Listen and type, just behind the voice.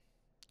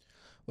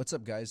What's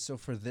up, guys? So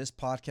for this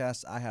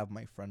podcast, I have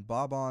my friend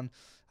Bob on.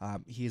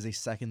 He is a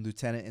second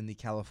lieutenant in the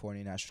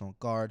California National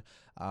Guard,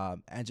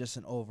 and just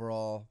an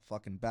overall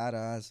fucking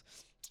badass.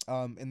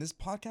 In this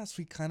podcast,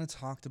 we kind of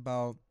talked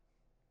about,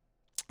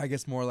 I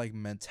guess, more like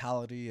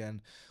mentality,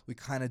 and we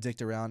kind of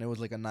dicked around. It was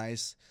like a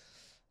nice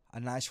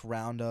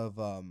round of,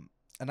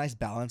 a nice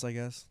balance, I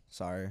guess.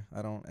 Sorry,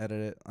 I don't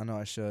edit it. I know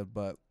I should,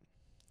 but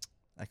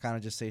I kind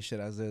of just say shit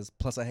as is.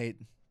 Plus, I hate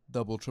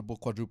double, triple,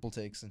 quadruple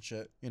takes and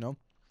shit, you know?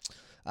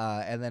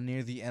 And then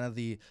near the end of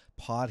the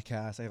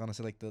podcast, I want to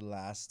say like the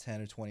last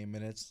 10 or 20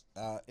 minutes,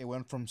 it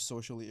went from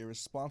socially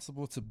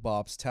irresponsible to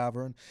Bob's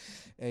Tavern,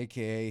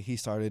 a.k.a. he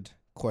started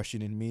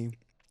questioning me.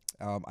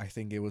 I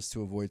think it was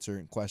to avoid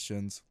certain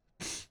questions,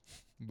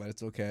 but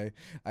it's okay.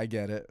 I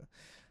get it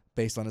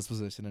based on his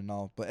position and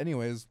all. But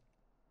anyways,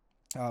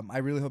 I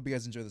really hope you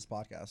guys enjoy this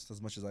podcast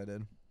as much as I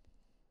did.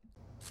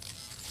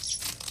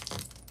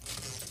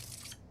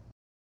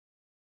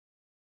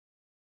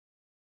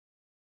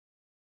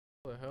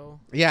 What the hell?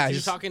 Yeah, So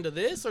you're talking to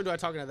this or do I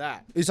talking to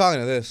that? He's talking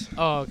to this.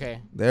 Oh,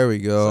 okay. There we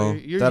go. So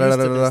you're used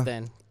to this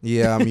then.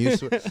 Yeah, I'm used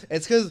to it.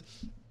 It's because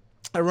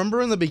I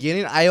remember in the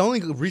beginning, I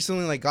only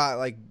recently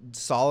got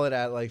solid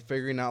at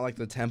figuring out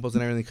the tempos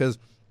and everything. Because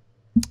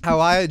how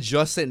I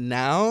adjust it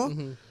now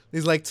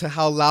is to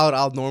how loud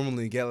I'll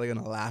normally get in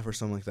a laugh or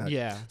something like that.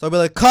 Yeah. So I'll be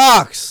like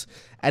Cox,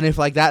 and if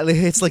that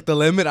hits the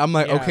limit, I'm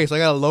like, Yeah. okay, so I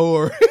gotta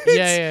lower.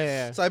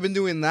 Yeah. So I've been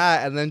doing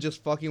that and then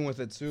just fucking with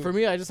it too. For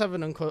me, I just have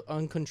an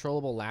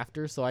uncontrollable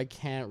laughter, so I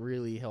can't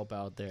really help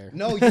out there.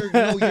 No, you're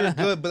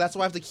good, but that's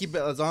why I have to keep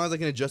it as long as I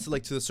can adjust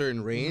it to a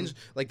certain range.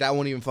 That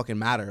won't even fucking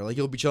matter.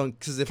 You'll be chilling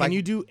because if Can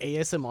you do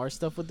ASMR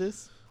stuff with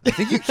this? I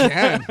think you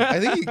can. I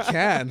think you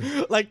can.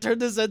 Turn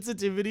the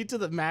sensitivity to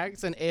the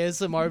max and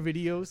ASMR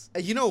videos.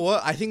 You know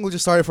what? I think we'll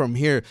just start it from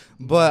here.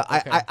 But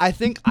Okay. I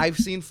think I've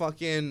seen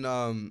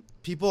fucking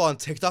people on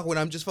TikTok when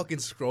I'm just fucking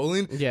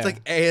scrolling. Yeah. It's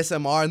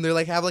ASMR and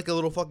they're have a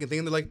little fucking thing.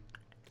 And they're like,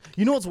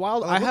 You know what's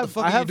wild? What the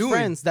fuck I are you have doing?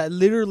 friends that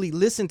literally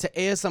listen to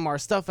ASMR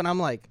stuff, and I'm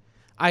like,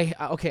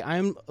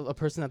 I'm a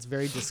person that's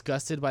very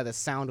disgusted by the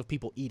sound of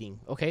people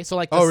eating. Okay, so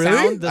the oh really?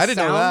 sound, I didn't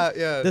know that.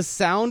 Yeah. the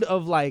sound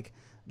of like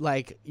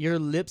your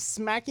lips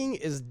smacking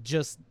is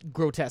just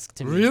grotesque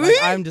to me. Really?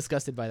 I'm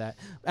disgusted by that.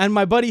 And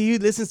my buddy, he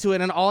listens to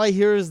it, and all I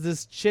hear is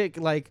this chick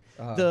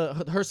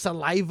her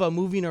saliva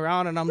moving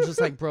around, and I'm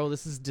just like, bro,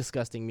 this is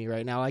disgusting me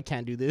right now. I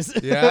can't do this.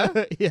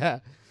 Yeah? Yeah.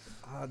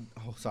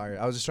 Oh, sorry.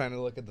 I was just trying to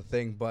look at the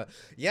thing. But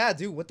yeah,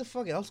 dude, what the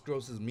fuck else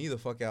grosses me the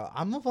fuck out?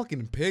 I'm a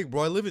fucking pig,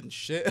 bro. I live in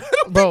shit.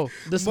 Bro,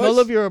 the smell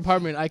Much- of your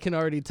apartment, I can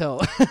already tell.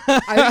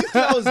 I think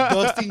I was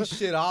dusting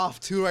shit off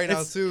too right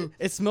now too.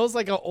 It smells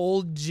like an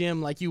old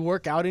gym. You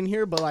work out in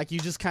here, but you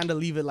just kind of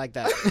leave it like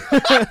that.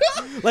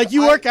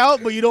 You work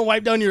out, but you don't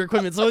wipe down your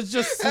equipment, so it's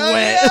just Hell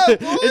sweat. yeah,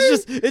 boy.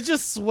 it's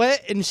just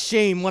sweat and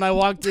shame when I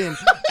walked in,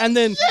 and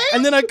then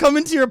I come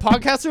into your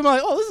podcast room. I'm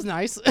like, oh, this is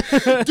nice,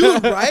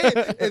 Dude, right?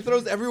 It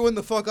throws everyone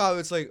the fuck out.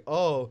 It's like,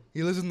 oh,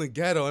 he lives in the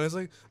ghetto, and it's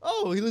like,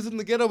 oh, he lives in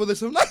the ghetto, but there's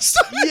some nice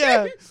stuff.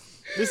 Yeah.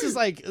 This is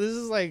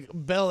like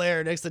Bel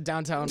Air next to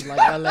downtown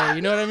LA.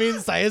 You know what I mean?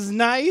 It's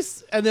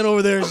nice, and then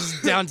over there is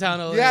just downtown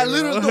LA. Yeah,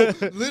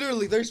 bro.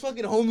 literally, there's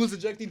fucking homeless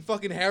injecting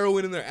fucking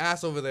heroin in their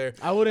ass over there.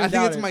 I wouldn't. I think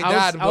doubt it's it. my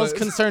I dad. was but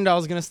concerned I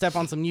was gonna step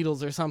on some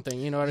needles or something.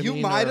 You know what I you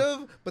mean? might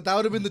have, but that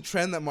would have been the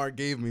trend that Mark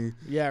gave me.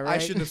 Yeah, right. I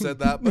shouldn't have said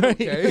that, but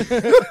Right.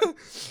 okay.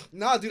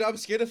 Nah, dude, I'm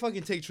scared to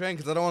fucking take trend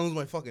because I don't want to lose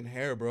my fucking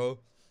hair, bro.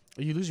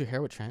 You lose your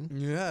hair with Trend?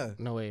 Yeah,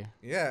 No way.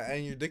 yeah,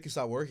 and your dick can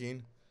stop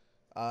working.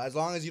 As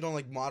long as you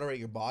don't moderate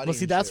your body. Well,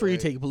 see, and that's shit, where you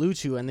right? take Blue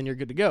Chew, and then you're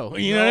good to go.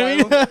 You No,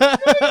 know what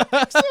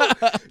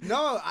I mean?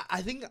 No,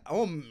 I think.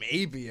 Oh,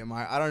 maybe am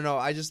I? I don't know.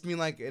 I just mean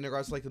in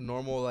regards to the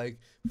normal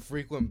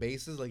frequent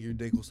basis, your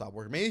dick will stop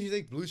working. Maybe if you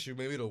take Blue Chew,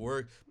 maybe it'll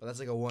work. But that's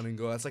a one and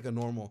go. That's a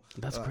normal.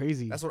 That's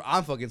crazy. That's what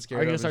I'm fucking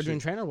scared Are you of. gonna start and doing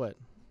shit. Trend or what?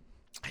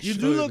 I You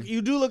should.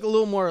 do look a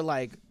little more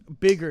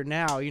bigger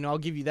now. I'll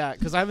give you that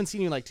because I haven't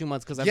seen you in 2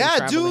 months because I've been Yeah,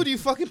 traveling. dude, you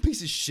fucking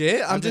piece of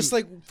shit. I'm I've just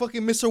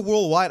fucking Mr.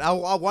 Worldwide. I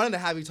wanted to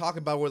have you talk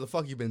about where the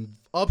fuck you've been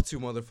up to,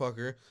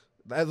 motherfucker.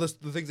 The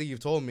things that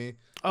you've told me.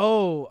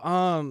 Oh,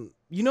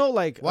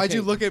 Why'd okay.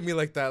 you look at me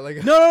like that?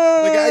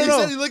 No. You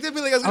said you looked at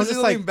me like I was I gonna was say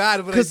just something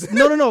bad, but Cause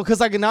no, because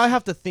now I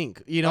have to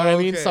think. You know what I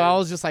mean? Okay. So I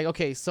was just like,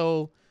 okay,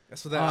 so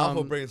that's what that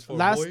alpha brain's for,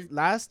 last boy.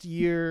 last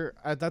year,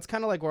 that's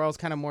kind of where I was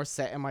kind of more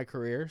set in my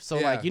career. So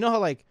Yeah. you know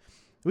how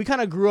we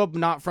kind of grew up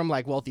not from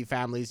wealthy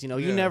families. Yeah.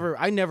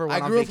 I never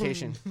went I on grew up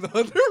vacation. from the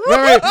other room.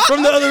 right,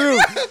 from the other room.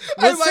 I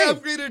But same. might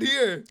upgraded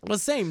here. But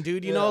same,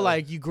 dude. You Yeah. know,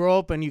 you grow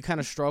up and you kind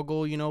of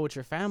struggle, with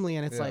your family,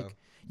 and it's Yeah.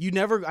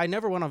 I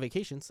never went on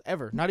vacations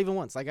ever, not even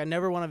once. I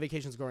never went on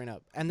vacations growing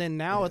up, and then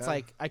now it's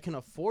Yeah. I can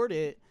afford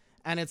it,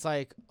 and it's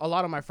a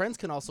lot of my friends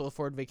can also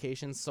afford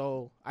vacations,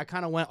 so I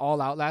kind of went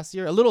all out last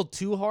year, a little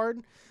too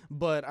hard,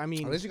 but I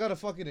mean, At least you gotta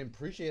fucking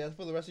appreciate that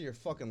for the rest of your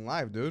fucking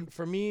life, dude.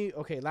 for me,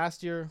 okay,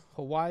 last year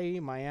Hawaii,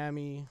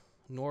 Miami,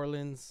 New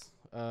Orleans,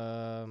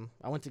 I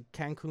went to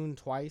Cancun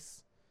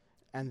twice,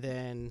 and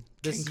then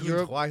this Cancun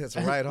Europe twice, that's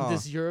right, huh?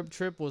 this Europe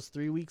trip was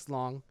 3 weeks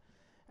long,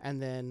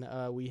 and then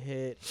we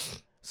hit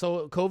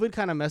So COVID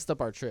kind of messed up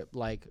our trip.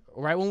 Like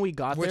right when we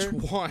got Which there,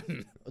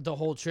 one? the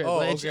whole trip. Oh,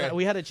 Like, okay.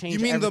 we had to change. You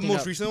mean the everything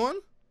most up. recent one?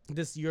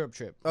 This Europe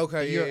trip.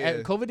 Okay,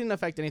 yeah. COVID didn't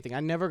affect anything. I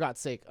never got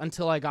sick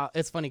until I got.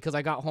 It's funny because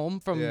I got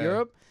home from Yeah.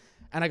 Europe,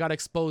 and I got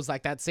exposed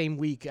like that same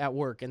week at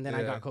work, and then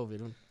I Yeah. got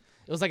COVID.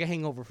 It was like a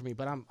hangover for me,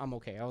 but I'm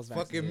okay. I was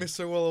Fucking vaccinated.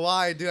 Mr.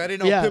 Worldwide, dude. I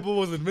didn't know Yeah. Pitbull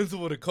was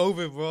invincible to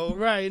COVID, bro.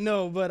 Right,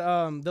 no, but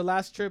the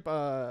last trip,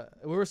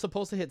 we were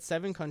supposed to hit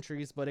 7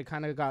 countries, but it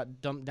kind of got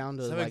dumped down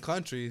to 7 like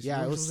countries. yeah,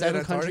 You it were was supposed to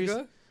hit 7 countries.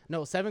 Antarctica?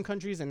 No, 7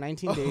 countries in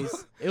 19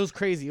 days. It was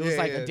crazy. It was Yeah,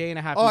 like yeah. a day and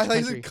a half Oh, I each thought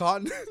you country. said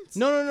continents.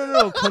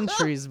 No,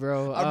 countries,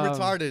 bro. I'm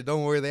retarded.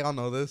 Don't worry, they all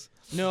know this.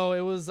 No,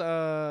 it was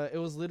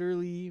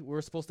literally we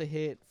were supposed to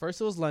hit first.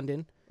 It was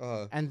London,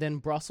 and then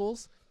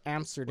Brussels,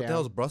 Amsterdam. What the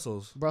hell's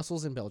Brussels?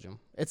 Brussels in Belgium.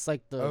 It's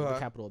like the Okay.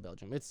 capital of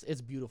Belgium. It's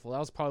beautiful. That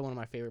was probably one of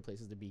my favorite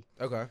places to be.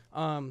 Okay.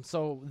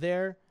 So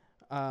there,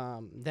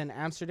 then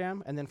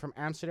Amsterdam, and then from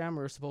Amsterdam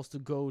we were supposed to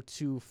go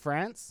to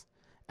France,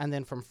 and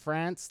then from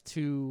France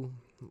to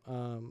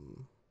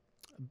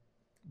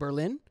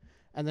Berlin,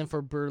 and then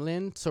for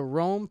Berlin to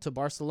Rome to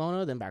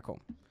Barcelona, then back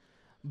home.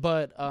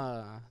 But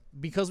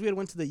because we had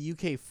went to the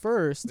UK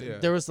first, Yeah.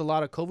 there was a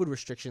lot of COVID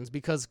restrictions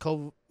because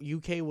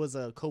UK was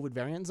a COVID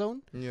variant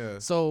zone. Yeah.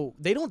 So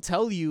they don't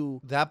tell you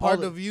That all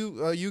part the- of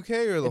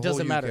UK or the it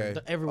doesn't whole matter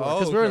UK? everywhere Oh,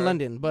 because we were in okay.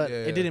 London, but Yeah,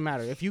 it yeah. didn't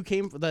matter if you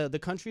came. The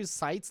country's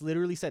sites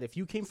literally said if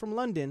you came from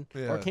London or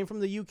Yeah. came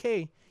from the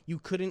UK, you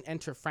couldn't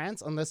enter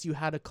France unless you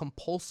had a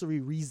compulsory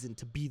reason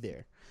to be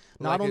there.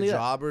 Like Not only a that,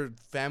 job or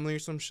family or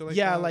some shit like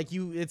yeah, that? like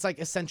it's like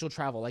essential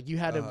travel. Like you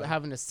had to Uh-huh.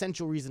 have an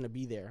essential reason to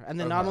be there. And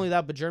then not Okay. only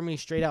that, but Germany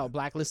straight out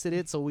blacklisted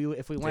it. So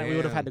if we went, we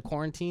would have had Damn. to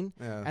quarantine.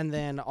 Yeah. And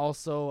then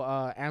also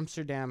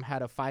Amsterdam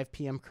had a 5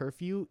 p.m.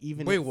 curfew.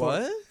 Even Wait, for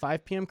what?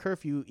 5 p.m.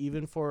 curfew,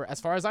 even for, as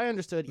far as I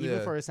understood, even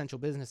Yeah. for essential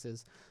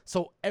businesses.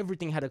 So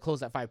everything had to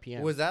close at 5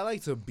 p.m. Was that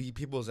like to beat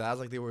people's ass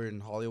like they were in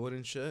Hollywood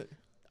and shit?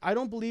 I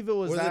don't believe it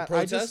was Was that. it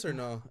protests or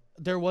no?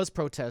 There was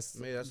protests.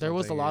 Maybe that's There what I'm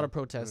was a lot thinking. of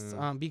protests.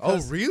 Yeah.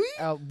 Because Oh,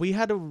 really? we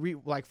had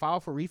to file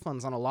for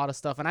refunds on a lot of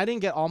stuff, and I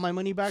didn't get all my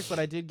money back, but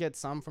I did get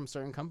some from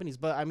certain companies.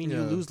 But I mean, you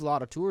Yeah. lose a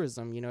lot of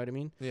tourism. You know what I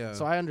mean? Yeah.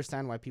 So I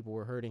understand why people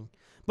were hurting.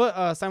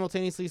 But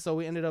simultaneously, so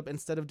we ended up,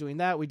 instead of doing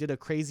that, we did a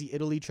crazy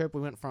Italy trip.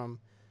 We went from,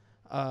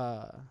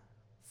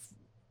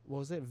 what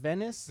was it,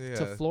 Venice to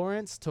Yeah.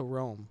 Florence to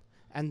Rome,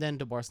 and then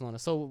to Barcelona.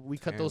 So we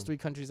cut those Damn. 3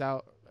 countries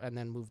out and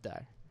then moved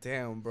there.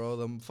 Damn, bro.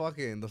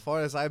 The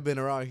farthest I've been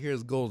around here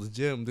is Gold's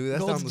Gym, dude. That's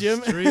Gold's down Gym?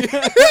 the street.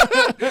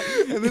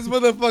 And this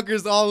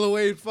motherfucker's all the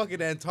way in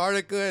fucking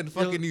Antarctica and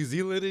fucking New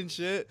Zealand and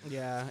shit.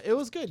 Yeah, it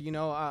was good. You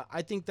know,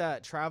 I think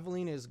that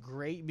traveling is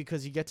great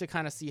because you get to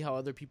kind of see how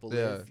other people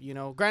Yeah. live. You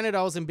know, granted,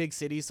 I was in big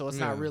cities, so it's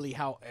not Yeah. really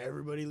how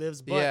everybody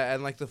lives. But Yeah,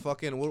 and like the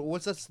fucking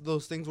what's that?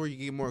 Those things where you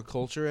get more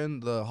culture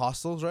in the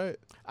hostels, right?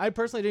 I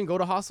personally didn't go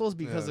to hostels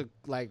because Yeah.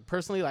 of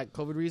personally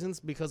COVID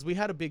reasons, because we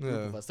had a big group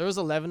Yeah. of us. There was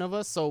 11 of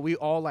us, so we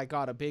all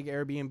got a big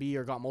Airbnb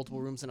or got multiple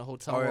rooms in a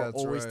hotel. Oh, yeah, We're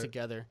that's always right.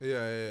 together.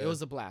 Yeah. It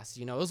was a blast.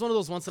 You know, it was one of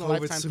those once in a COVID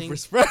lifetime super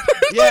things. spreader.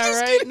 Yeah,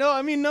 right. No,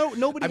 I mean, nobody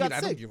I mean, got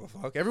I don't sick. give a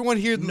fuck. Everyone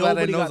here that I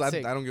Nobody knows, got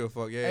sick. I don't give a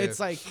fuck. Yeah, It's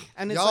yeah. like,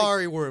 and it's Y'all like,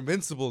 already were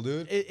invincible,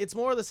 dude. it's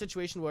more of the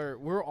situation where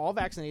we're all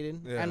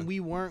vaccinated Yeah. and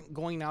we weren't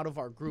going out of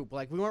our group.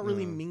 Like we weren't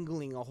really Yeah.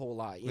 mingling a whole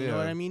lot. You know Yeah.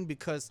 what I mean?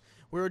 Because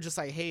we were just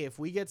like, hey, if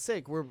we get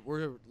sick,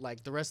 we're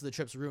like the rest of the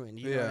trip's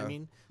ruined. You know what I Yeah.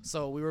 mean?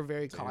 So we were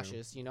very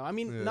cautious. You know, I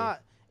mean, Yeah.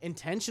 not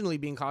intentionally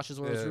being cautious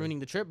where it was Yeah. ruining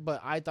the trip, but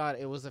I thought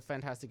it was a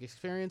fantastic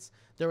experience.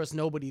 There was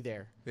nobody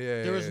there.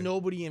 Yeah, There was yeah.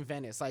 nobody in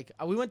Venice. Like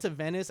we went to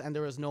Venice and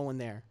there was no one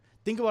there.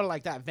 Think about it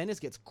like that. Venice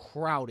gets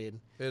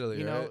crowded. Italy,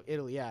 You know, right?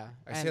 Italy, yeah.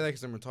 I And say that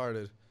because I'm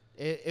retarded.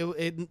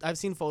 I've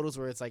seen photos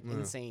where it's like Yeah.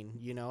 insane,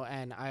 you know,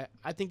 and I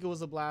think it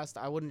was a blast.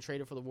 I wouldn't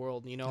trade it for the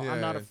world, you know. Yeah,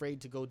 I'm not yeah.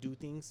 afraid to go do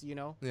things, you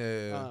know.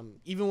 Yeah.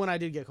 Even when I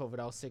did get COVID,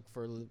 I was sick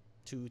for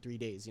 2-3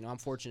 days. You know, I'm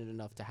fortunate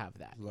enough to have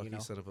that. Lucky you know,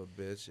 son of a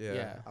bitch. Yeah.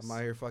 Yeah. I'm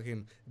out here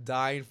fucking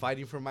dying,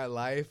 fighting for my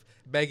life,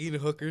 begging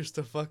hookers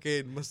to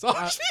fucking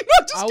massage me.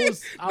 No,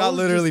 just kidding. Not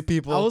literally,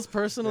 people. I was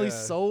personally Yeah.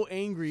 so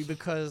angry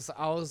because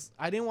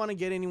I didn't want to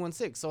get anyone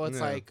sick. So it's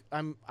Yeah. like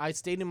I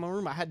stayed in my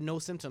room. I had no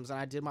symptoms and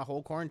I did my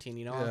whole quarantine.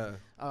 You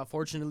know,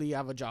 fortunately I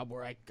have a job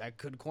where I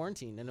could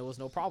quarantine and it was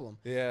no problem.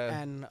 Yeah.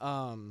 And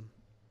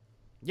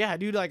yeah,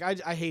 dude, like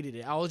I hated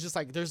it. I was just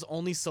like, there's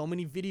only so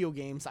many video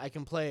games I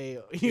can play.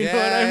 You know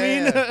what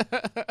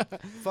I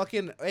mean?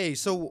 Fucking hey,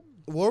 so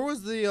where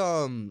was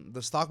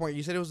the stock market?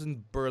 You said it was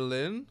in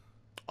Berlin.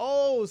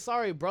 Oh,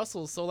 sorry,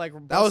 Brussels. So like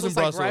That was in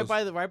like right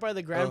Brussels. by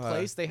the Grand Okay.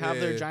 Place. They have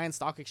Yeah, their yeah. giant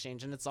stock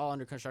exchange, and it's all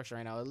under construction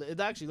right now.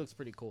 It actually looks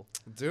pretty cool.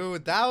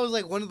 Dude, that was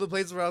like one of the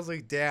places where I was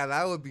like, damn,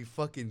 that would be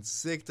fucking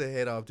sick to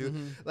hit up, dude.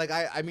 Like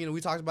I mean,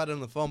 we talked about it on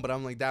the phone, but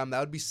I'm like, damn,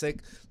 that would be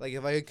sick. Like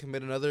if I could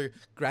commit another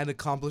grand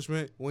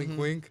accomplishment, wink,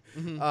 wink,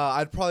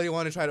 I'd probably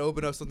want to try to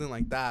open up something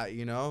like that,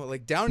 you know,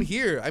 like down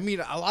here. I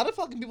mean, a lot of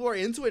fucking people are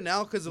into it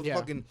now because of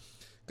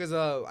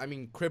I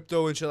mean,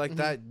 crypto and shit like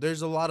that.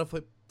 There's a lot of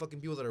fucking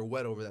people that are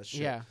wet over that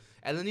shit. Yeah.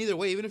 And then either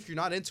way, even if you're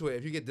not into it,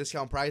 if you get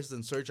discount prices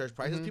and surcharge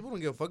prices, people don't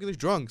give a fuck. There's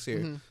drunks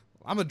here.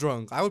 I'm a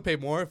drunk. I would pay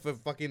more if a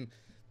fucking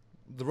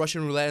the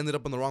Russian roulette ended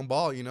up on the wrong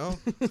ball, you know?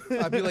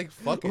 I'd be like,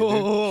 fuck it,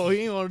 Whoa, you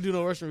ain't want to do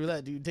no Russian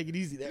roulette, dude. Take it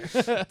easy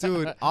there.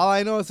 dude. All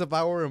I know is if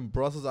I were in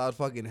Brussels, I'd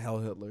fucking hell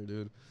Hitler,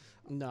 dude.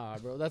 Nah,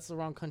 bro, that's the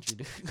wrong country,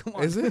 dude. Come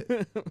on. Is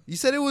it? You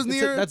said it was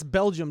near. That's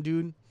Belgium,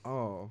 dude.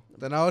 Oh,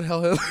 then I would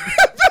hell Hitler.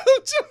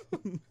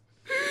 Belgium.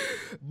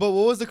 But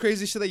what was the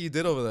crazy shit that you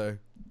did over there?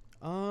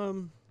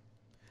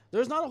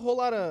 There's not a whole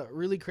lot of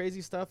really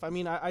crazy stuff. I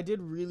mean, I did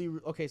really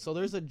okay. So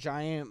there's a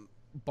giant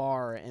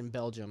bar in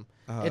Belgium.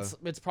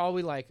 It's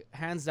probably like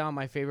hands down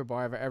my favorite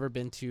bar I've ever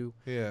been to.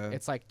 Yeah.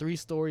 It's like 3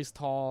 stories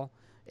tall.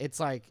 It's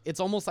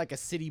almost like a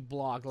city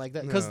block like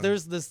that because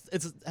there's this.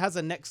 It has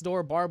a next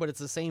door bar, but it's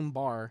the same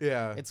bar.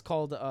 Yeah. It's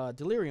called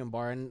Delirium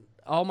Bar, and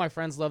all my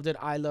friends loved it.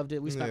 I loved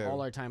it. We spent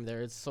all our time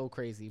there. It's so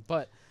crazy.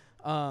 But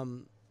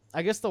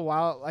I guess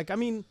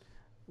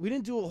we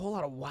didn't do a whole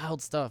lot of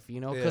wild stuff, you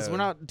know, because we're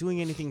not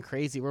doing anything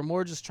crazy. We're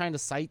more just trying to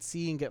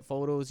sightsee and get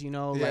photos, you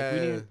know. Like we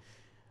didn't.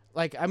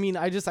 Like I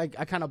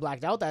kind of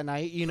blacked out that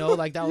night, you know.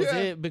 Like that was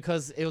it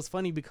because it was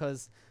funny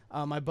because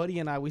my buddy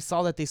and I, we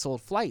saw that they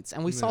sold flights,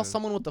 and we saw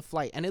someone with the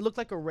flight, and it looked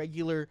like a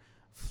regular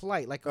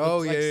flight, like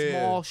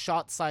small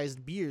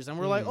shot-sized beers, and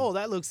we're like, oh,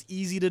 that looks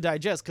easy to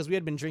digest because we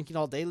had been drinking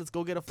all day. Let's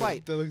go get a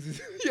flight. That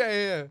looks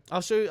yeah.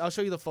 I'll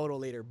show you the photo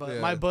later. But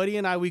my buddy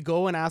and I, we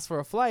go and ask for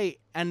a flight,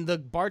 and the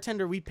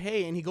bartender, we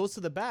pay, and he goes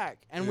to the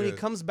back, and when he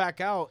comes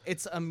back out,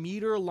 it's a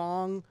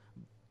meter-long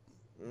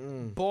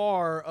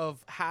bar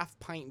of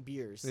half-pint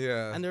beers.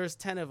 Yeah, and there's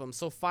 10 of them,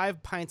 so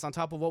 5 pints on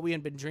top of what we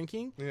had been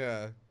drinking.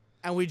 Yeah.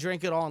 And we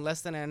drank it all in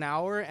less than an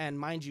hour. And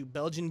mind you,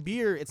 Belgian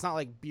beer, it's not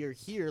like beer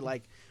here.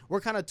 Like, we're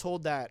kind of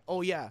told that,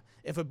 oh, yeah,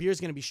 if a beer is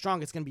going to be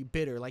strong, it's going to be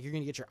bitter. Like, you're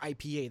going to get your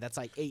IPA. That's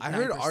like 8-9%. I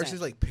heard ours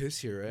is like piss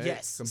here, right?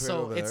 Yes.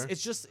 So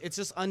it's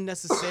just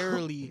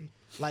unnecessarily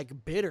like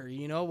bitter,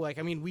 you know? Like,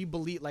 I mean, we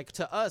believe, like,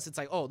 to us, it's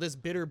like, oh, this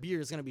bitter beer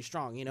is going to be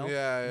strong, you know?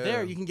 Yeah.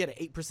 There, you can get an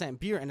 8%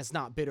 beer and it's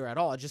not bitter at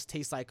all. It just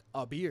tastes like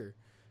a beer.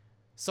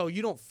 So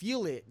you don't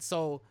feel it.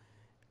 So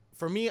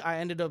for me, I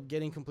ended up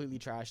getting completely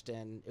trashed,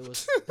 and it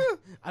was.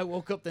 I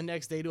woke up the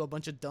next day to a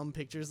bunch of dumb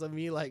pictures of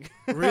me, like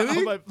really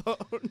on my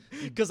phone,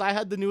 because I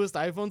had the newest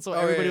iPhone, so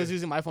everybody was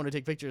using my phone to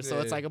take pictures. So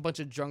it's like a bunch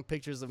of drunk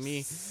pictures of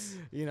me,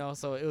 you know.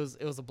 So it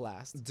was a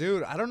blast,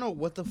 dude. I don't know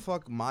what the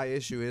fuck my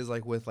issue is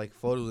like with like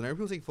photos. Whenever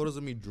people take photos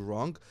of me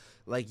drunk,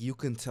 like you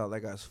can tell that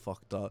guy's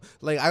fucked up.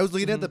 Like I was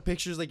looking at the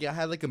pictures, like I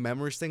had like a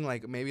memories thing,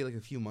 like maybe like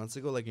a few months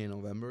ago, like in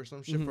November or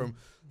some shit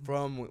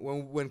from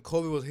when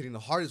COVID was hitting the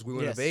hardest. We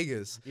went to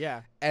Vegas.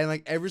 Yeah. And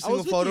like every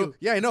single photo,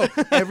 I know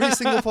every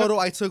single photo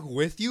I took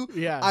with you.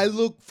 Yeah. I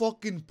look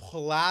fucking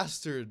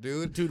plastered,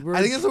 dude. Dude,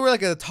 I think it's we're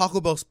like at a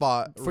Taco Bell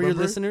spot. For your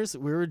listeners,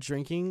 we were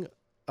drinking.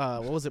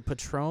 What was it?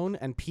 Patron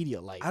and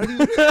Pedialyte. I don't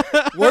even.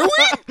 Were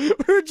we?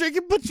 We were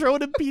drinking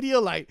Patron and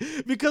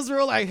Pedialyte because we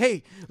were like,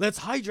 "Hey, let's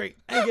hydrate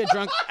and get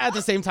drunk at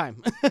the same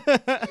time."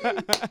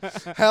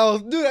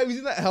 Health, dude. Have you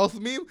seen that health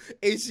meme?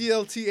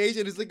 HELTH,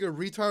 and it's like a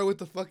retard with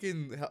the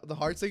fucking the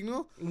heart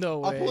signal. No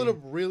way. I'll pull it up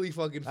really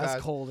fucking fast.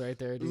 That's cold right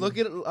there, dude. Look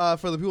at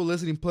for the people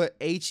listening. Put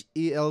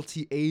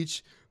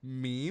HELTH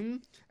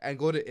meme and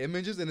go to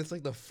images, and it's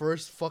like the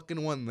first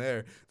fucking one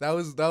there. That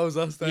was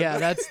us.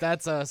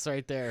 That's us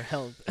right there.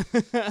 Help.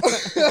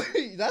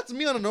 That's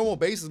me on a normal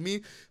basis.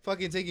 Me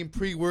fucking taking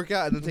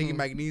pre-workout and then taking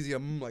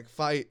magnesium. Like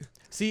fight.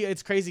 See,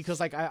 it's crazy because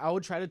like I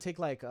would try to take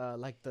like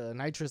the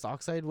nitrous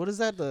oxide. What is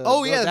that?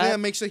 That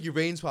makes like your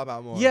veins pop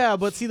out more. Yeah,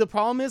 but see the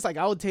problem is like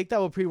I would take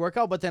that with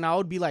pre-workout, but then I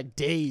would be like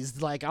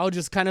dazed. Like I would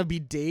just kind of be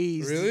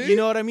dazed. Really? You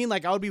know what I mean?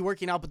 Like I would be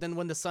working out, but then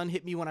when the sun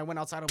hit me when I went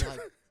outside, I'm like.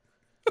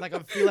 Like I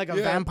feel like a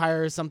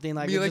vampire or something.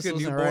 Like me, like a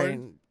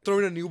newborn,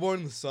 throwing a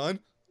newborn in the sun.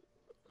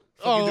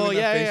 Oh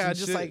yeah.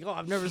 Just like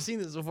I've never seen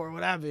this before.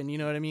 What happened? You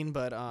know what I mean?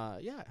 But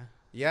yeah.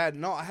 Yeah,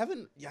 no, I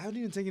haven't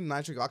even taken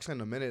nitric oxide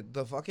in a minute.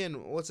 The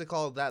fucking what's it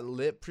called? That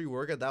lit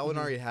pre-workout. That one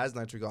already has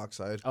nitric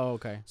oxide. Oh,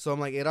 okay. So I'm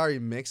like, it already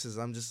mixes.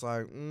 I'm just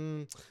like,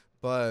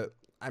 but.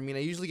 I mean, I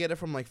usually get it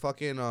from like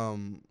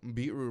fucking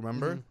beetroot.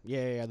 Remember?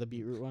 Yeah, the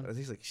beetroot one. It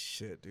tastes like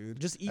shit, dude.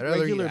 Just eat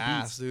regular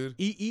beets, dude.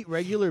 Eat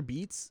regular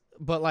beets,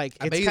 but like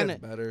it's kind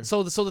of better.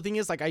 So the thing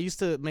is, like, I used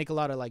to make a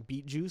lot of like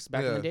beet juice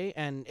back in the day,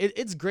 and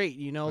it's great,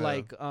 you know,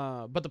 like.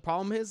 But the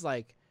problem is,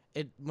 like,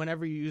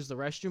 whenever you use the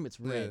restroom, it's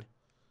red.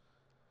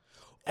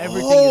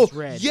 Everything is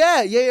red.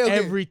 Yeah. Okay.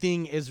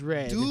 Everything is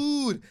red,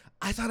 dude.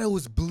 I thought I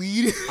was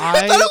bleeding.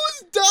 I thought I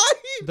was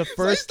dying. The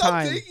first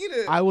time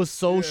I was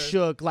so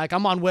shook. Like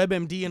I'm on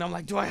WebMD and I'm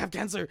like, do I have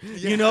cancer?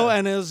 Yeah. You know,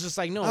 and it was just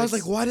like, no. I was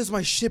like, why does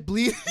my shit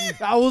bleed?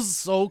 I was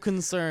so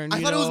concerned.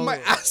 I thought it was my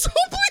asshole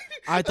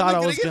bleeding. I thought I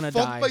was gonna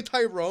die. By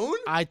Tyrone?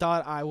 I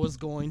thought I was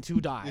going to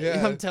die.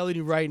 Yeah. I'm telling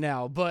you right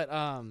now. But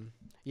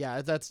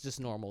yeah, that's just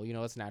normal. You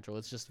know, it's natural.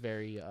 It's just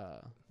very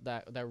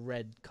that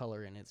red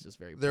color in it's just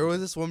very. There was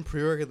this one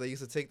pre-workout that I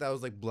used to take that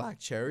was like black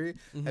cherry.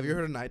 Have you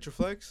heard of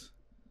Nitroflex?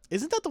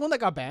 Isn't that the one that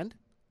got banned?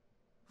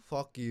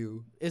 Fuck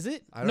you. Is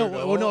it? I don't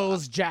know. No, it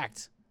was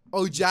Jacked.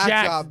 Oh, Jacked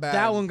got banned.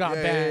 That one got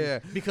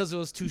banned because it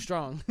was too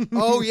strong.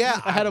 Oh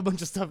yeah, I had a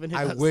bunch of stuff in it.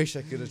 I wish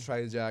I could have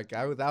tried Jack.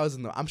 That was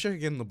in the. I'm sure I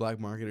could get in the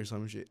black market or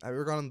some shit. Have you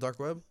ever gone on the dark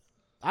web?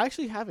 I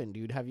actually haven't,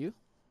 dude. Have you?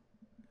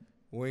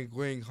 Wink,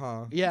 wink,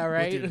 huh? Yeah,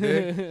 right.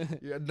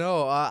 Yeah,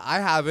 no, I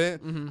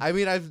haven't. Mm-hmm. I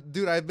mean,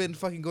 I've been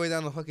fucking going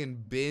down a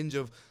fucking binge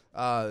of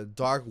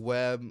dark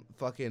web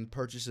fucking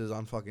purchases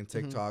on fucking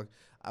TikTok.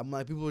 I'm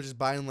like, people are just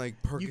buying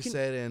like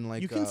Percocet and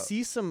like. You can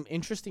see some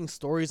interesting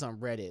stories on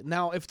Reddit.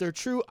 Now, if they're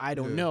true, I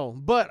don't know,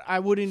 but I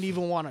wouldn't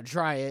even want to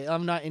try it.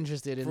 I'm not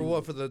interested in. For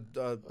what? For the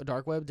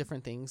dark web,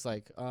 different things.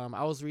 Like,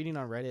 I was reading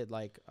on Reddit,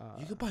 like.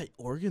 You could buy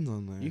organs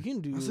on there. You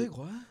can do. I was like,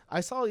 what?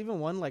 I saw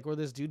even one like where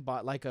this dude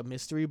bought like a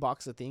mystery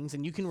box of things,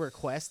 and you can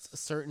request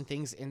certain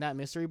things in that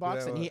mystery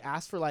box, and he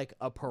asked for like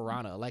a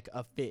piranha, like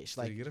a fish.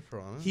 Like, did you get a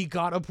piranha? He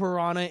got a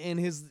piranha in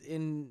his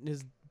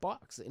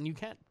box, and you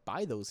can't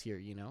buy those here.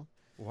 You know.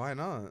 Why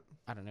not?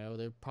 I don't know.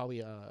 They're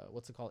probably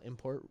what's it called?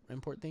 Import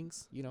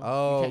things. You know.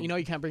 Oh.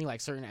 You can't bring like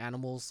certain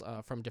animals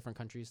from different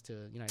countries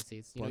to United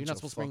States. You know, you're not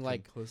supposed to bring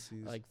like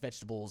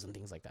vegetables and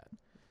things like that.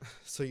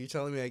 So you're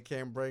telling me I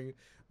can't bring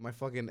my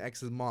fucking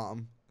ex's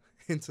mom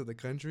into the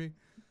country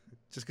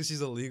just because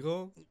she's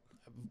illegal?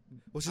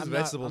 Well, she's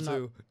vegetable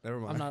too.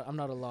 Never mind. I'm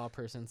not a law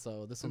person,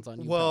 so this one's on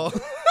you. Well,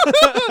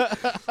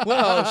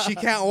 well, she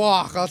can't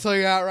walk. I'll tell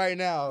you that right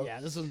now.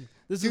 Yeah, this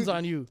one's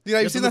on you. Dude,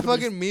 have you seen that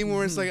fucking meme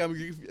where it's like,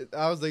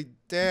 I was like,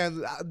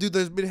 damn, dude,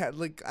 there's been,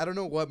 like, I don't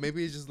know what,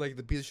 maybe it's just like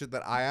the piece of shit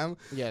that I am.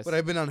 Yes. But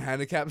I've been on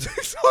handicapped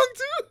song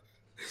too.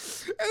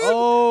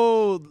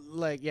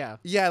 Yeah.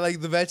 Yeah, like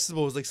the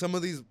vegetables, like some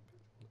of these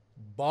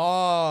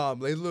bomb,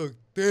 they look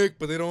thick,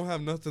 but they don't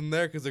have nothing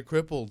there because they're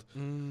crippled.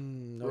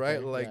 Okay.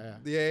 Right? Like,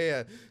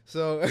 yeah.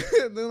 So,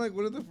 and then like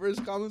one of the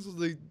first comments was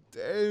like,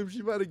 damn,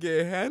 she about to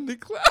get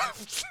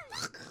handiclapped.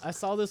 I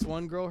saw this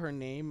one girl, her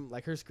name,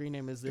 like her screen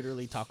name is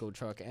literally Taco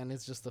Truck, and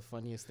it's just the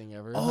funniest thing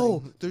ever.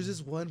 Oh, there's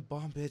this one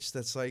bomb bitch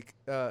that's like,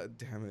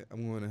 damn it,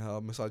 I'm going to hell,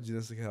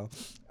 misogynistic hell.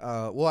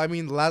 Well, I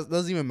mean,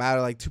 doesn't even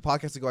matter. Like 2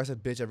 podcasts ago, I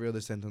said bitch every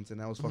other sentence,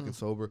 and I was fucking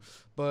sober.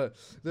 But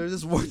there's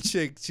this one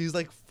chick, she's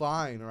like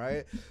fine,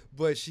 right?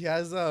 But she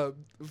has the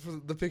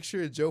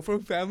picture of Joe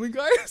from Family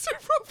Guy as her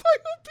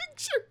profile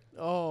picture.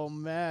 Oh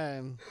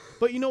man,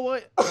 but you know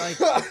what? Like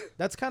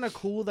that's kind of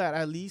cool that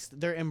at least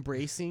they're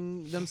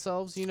embracing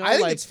themselves. You know, I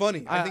think it's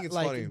funny. I think it's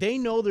like, funny. They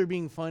know they're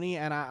being funny,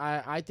 and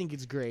I think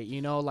it's great.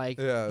 You know, like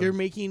you're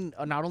making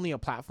not only a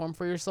platform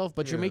for yourself,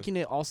 but you're making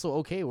it also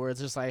okay. Where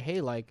it's just like,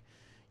 hey, like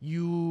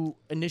you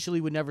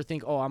initially would never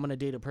think, oh, I'm gonna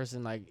date a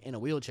person like in a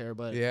wheelchair,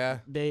 but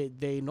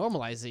they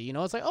normalize it. You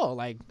know, it's like, oh,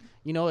 like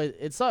you know,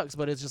 it sucks,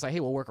 but it's just like,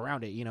 hey, we'll work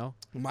around it. You know,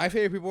 my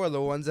favorite people are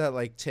the ones that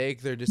like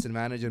take their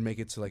disadvantage and make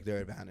it to like their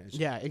advantage.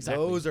 Yeah,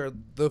 exactly. Those are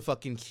the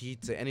fucking key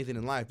to anything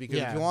in life, because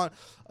if you want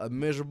a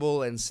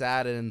miserable and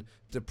sad and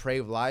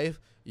depraved life,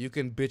 you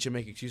can bitch and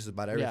make excuses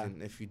about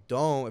everything. If you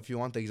don't, if you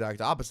want the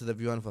exact opposite, if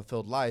you want a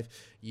fulfilled life,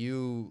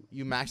 you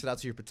max it out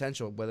to your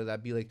potential, whether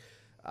that be like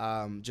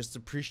just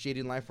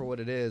appreciating life for what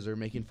it is, or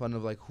making fun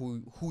of like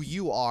who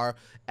you are,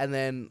 and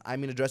then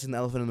addressing the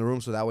elephant in the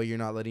room, so that way you're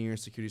not letting your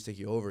insecurities take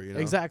you over, you know?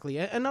 Exactly.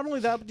 And not only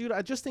that, but dude,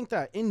 I just think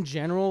that in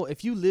general,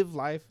 if you live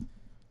life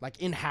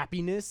like in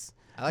happiness,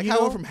 I like how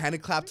I went from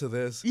handicap to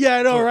this. Yeah,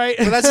 I know, right?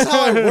 But that's just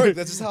how I work.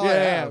 That's just how I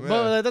am.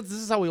 But this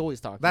is how we always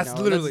talk. That's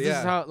literally this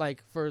is how,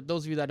 like, for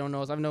those of you that don't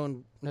know us, I've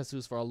known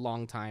Jesus for a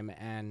long time,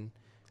 and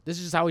this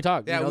is just how we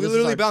talk. Yeah, you know? we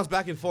literally bounce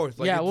back and forth.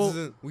 Like,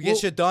 we get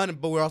shit done,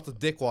 but we're off the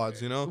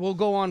dickwads, you know? We'll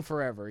go on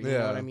forever, you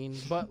know what I mean?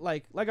 But,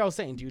 like I was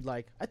saying, dude,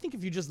 like, I think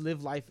if you just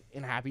live life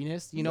in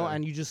happiness, you know,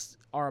 and you just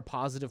are a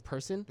positive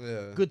person,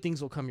 good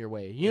things will come your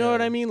way. You know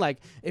what I mean? Like,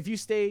 if you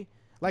stay...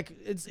 Like,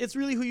 it's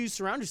really who you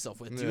surround yourself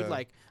with, dude.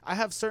 Like, I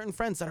have certain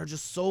friends that are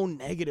just so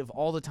negative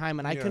all the time,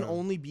 and I can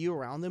only be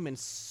around them in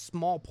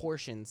small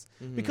portions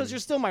because you're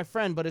still my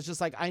friend, but it's just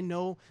like, I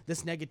know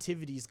this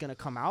negativity is going to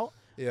come out,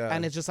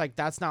 and it's just like,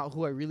 that's not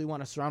who I really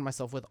want to surround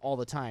myself with all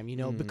the time, you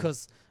know,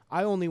 because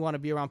I only want to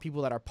be around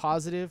people that are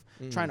positive,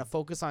 trying to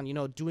focus on, you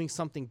know, doing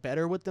something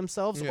better with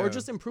themselves or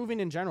just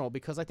improving in general,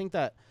 because I think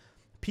that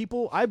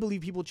I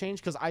believe people change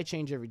because I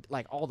change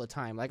all the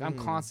time. Like, I'm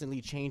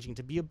constantly changing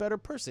to be a better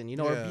person, you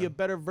know, or be a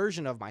better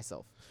version of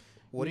myself.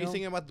 What do you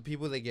think about the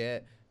people that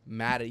get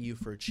mad at you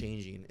for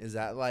changing? Is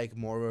that like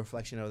more a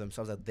reflection of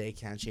themselves, that they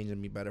can't change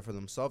and be better for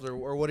themselves,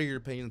 or what are your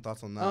opinion and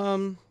thoughts on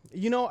that?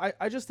 You know,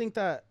 I just think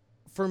that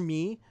for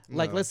me,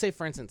 like, let's say,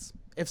 for instance,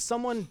 if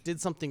someone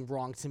did something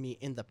wrong to me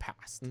in the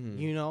past,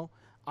 you know,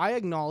 I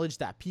acknowledge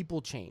that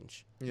people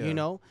change, you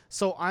know?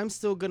 So I'm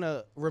still going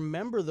to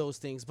remember those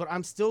things, but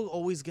I'm still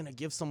always going to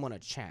give someone a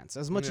chance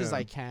as much as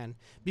I can,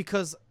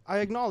 because I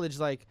acknowledge,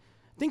 like,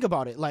 think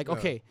about it. Like,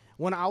 okay,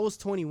 when I was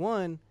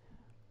 21,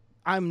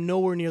 I'm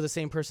nowhere near the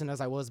same person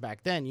as I was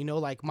back then, you know,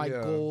 like my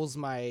goals,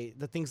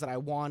 the things that I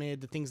wanted,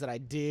 the things that I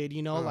did,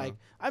 you know, like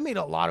I made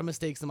a lot of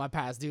mistakes in my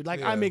past, dude.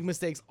 Like I make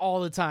mistakes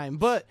all the time,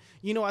 but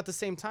you know, at the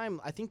same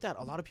time, I think that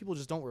a lot of people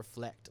just don't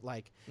reflect.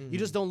 Like you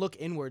just don't look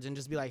inwards and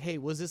just be like, hey,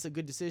 was this a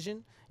good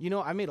decision? You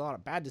know, I made a lot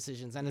of bad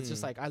decisions, and it's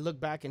just like, I look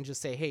back and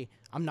just say, hey,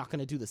 I'm not going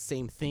to do the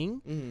same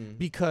thing,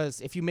 because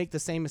if you make the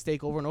same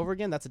mistake over and over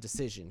again, that's a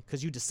decision,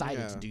 because you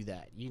decided to do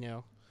that, you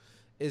know?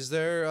 Is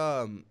there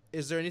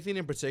anything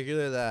in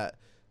particular that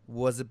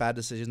was a bad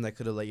decision that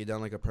could have let you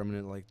down like a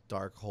permanent like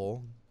dark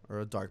hole or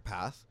a dark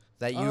path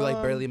that you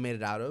like barely made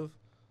it out of?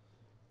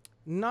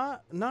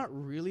 Not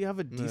really. I have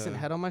a decent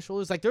head on my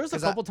shoulders. Like there was a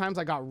couple times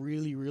I got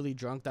really, really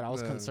drunk that I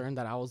was concerned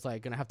that I was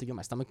like gonna have to get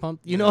my stomach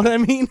pumped. You know what I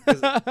mean?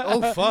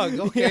 Oh fuck.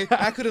 Okay,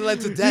 that could have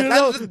led to death. You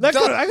know,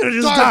 I could have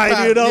just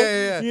died. You know.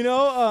 Yeah. You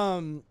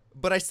know.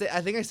 But I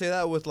think I say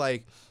that with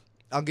like,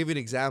 I'll give you an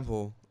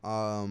example.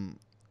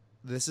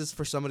 This is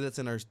for somebody that's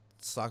in our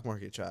stock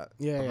market chat.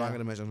 I'm not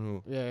gonna mention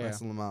who.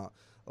 Mention them out.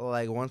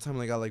 Like one time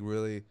they got like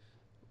really,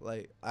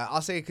 like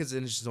I'll say it because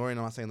in the story and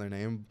I'm not saying their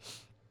name,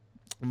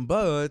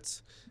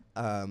 but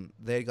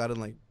they had gotten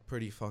like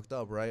pretty fucked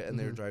up, right? And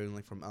they were driving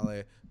like from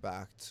LA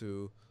back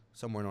to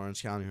somewhere in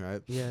Orange County,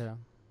 right? Yeah.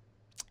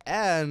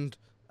 And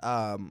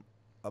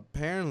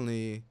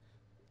apparently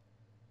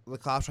the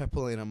cops tried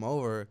pulling them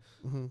over,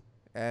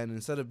 and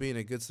instead of being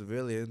a good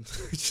civilian,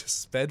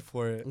 just sped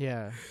for it.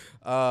 Yeah.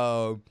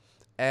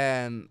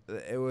 And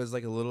it was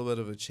like a little bit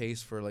of a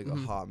chase for like a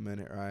hot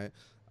minute, right?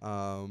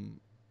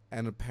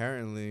 And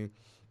apparently,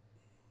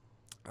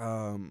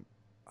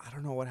 I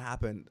don't know what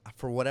happened.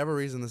 For whatever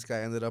reason, this guy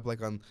ended up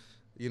like on,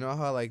 you know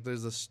how like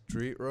there's a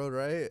street road,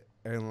 right?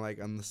 And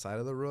like on the side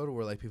of the road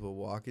where like people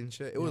walk and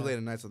shit. It was late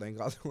at night, so thank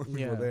God there weren't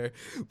people there.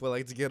 But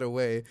like to get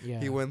away,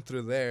 he went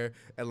through there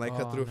and like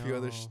cut through a few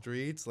other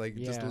streets, like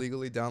just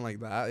legally down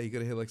like that. He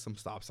could have hit like some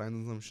stop signs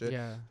and some shit.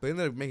 Yeah. But he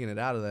ended up making it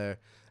out of there.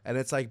 And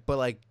it's like, but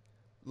like,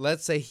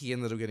 let's say he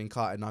ended up getting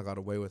caught and not got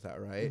away with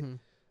that, right?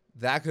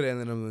 That could have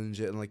ended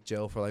up in like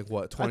jail for like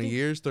what, 20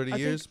 years, 30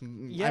 years?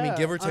 Yeah, I mean,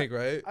 give or take,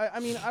 right?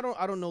 I mean, I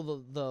don't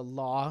know the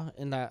law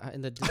in the I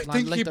line,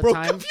 think like he the broke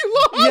time. a few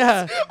laws.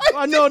 Yeah,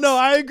 no,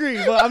 I agree,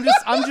 but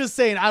I'm just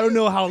saying I don't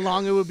know how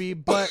long it would be,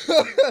 but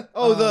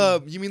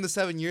you mean the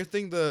 7-year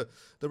thing, the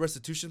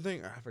restitution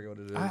thing? I forget what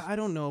it is. I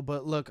don't know,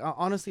 but look,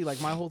 honestly, like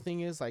my whole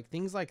thing is like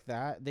things like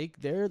that.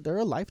 They're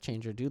a life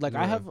changer, dude. Like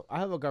I have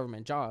a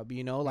government job,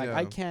 you know, like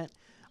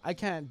I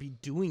can't be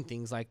doing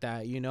things like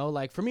that, you know?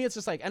 Like, for me, it's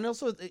just like... And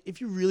also, if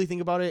you really think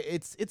about it,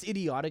 it's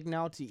idiotic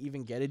now to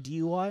even get a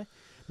DUI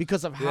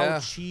because of how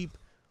cheap...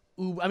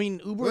 Uber and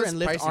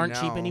Lyft aren't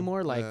cheap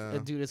anymore.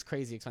 Like, dude, it's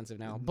crazy expensive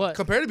now. But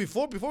compared to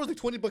before it was like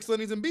 $20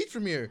 Lenny's and Beach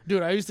from here.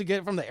 Dude, I used to get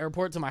it from the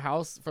airport to my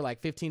house for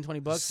like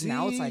 $15-20. See?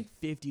 Now it's like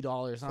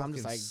 $50. And I'm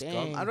just like,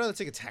 dang. I'd rather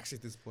take a taxi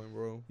at this point,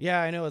 bro.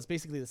 Yeah, I know. It's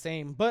basically the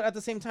same. But at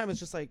the same time,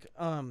 it's just like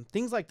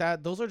things like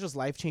that. Those are just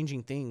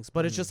life-changing things.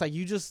 But it's just like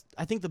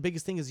I think the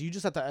biggest thing is you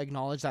just have to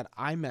acknowledge that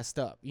I messed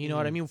up. You know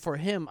what I mean? For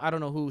him, I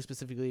don't know who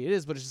specifically it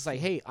is, but it's just like,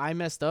 hey, I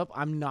messed up.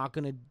 I'm not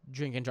going to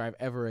drink and drive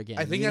ever again.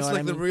 I think that's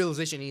like the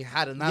realization he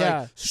had, and that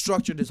like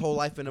structured his whole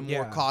life in a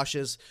more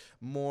cautious,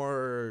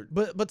 more.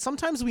 But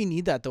sometimes we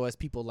need that though as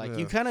people. Like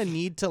you kind of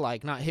need to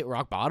like not hit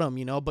rock bottom,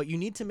 you know. But you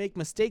need to make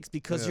mistakes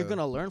because you're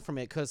gonna learn from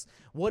it. Because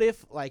what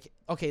if like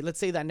let's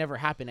say that never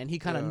happened and he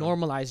kind of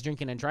normalized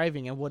drinking and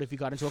driving, and what if he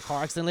got into a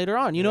car accident later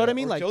on? You know what I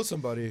mean? Or like kill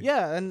somebody.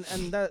 Yeah, and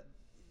that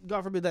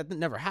God forbid that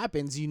never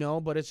happens, you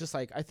know. But it's just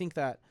like I think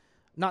that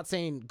not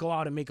saying go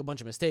out and make a bunch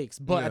of mistakes,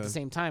 but at the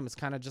same time it's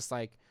kind of just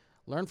like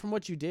learn from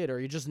what you did, or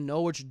you just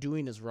know what you're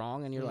doing is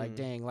wrong, and you're like,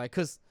 dang, like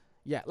because.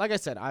 Yeah, like I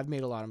said, I've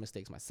made a lot of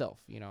mistakes myself,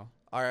 you know.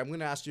 All right, I'm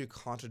going to ask you a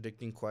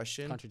contradicting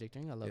question. I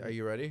love it. Are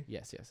you ready?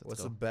 Yes.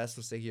 What's the best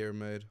mistake you ever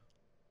made?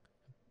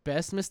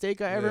 Best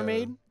mistake I ever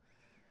made?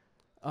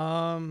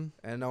 And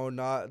no,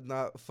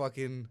 not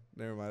fucking...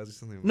 Never mind. I was just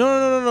something.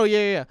 No.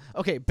 Yeah.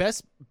 Okay,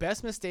 best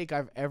mistake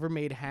I've ever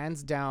made,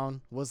 hands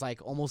down, was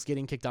like almost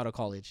getting kicked out of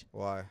college.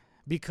 Why?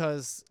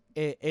 Because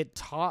it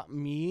taught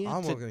me.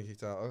 I'm not getting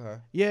kicked out. Okay.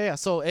 Yeah.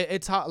 So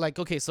it taught like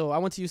so I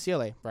went to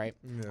UCLA, right?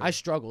 Yeah. I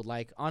struggled.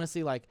 Like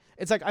honestly, like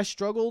it's like I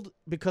struggled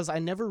because I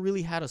never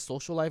really had a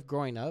social life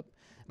growing up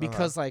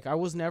because like I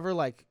was never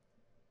like.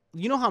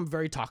 You know how I'm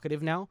very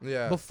talkative now?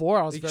 Yeah. Before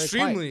I was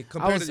extremely very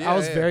quiet. I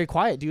was very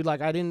quiet, dude. Like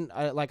I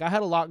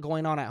had a lot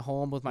going on at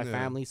home with my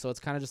family, so it's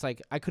kind of just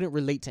like I couldn't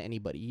relate to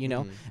anybody, you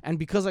know? And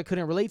because I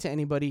couldn't relate to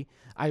anybody,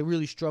 I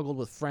really struggled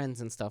with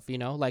friends and stuff, you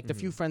know? Like the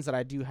few friends that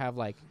I do have,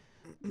 like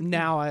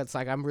now it's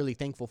like I'm really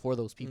thankful for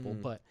those people.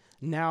 But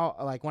now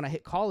like when I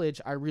hit college,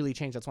 I really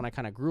changed. That's when I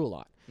kind of grew a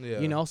lot. Yeah.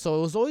 You know? So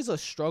it was always a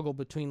struggle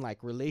between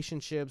like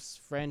relationships,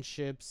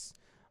 friendships,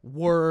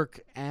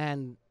 work,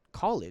 and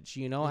college,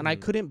 you know, and I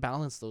couldn't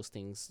balance those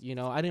things, you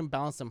know. I didn't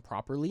balance them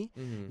properly,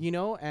 you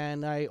know,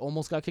 and I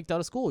almost got kicked out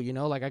of school, you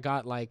know. Like I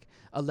got like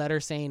a letter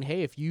saying,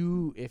 hey, if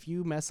you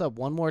mess up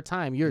one more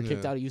time, you're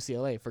kicked out of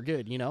UCLA for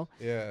good, you know.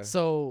 Yeah.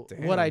 So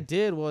what I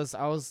did was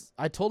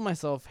I told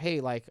myself, hey,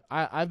 like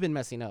I've been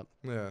messing up.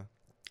 Yeah.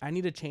 I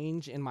need a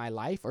change in my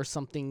life, or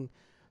something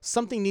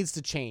needs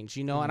to change,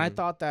 you know. And I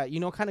thought that,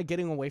 you know, kind of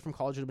getting away from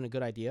college would have been a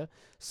good idea.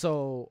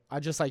 So I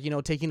just like, you know,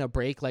 taking a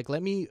break, like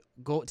let me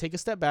go take a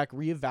step back,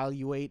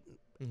 reevaluate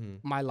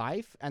my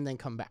life, and then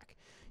come back,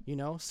 you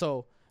know.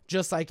 So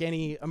just like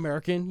any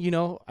American, you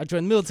know, I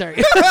joined the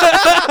military.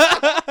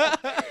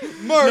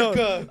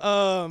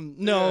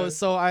 No.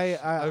 So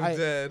I'm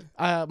dead.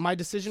 My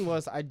decision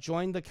was I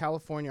joined the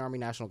California Army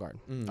National Guard.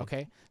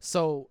 Okay.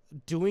 So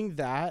doing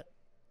that,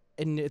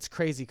 and it's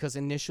crazy because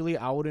initially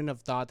I wouldn't have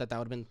thought that would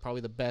have been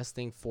probably the best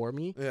thing for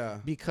me. Yeah.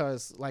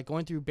 Because like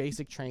going through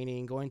basic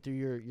training, going through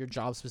your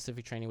job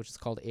specific training, which is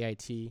called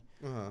AIT,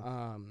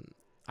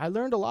 I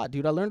learned a lot,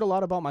 dude. I learned a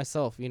lot about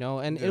myself, you know,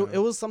 and it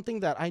was something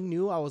that I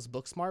knew I was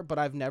book smart, but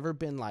I've never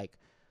been like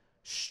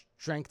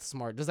strength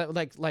smart. Does that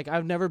like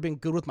I've never been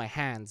good with my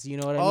hands, you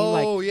know what I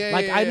mean?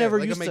 Like I never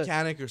used a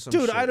mechanic or something.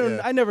 Dude,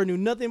 I never knew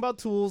nothing about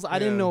tools. I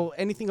didn't know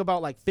anything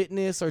about like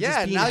fitness or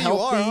just being now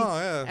healthy. You are, huh?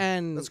 Yeah.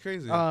 And that's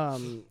crazy.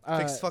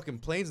 Fix fucking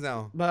planes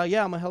now. But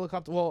yeah, I'm a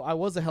helicopter. Well, I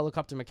was a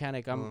helicopter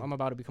mechanic. I'm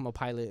about to become a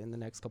pilot in the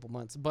next couple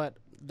months. But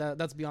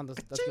that's beyond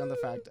the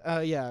fact.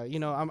 Yeah, you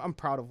know, I'm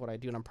proud of what I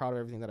do and I'm proud of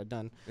everything that I've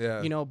done.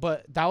 Yeah. You know,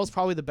 but that was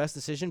probably the best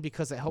decision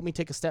because it helped me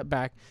take a step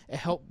back. It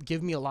helped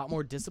give me a lot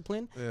more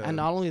discipline. Yeah. And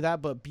not only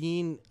that, but being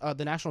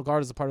the National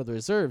Guard as a part of the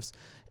reserves,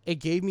 it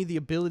gave me the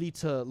ability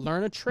to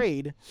learn a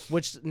trade,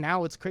 which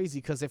now it's crazy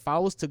because if I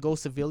was to go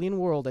civilian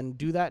world and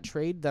do that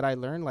trade that I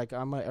learned, like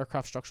I'm an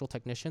aircraft structural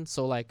technician,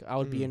 so like I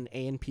would be an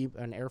A&P,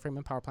 an airframe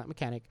and power plant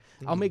mechanic.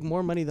 I'll make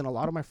more money than a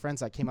lot of my friends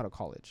that came out of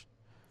college.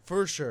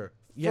 For sure.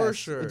 Yes. For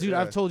sure. Dude,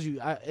 I've told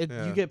you,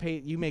 you get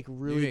paid, you make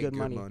really good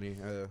money.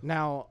 Yeah.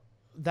 Now,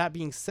 that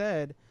being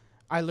said,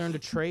 I learned a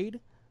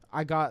trade.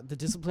 I got the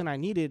discipline I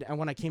needed, and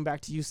when I came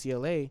back to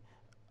UCLA,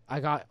 I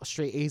got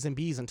straight A's and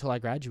B's until I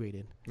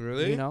graduated.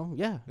 Really? You know?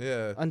 Yeah.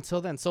 Yeah. Until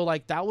then. So,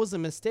 like, that was a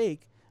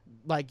mistake,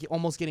 like,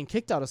 almost getting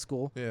kicked out of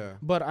school. Yeah.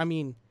 But, I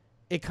mean,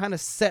 it kind of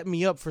set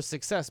me up for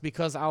success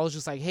because I was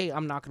just like, hey,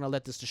 I'm not going to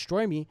let this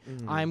destroy me.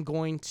 I'm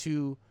going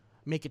to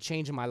make a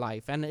change in my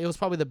life. And it was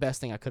probably the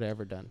best thing I could have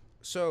ever done.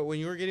 So, when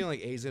you were getting,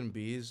 like, A's and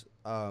B's,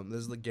 this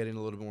is, like, getting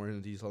a little bit more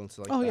into detail into,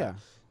 like, oh, that.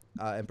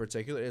 Yeah. In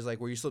particular, is, like,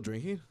 were you still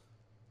drinking?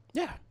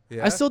 Yeah.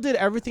 I still did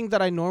everything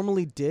that I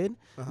normally did,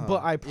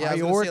 but I prioritized. Yeah, I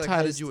was gonna say, like,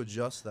 how did you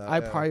adjust that? I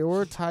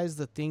prioritized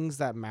the things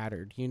that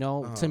mattered. You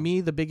know, to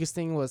me, the biggest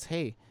thing was,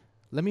 hey,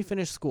 let me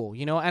finish school.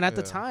 You know, and at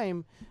the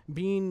time,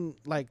 being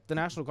like the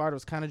National Guard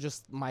was kind of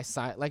just my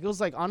side. Like it was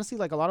like honestly,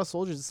 like a lot of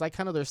soldiers, it's like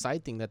kind of their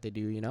side thing that they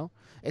do. You know,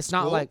 it's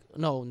not like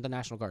the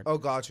National Guard. Oh,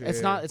 gotcha. It's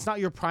not. It's not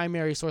your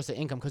primary source of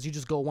income because you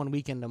just go 1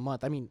 weekend a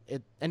month. I mean,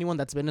 anyone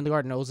that's been in the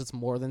Guard knows it's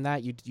more than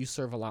that. You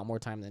serve a lot more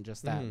time than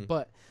just that,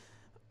 but.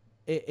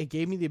 It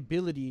gave me the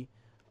ability,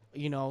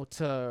 you know,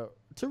 to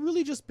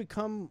really just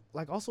become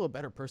like also a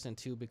better person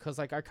too, because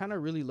like I kind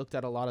of really looked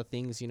at a lot of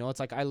things, you know. It's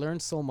like I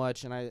learned so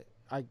much and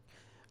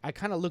I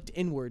kind of looked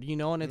inward, you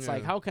know, and it's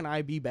like how can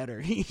I be better?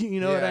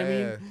 You know what I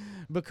mean? Yeah.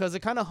 Because it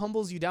kind of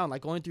humbles you down,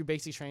 like going through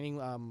basic training.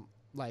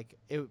 Like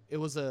it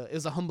was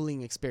a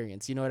humbling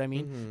experience, you know what I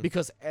mean?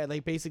 Because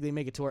they basically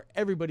make it to where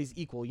everybody's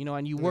equal, you know,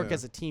 and you work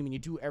as a team and you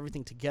do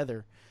everything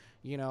together.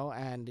 You know,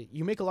 and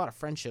you make a lot of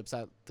friendships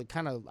that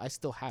I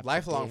still have.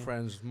 Lifelong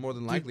friends, more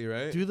than likely,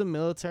 right? Through the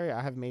military,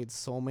 I have made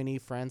so many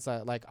friends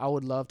that, like, I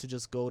would love to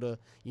just go to,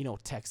 you know,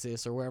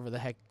 Texas or wherever the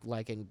heck,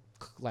 like, in,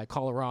 like,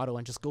 Colorado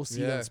and just go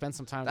see them and spend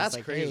some time. That's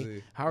like, crazy.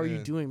 Hey, how are you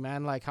doing,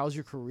 man? Like, how's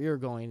your career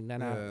going?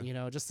 And, you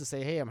know, just to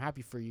say, hey, I'm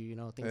happy for you, you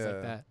know, things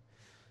like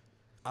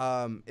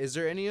that. Is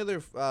there any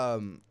other...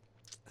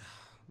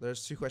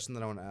 there's two questions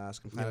that I want to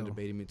ask. I'm kind of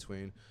debating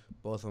between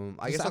both of them.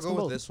 I guess I'll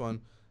go with this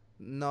one.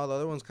 No, the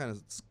other one's kind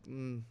of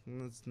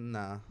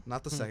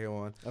not the second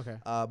one. Okay.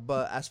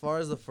 But as far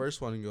as the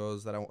first one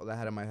goes, that I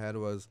had in my head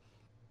was,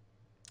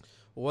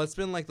 what's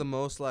been like the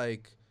most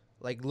like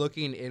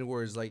looking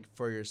inwards like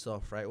for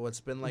yourself, right? What's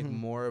been like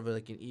more of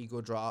like an ego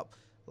drop,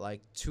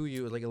 like to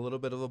you, like a little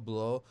bit of a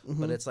blow,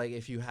 but it's like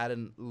if you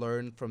hadn't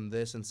learned from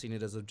this and seen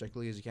it as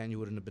objectively as you can, you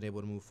wouldn't have been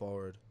able to move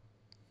forward.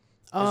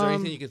 Is there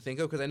anything you could think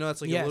of? Because I know that's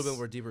like a little bit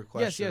more deeper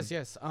question.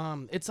 Yes.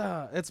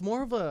 It's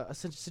more of a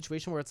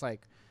situation where it's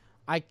like.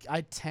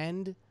 I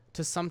tend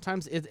to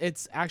sometimes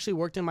it's actually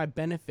worked in my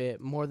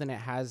benefit more than it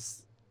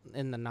has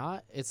in the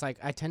not. It's like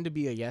I tend to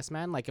be a yes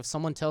man. Like if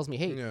someone tells me,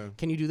 hey,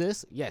 can you do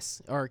this?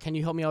 Yes. Or can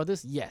you help me out with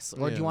this? Yes.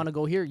 Or do you want to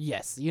go here?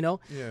 Yes. You know?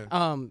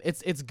 Yeah.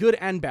 It's good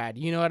and bad.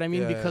 You know what I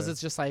mean? Because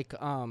it's just like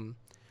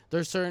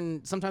there's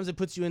sometimes it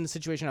puts you in the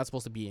situation you're not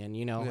supposed to be in,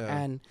 you know? Yeah.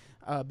 And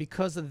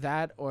because of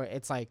that, or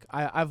it's like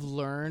I've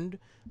learned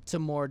to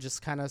more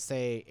just kind of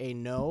say a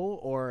no,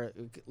 or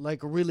like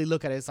really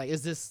look at it. It's like,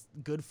 is this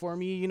good for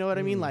me? You know what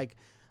I mean? Like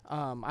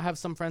I have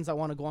some friends that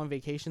want to go on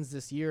vacations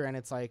this year, and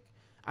it's like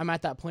I'm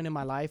at that point in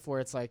my life where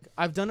it's like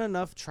I've done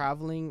enough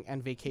traveling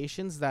and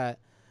vacations that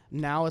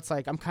now it's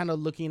like I'm kind of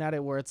looking at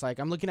it where it's like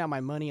I'm looking at my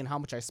money and how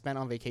much I spent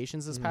on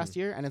vacations this past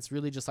year, and it's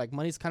really just like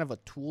money's kind of a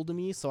tool to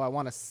me, so I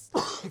want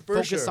to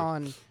focus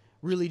on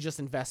really just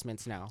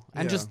investments now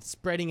and just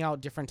spreading out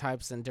different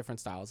types and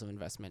different styles of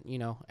investment, you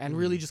know, and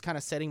really just kind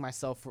of setting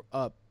myself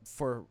up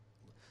for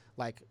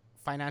like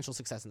financial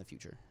success in the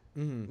future,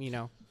 you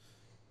know.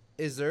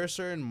 Is there a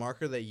certain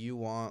marker that you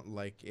want,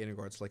 like in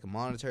regards to like a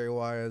monetary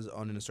wise,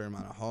 owning a certain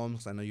amount of homes?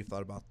 'Cause I know you've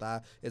thought about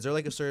that. Is there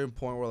like a certain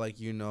point where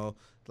like, you know,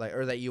 like,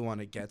 or that you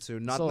want to get to,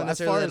 not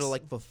necessarily that'll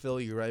like fulfill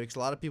you, right? Because a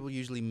lot of people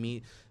usually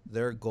meet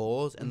their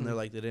goals and they're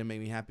like, they didn't make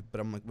me happy,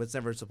 but I'm like, but it's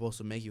never supposed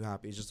to make you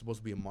happy. It's just supposed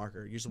to be a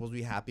marker. You're supposed to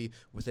be happy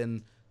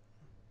within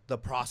the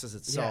process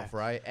itself,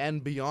 right?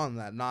 And beyond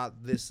that,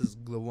 not this is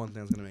the one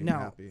thing that's gonna make me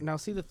happy. Now,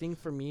 see, the thing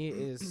for me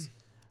is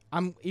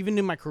I'm even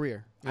in my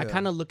career. I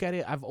kind of look at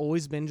it. I've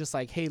always been just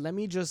like, hey, let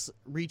me just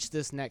reach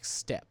this next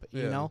step.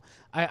 You know,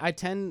 I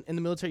tend in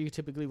the military, you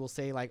typically will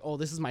say like, oh,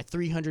 this is my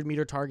 300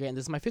 meter target and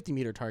this is my 50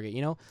 meter target.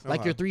 You know,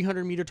 like your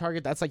 300 meter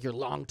target, that's like your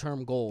long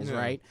term goals,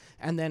 right?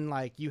 And then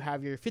like you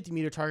have your 50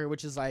 meter target,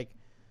 which is like,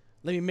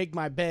 let me make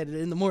my bed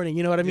in the morning.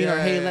 You know what I mean? Or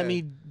hey, let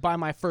me buy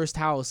my first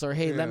house. Or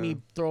hey, let me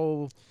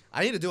throw.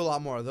 I need to do a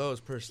lot more of those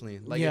personally.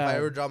 Like if I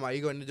ever drop my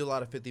ego, I need to do a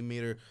lot of 50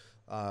 meter.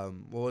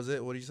 What was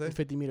it? What did you say?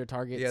 50 meter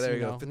targets. Yeah, there you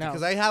go.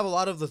 Because I have a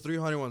lot of the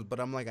 300 ones, but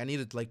I'm like, I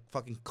need to like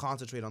fucking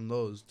concentrate on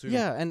those too.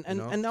 Yeah,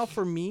 and now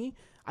for me,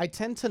 I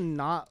tend to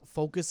not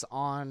focus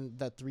on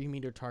the 3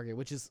 meter target,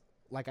 which is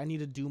like I need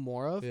to do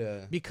more of.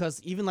 Yeah.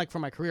 Because even like for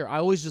my career, I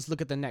always just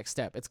look at the next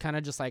step. It's kind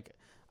of just like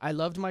I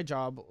loved my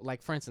job.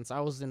 Like for instance, I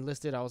was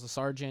enlisted. I was a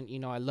sergeant. You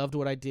know, I loved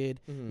what I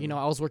did. You know,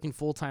 I was working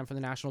full time for the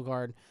National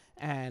Guard,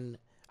 and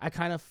I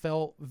kind of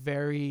felt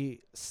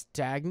very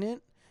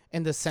stagnant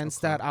in the sense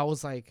that I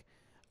was like,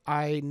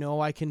 I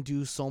know I can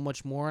do so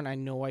much more, and I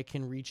know I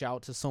can reach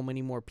out to so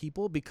many more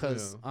people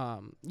because,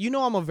 you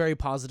know, I'm a very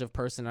positive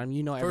person. I mean,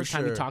 you know, every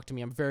time you talk to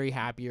me, I'm very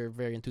happy or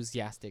very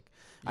enthusiastic.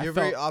 You're a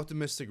very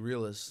optimistic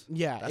realist.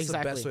 Yeah, that's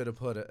exactly. the best way to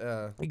put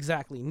it.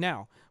 Exactly.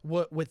 Now,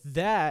 with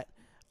that,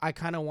 I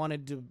kind of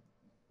wanted to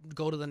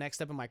go to the next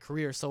step in my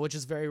career. So, which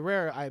is very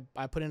rare.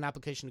 I put in an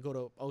application to go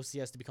to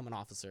OCS to become an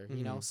officer,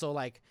 you know? So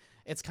like,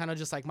 it's kind of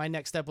just like my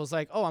next step was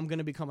like, oh, I'm going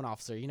to become an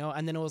officer, you know?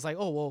 And then it was like,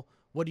 oh, well,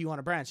 what do you want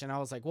to branch? And I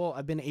was like, well,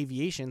 I've been in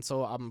aviation,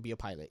 so I'm gonna be a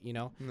pilot, you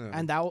know? Yeah.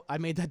 And I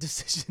made that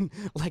decision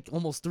like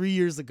almost 3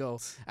 years ago.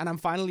 And I'm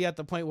finally at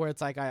the point where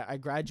it's like, I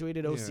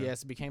graduated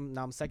OCS,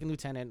 now I'm second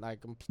lieutenant,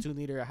 like I'm platoon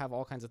leader. I have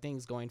all kinds of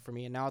things going for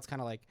me. And now it's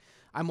kind of like,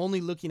 I'm only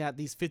looking at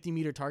these 50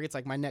 meter targets.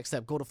 Like my next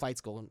step, go to flight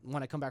school. And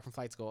when I come back from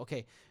flight school,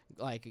 okay,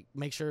 like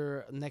make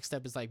sure next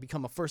step is like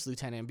become a first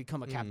lieutenant and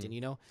become a captain, you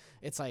know?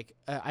 It's like,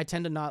 I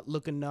tend to not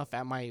look enough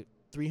at my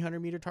 300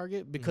 meter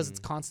target because it's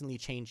constantly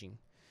changing.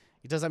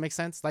 Does that make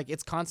sense? Like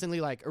it's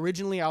constantly like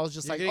originally I was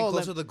just like, oh,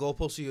 closer to the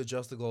goalpost, so you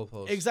adjust the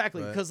goalpost.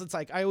 Exactly, because it's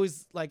like I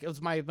always like it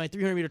was my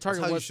 300 meter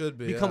target was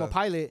become a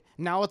pilot.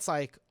 Now it's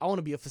like I want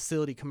to be a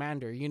facility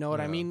commander. You know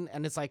what I mean?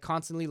 And it's like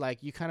constantly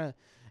like you kind of.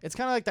 It's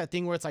kind of like that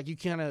thing where it's like you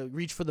kind of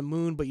reach for the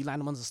moon, but you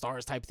land among the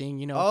stars type thing,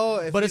 you know? Oh,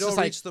 if but you it's don't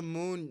just reach the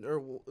moon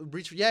or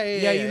reach, you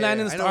land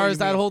in the stars,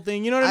 that whole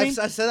thing. You know what I mean?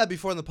 I said that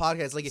before in the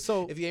podcast. Like,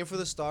 so, if you aim for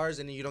the stars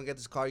and you don't get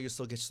this car, you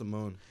still get to the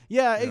moon.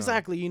 Yeah,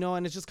 exactly. You know,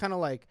 and it's just kind of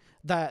like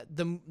that.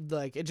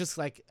 It just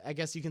like I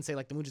guess you can say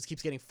like the moon just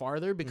keeps getting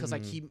farther because I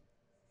keep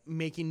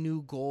making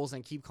new goals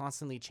and keep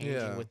constantly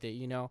changing with it,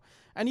 you know?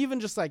 And even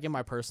just like in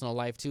my personal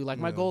life too, like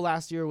my goal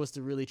last year was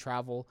to really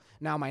travel.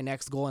 Now my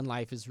next goal in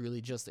life is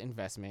really just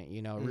investment,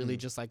 you know, really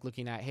just like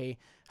looking at, hey,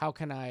 how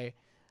can I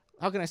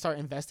start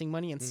investing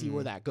money and see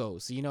where that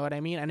goes? You know what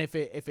I mean? And if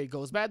it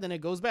goes bad, then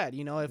it goes bad.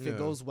 You know, if it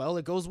goes well,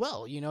 it goes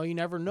well. You know, you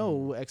never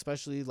know,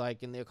 especially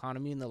like in the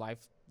economy and the life,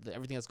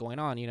 everything that's going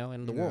on, you know,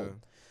 in the world.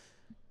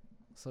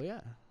 So,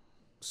 yeah.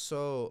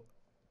 So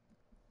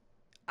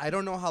I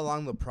don't know how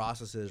long the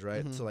process is,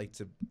 right?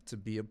 To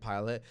be a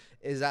pilot.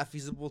 Is that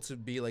feasible to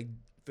be like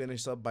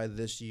finished up by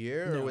this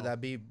year, or would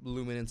that be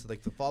looming into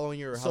like the following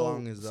year? Or how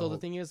long is that? So the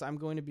thing is, I'm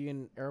going to be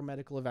an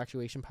aeromedical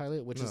evacuation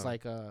pilot, which is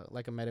like a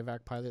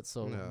medevac pilot.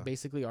 So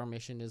basically, our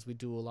mission is we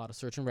do a lot of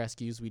search and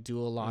rescues. We do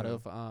a lot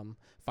of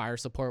fire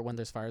support when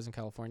there's fires in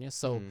California.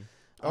 So.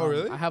 Oh,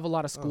 really? I have a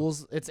lot of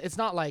schools. It's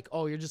not like,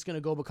 oh, you're just going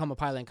to go become a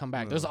pilot and come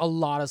back. There's a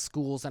lot of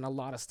schools and a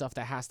lot of stuff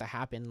that has to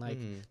happen. Like,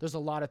 there's a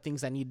lot of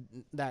things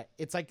that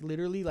it's like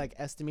literally like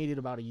estimated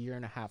about a year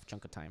and a half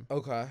chunk of time.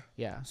 Okay.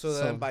 Yeah. So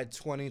then by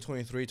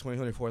 2023,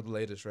 2024, the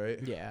latest, right?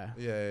 Yeah.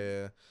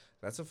 Yeah.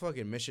 That's a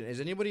fucking mission. Is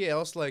anybody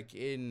else like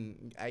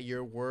at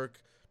your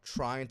work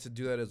trying to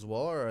do that as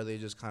well, or are they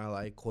just kind of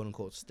like quote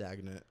unquote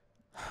stagnant?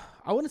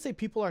 I wouldn't say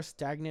people are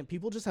stagnant.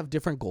 People just have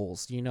different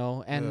goals, you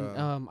know. And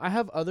I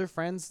have other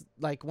friends.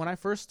 Like when I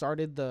first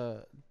started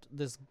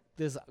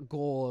this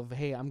goal of,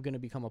 hey, I'm gonna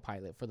become a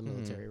pilot for the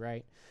military,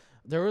 right?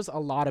 There was a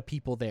lot of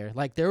people there.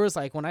 Like there was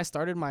like when I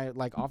started my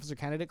like officer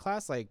candidate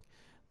class, like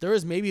there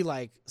was maybe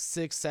like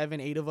 6,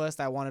 7, 8 of us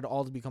that wanted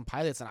all to become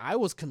pilots, and I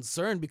was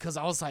concerned because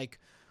I was like,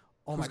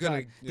 oh my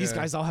God, these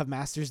guys all have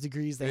master's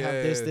degrees. They have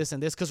this,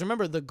 and this. Because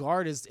remember, the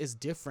Guard is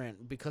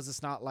different because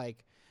it's not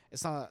like.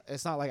 It's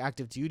not like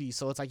active duty.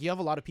 So it's like you have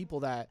a lot of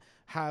people that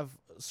have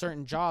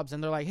certain jobs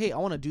and they're like, hey, I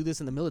want to do this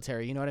in the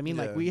military. You know what I mean?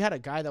 Like we had a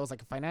guy that was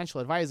like a financial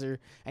advisor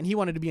and he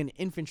wanted to be an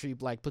infantry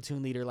like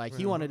platoon leader. Like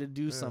he wanted to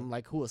do some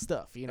like cool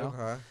stuff, you know?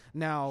 Okay.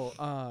 Now,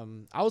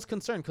 I was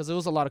concerned because there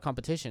was a lot of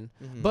competition,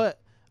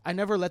 but I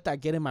never let that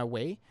get in my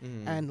way.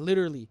 And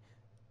literally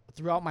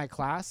throughout my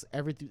class,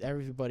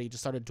 everybody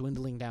just started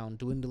dwindling down.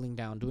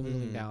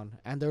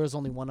 And there was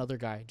only one other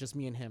guy, just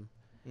me and him.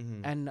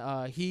 And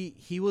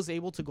he was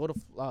able to go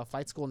to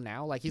flight school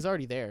now. Like he's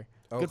already there.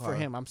 Good for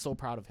him. I'm so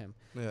proud of him.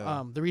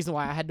 Yeah. The reason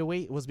why I had to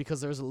wait was because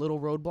there was a little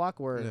roadblock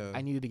where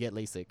I needed to get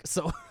LASIK.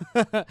 So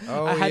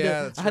I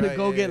had to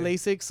go get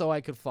LASIK so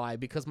I could fly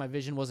because my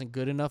vision wasn't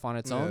good enough on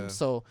its own.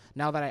 So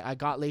now that I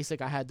got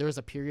LASIK, there was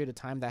a period of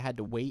time that I had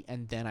to wait,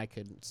 and then I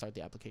could start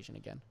the application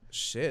again.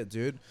 Shit,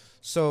 dude.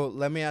 So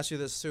let me ask you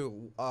this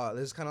too.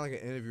 This is kind of like an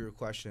interview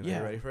question. Yeah. Are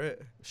you ready for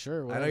it?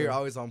 Sure. Whatever. I know you're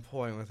always on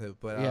point with it,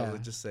 but I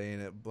was just saying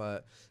it.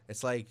 But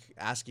it's like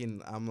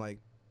asking, I'm like,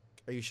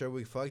 are you sure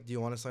we fuck? Do you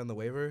want to sign the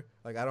waiver?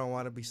 Like, I don't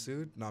want to be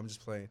sued. No, I'm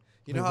just playing.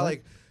 You know how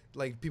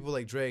like people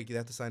like Drake, they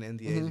have to sign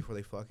NDAs before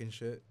they fuck and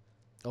shit.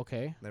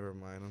 Okay. Never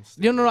mind.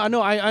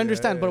 I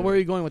understand. But where are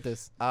you going with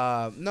this?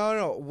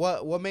 No.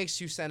 What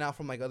makes you stand out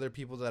from like other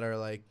people that are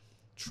like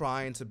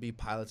trying to be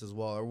pilots as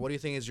well, or what do you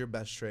think is your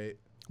best trait?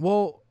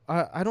 Well,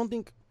 I don't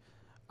think,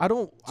 I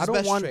don't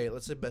want. Trait.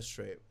 Let's say best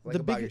trait. Like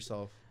about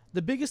yourself.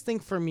 The biggest thing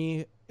for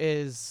me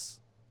is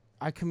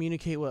I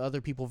communicate with other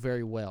people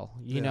very well,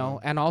 you know?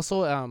 And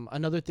also,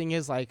 another thing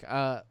is, like,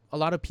 a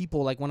lot of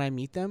people, like, when I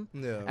meet them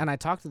and I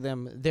talk to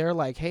them, they're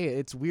like, hey,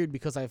 it's weird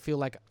because I feel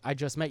like I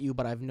just met you,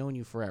 but I've known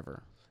you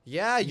forever.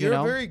 Yeah, you're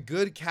very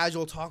good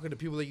casual talking to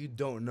people that you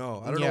don't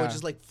know. I don't know, it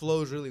just, like,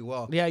 flows really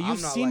well. Yeah, you've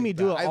seen me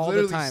do it all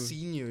the time. I've literally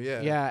seen you,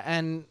 Yeah,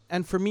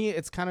 and for me,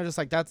 it's kind of just,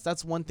 like,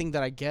 that's one thing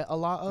that I get a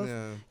lot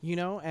of, you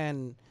know?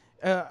 And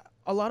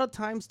a lot of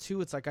times,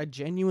 too, it's, like, I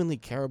genuinely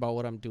care about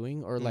what I'm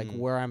doing or, like,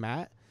 where I'm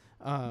at.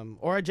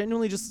 Or I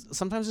genuinely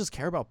sometimes just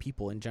care about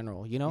people in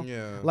general, you know?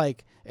 Yeah.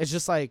 Like, it's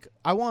just like,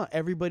 I want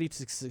everybody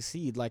to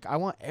succeed. Like, I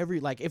want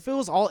if it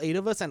was all 8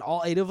 of us and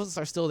all 8 of us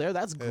are still there,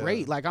 that's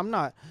great. Like, I'm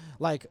not,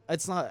 like,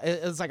 it's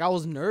like I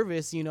was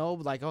nervous, you know?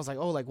 Like, I was like,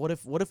 oh, like, what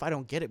if I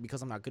don't get it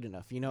because I'm not good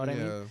enough? You know what I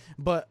mean?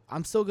 But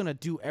I'm still gonna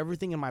do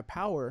everything in my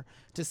power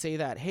to say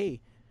that,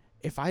 hey,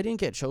 if I didn't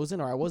get chosen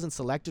or I wasn't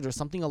selected or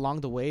something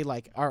along the way,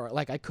 like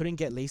I couldn't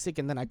get LASIK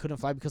and then I couldn't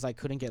fly because I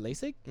couldn't get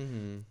LASIK,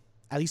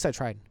 at least I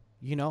tried.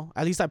 You know,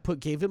 at least I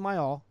gave it my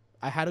all.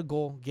 I had a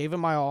goal, gave it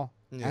my all,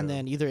 and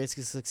then either it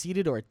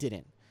succeeded or it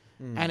didn't.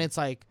 And it's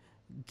like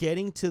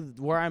getting to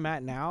where I'm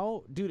at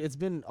now, dude. It's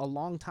been a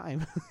long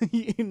time,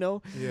 you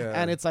know. Yeah.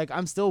 And it's like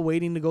I'm still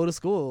waiting to go to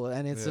school,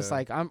 and it's just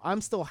like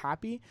I'm still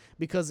happy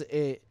because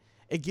it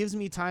gives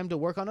me time to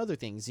work on other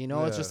things. You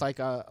know, it's just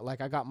like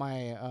I got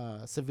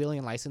my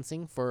civilian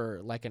licensing for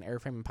like an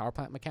airframe and power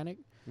plant mechanic.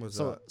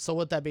 So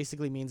what that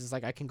basically means is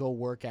like I can go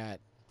work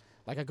at.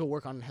 Like, I could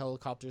work on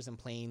helicopters and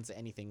planes,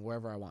 anything,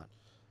 wherever I want.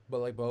 But,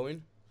 like,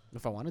 Boeing?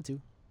 If I wanted to.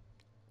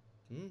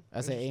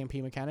 As an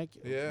A&P mechanic?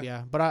 Yeah.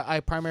 Yeah. But I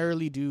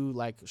primarily do,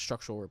 like,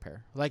 structural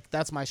repair. Like,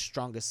 that's my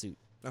strongest suit.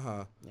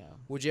 Uh-huh. Yeah.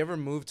 Would you ever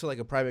move to, like,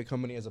 a private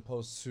company as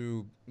opposed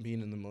to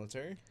being in the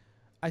military?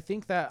 I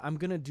think that I'm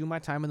going to do my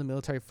time in the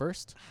military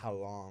first. How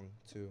long,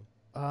 too?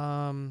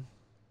 I'm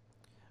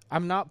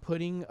not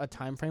putting a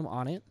time frame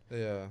on it.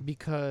 Yeah.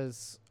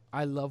 Because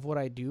I love what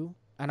I do.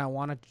 And I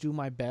want to do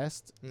my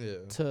best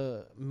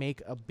to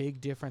make a big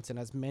difference in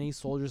as many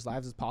soldiers'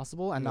 lives as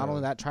possible. And not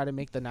only that, try to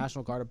make the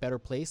National Guard a better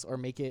place or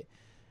make it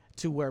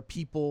to where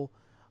people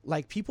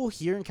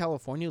here in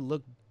California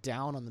look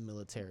down on the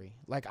military.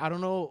 Like, I don't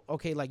know.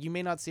 Okay, like, you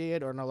may not see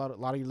it or a lot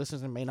of your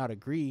listeners may not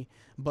agree.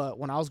 But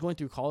when I was going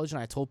through college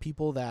and I told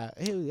people that,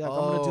 hey, like, I'm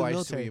going to do the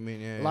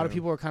military, a lot of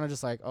people were kind of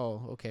just like,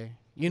 oh, okay.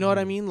 You know what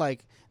I mean?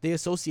 Like, they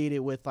associate it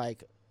with,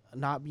 like,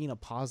 not being a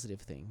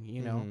positive thing,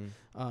 you know.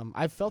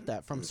 I've felt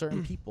that from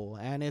certain people,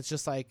 and it's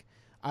just like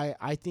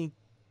I think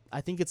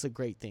it's a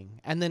great thing.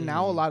 And then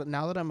now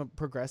that I'm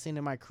progressing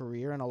in my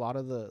career and a lot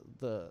of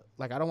the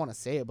like, I don't want to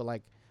say it, but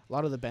like a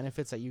lot of the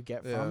benefits that you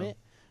get from it,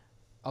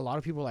 a lot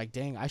of people are like,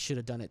 dang, I should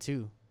have done it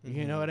too.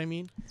 You know what I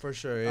mean? For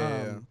sure.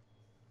 Yeah.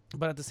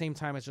 But at the same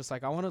time, it's just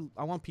like I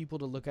want people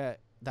to look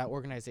at that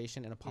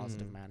organization in a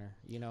positive manner,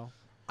 you know.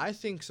 I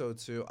think so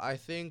too. I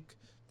think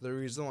the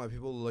reason why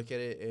people look at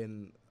it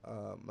in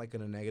like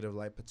in a negative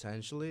light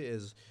potentially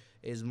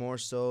is more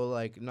so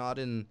like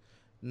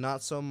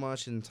not so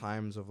much in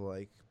times of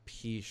like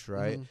peace,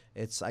 right?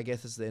 I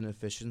guess it's the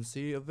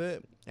inefficiency of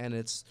it, and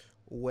it's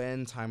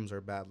when times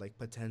are bad, like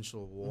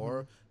potential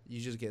war, you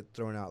just get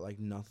thrown out like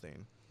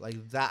nothing.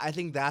 Like that, I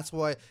think that's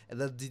why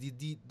the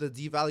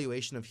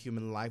devaluation of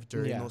human life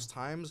during those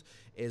times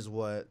is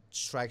what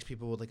strikes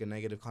people with like a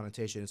negative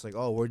connotation. It's like,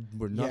 oh,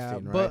 we're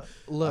nothing, right? But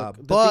look,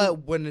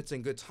 but when it's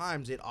in good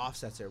times, it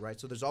offsets it, right?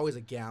 So there's always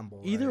a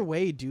gamble. Either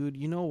way, dude,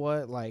 you know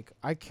what? Like,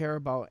 I care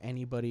about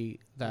anybody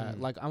that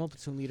like I'm a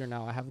platoon leader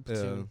now. I have a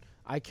platoon.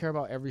 I care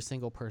about every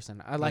single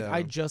person.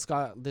 I just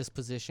got this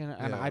position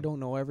and I don't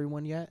know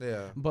everyone yet.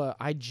 Yeah. But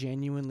I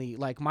genuinely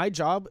like my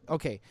job.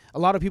 Okay, a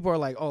lot of people are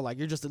like, "Oh, like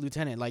you're just a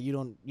lieutenant, like you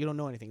don't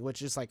know anything,"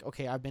 which is like,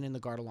 okay, I've been in the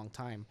Guard a long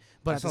time.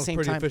 But at the same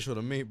time, pretty official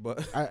to me,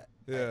 but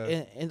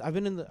and I've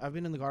been in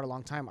the Guard a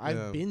long time.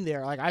 I've been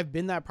there. Like I've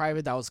been that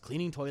private that was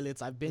cleaning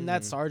toilets. I've been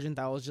that sergeant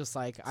that was just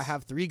like, I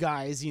have 3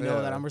 guys, you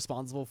know, that I'm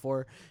responsible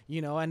for,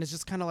 you know, and it's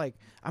just kind of like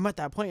I'm at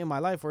that point in my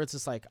life where it's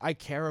just like I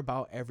care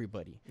about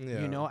everybody,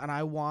 you know, and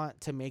I want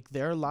to make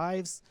their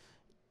lives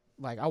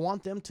like I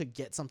want them to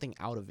get something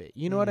out of it.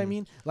 You know what I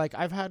mean? Like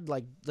I've had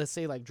like, let's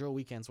say like drill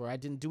weekends where I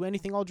didn't do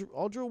anything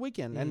all drill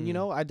weekend. And you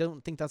know, I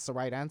don't think that's the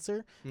right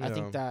answer. I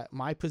think that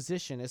my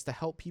position is to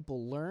help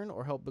people learn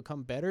or help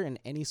become better in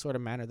any sort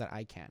of manner that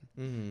I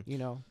can, you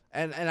know?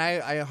 And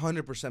I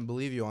 100%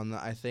 believe you on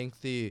that. I think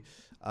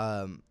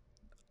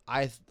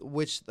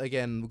which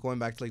again, going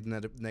back to like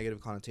the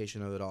negative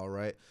connotation of it all,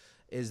 right,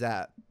 is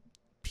that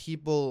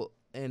people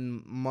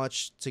in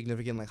much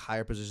significant like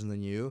higher position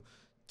than you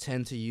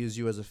tend to use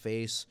you as a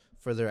face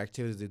for their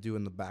activities they do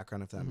in the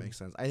background, if that makes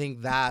sense. I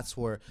think that's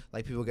where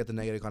like people get the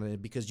negative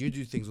connotation because you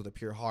do things with a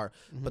pure heart,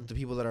 but the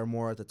people that are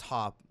more at the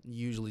top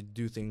usually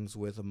do things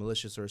with a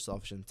malicious or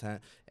selfish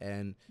intent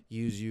and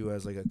use you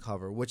as like a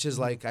cover, which is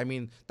like, I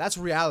mean, that's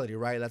reality,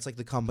 right? That's like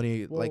the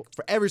company, like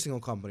for every single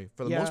company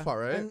for the most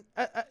part, right?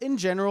 And, in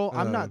general,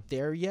 I'm not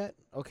there yet.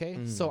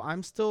 Okay, so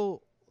I'm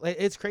still.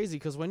 It's crazy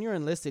because when you're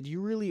enlisted, you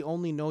really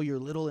only know your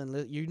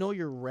you know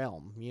your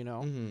realm, you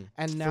know.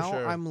 And now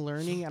I'm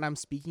learning and I'm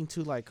speaking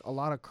to like a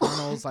lot of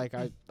colonels. Like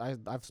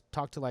I've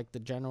talked to like the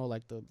general,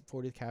 like the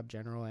 40th Cab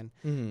general, and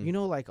you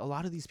know, like a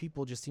lot of these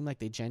people just seem like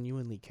they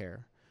genuinely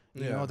care.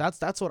 You know,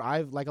 that's what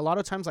I've like. A lot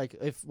of times,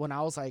 like when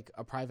I was like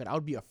a private, I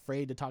would be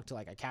afraid to talk to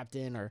like a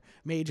captain or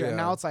major, and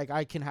now it's like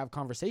I can have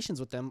conversations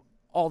with them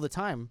all the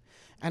time,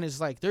 and it's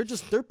like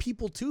they're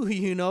people too,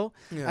 you know.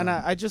 And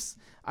I just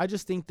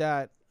think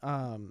that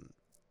I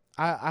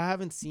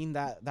haven't seen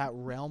that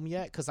realm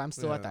yet because I'm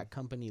still at that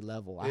company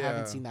level. I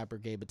haven't seen that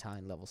brigade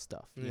battalion level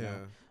stuff, you know.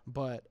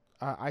 But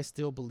I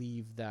still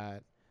believe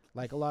that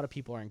like a lot of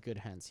people are in good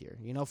hands here,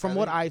 you know, from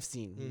what I've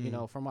seen, you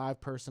know, from what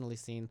I've personally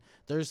seen.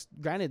 There's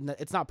granted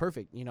it's not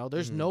perfect, you know.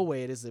 There's no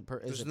way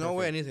there's no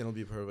way anything will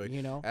be perfect,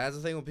 you know. That's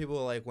the thing with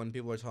people, like when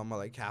people are talking about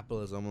like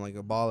capitalism, like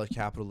abolish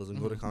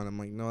capitalism, go to con. I'm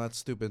like, no, that's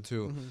stupid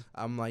too.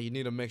 I'm like, you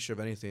need a mixture of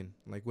anything,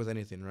 like with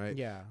anything, right?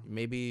 Yeah.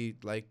 Maybe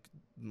like,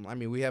 I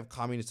mean, we have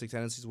communistic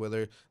tendencies,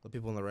 whether the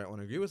people on the right want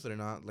to agree with it or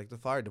not. Like the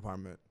fire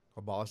department,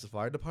 abolish the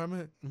fire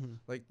department.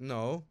 Like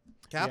no,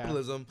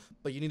 capitalism,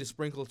 but you need to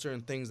sprinkle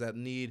certain things that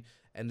need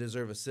and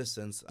deserve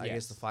assistance. I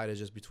guess the fight is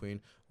just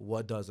between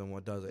what does and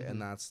what doesn't,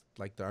 and that's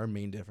like our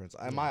main difference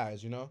in my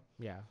eyes, you know.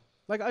 Yeah.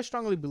 Like I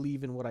strongly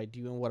believe in what I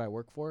do and what I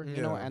work for,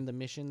 you know, and the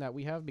mission that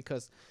we have,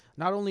 because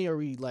not only are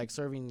we like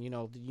serving, you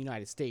know, the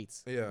United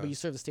States, but you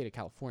serve the state of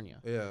California.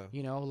 Yeah.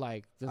 You know,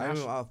 like I'm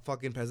a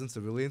fucking peasant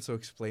civilian, so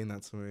explain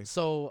that to me.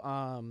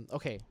 So,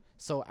 okay.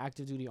 So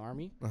active duty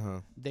Army,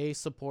 they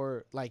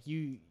support like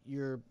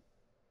you're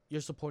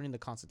supporting the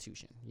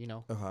Constitution, you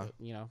know,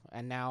 you know,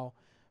 and now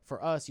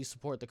for us, you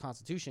support the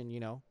Constitution, you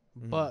know,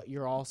 but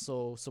you're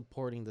also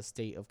supporting the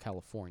state of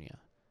California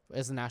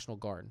as a National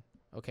Guard.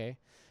 Okay.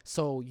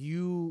 So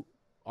you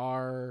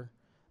are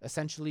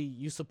essentially,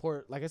 you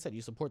support, like I said,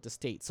 you support the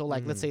state. So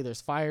like, let's say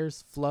there's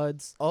fires,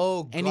 floods,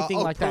 anything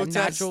like protests.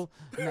 That, natural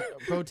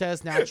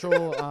protests,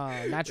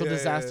 natural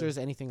disasters,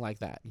 anything like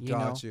that. You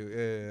know?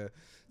 Yeah.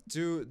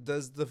 Dude,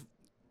 does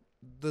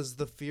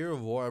the fear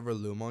of war ever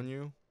loom on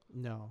you?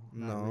 No,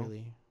 not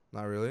really.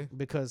 Not really?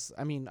 Because,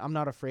 I mean, I'm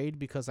not afraid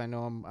because I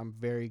know I'm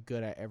very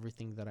good at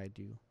everything that I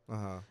do.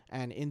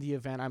 And in the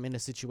event I'm in a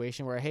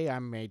situation where, hey, I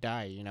may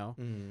die, you know,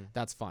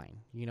 that's fine,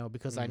 you know,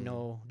 because I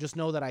know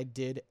that I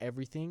did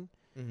everything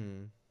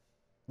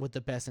with the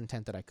best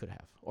intent that I could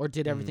have, or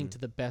did everything to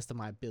the best of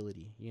my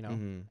ability, you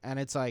know. And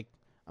it's like,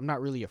 I'm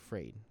not really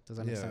afraid. Does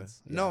that make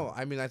sense? No,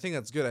 I mean, I think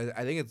that's good.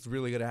 I think it's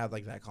really good to have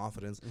like that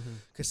confidence,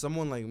 because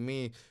someone like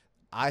me,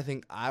 I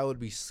think I would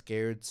be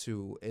scared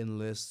to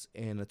enlist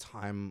in a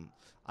time.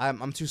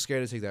 I'm too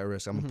scared to take that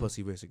risk. I'm a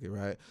pussy, basically,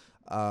 right?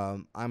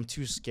 I'm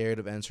too scared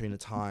of entering a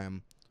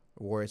time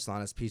where it's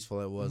not as peaceful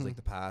as it was like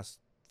the past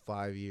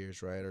 5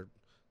 years, right? Or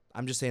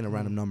I'm just saying a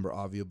random number,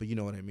 obviously, but you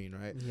know what I mean,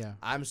 right? Yeah.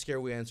 I'm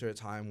scared we enter a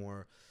time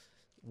where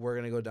we're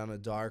gonna go down a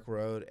dark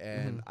road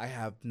and I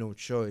have no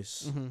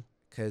choice.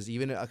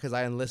 Because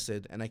I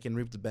enlisted and I can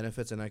reap the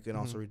benefits and I can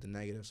also reap the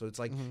negatives. So it's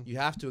like you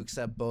have to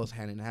accept both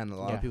hand in hand. A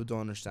lot of people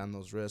don't understand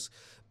those risks,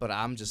 but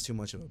I'm just too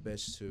much of a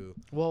bitch to.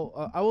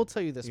 Well, I will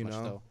tell you this much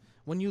though.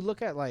 When you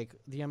look at like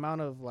the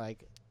amount of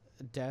like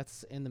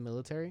deaths in the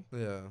military,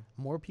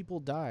 more people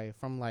die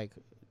from like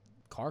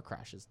car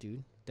crashes,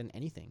 dude, than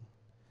anything.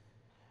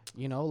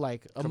 You know,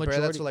 like a majority.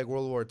 Compare that to like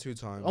World War II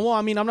times. Oh, well,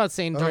 I mean, I'm not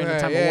saying during the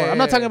time of war. I'm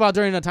not talking about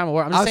during the time of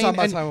war. I'm just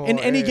saying in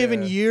any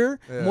given year,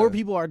 more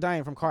people are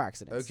dying from car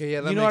accidents. Okay,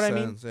 yeah, that you know makes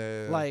what sense. I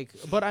mean? Like,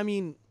 but I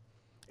mean,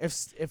 if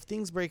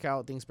things break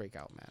out,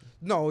 man.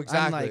 No,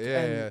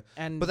 exactly.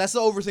 And but that's the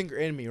overthinker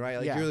in me, right?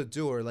 Like you're the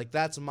doer. Like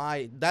that's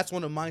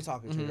one of my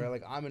talking to, right?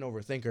 Like I'm an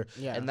overthinker,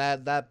 and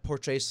that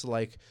portrays to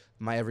like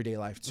my everyday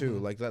life too.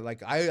 Like that,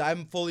 like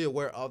I'm fully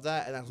aware of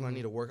that, and that's what I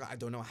need to work on. I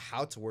don't know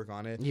how to work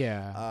on it.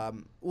 Yeah.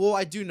 Well,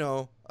 I do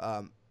know.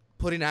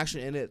 Putting action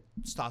in it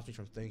stops me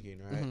from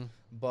thinking, right?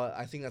 But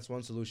I think that's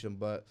one solution.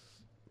 But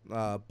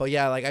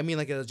yeah, like I mean,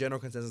 like as a general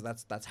consensus,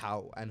 that's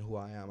how and who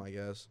I am, I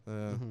guess.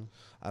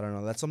 I don't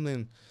know. That's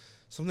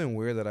something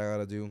weird that I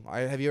gotta do.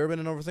 Have you ever been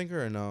an overthinker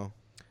or no?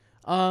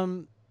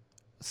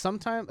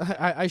 sometimes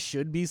I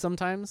should be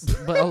sometimes,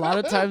 but a lot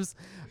of times,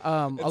 it's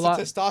a lot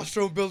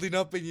testosterone building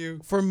up in you.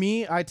 For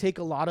me, I take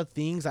a lot of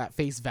things at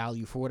face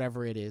value for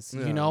whatever it is,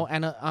 you know.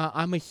 And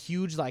I'm a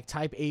huge like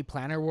type A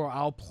planner where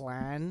I'll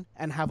plan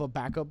and have a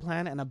backup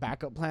plan and a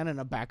backup plan and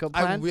a backup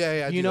plan.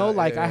 You know,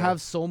 like I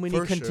have so many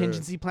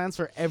contingency plans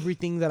for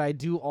everything that I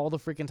do all the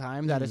freaking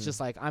time that it's just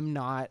like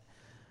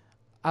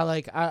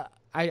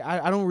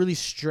I don't really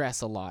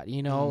stress a lot,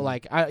 you know,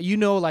 like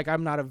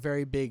I'm not a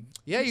very big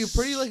you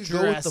pretty like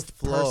go with the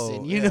flow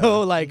person, you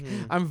know, like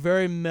I'm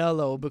very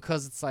mellow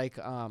because it's like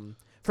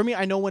for me,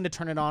 I know when to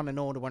turn it on and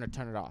know when to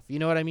turn it off, you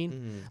know what I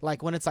mean?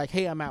 Like when it's like,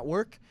 hey, I'm at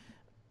work,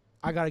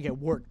 I gotta get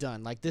work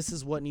done, like this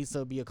is what needs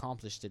to be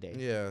accomplished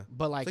today.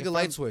 But like it's like a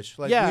light switch,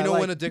 like you know, like,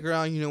 when to dick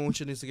around, you know when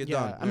shit needs to get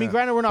done. I mean,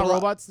 granted, we're not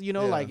robots, you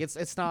know, like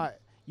it's not,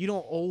 you don't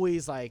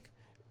always like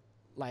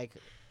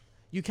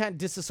you can't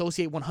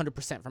disassociate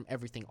 100% from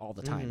everything all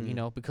the time, you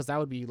know, because that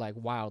would be like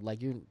wild.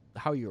 Like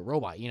how are you a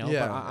robot, you know?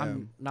 But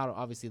I'm not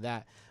obviously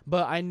that.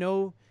 But I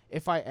know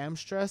if I am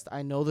stressed,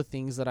 I know the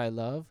things that I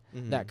love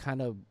that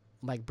kind of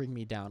like bring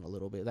me down a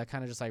little bit. That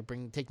kind of just like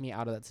take me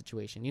out of that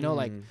situation. You know,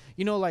 like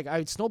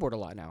I snowboard a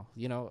lot now.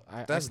 You know,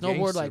 I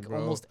snowboard like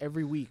almost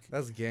every week.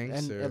 That's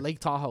gangster. And at Lake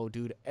Tahoe,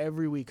 dude,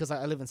 every week because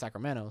I live in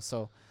Sacramento,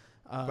 so.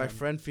 My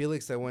friend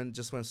Felix that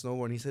just went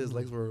snowboarding. He said his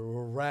legs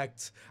were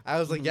wrecked. I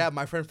was like, yeah.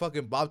 My friend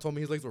fucking Bob told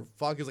me his legs were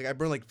fucked. He's like, I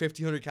burned like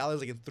 1,500 calories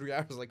like in 3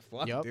 hours. Like,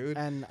 fuck, dude.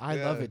 And I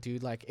love it,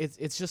 dude. Like,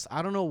 it's just,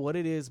 I don't know what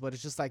it is, but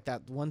it's just like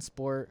that one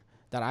sport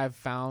that I've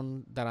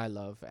found that I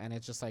love, and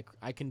it's just like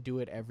I can do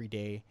it every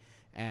day,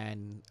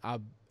 and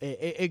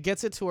it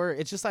gets it to where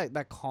it's just like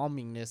that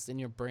calmingness in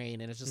your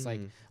brain, and it's just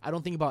like I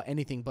don't think about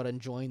anything but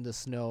enjoying the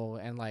snow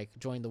and like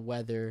enjoying the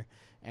weather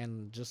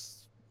and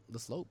just the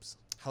slopes.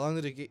 How long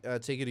did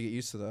it take you to get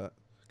used to that?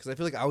 Because I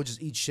feel like I would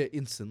just eat shit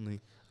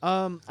instantly.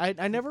 I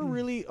never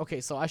really. Okay,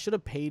 so I should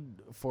have paid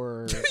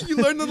for. You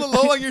learned on the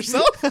low on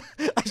yourself.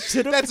 I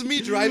should have. That's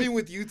me driving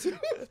with you too.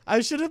 I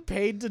should have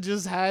paid to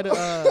just had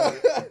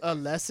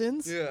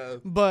lessons. Yeah.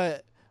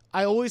 But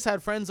I always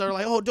had friends that are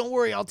like, "Oh, don't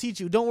worry, I'll teach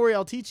you. Don't worry,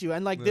 I'll teach you."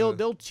 And like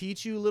they'll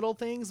teach you little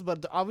things,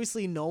 but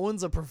obviously no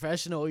one's a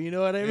professional. You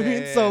know what I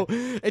mean? Yeah. So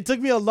it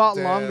took me a lot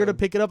longer to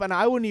pick it up, and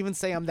I wouldn't even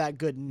say I'm that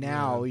good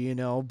now. You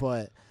know,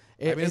 but.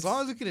 I mean, as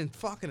long as you can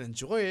fucking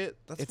enjoy it,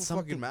 that's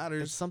what fucking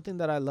matters. It's something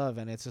that I love,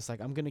 and it's just like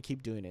I'm gonna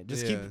keep doing it.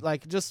 Just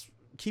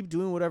keep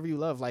doing whatever you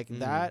love, like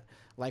that.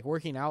 Like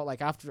working out,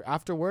 like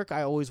after work,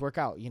 I always work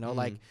out. You know,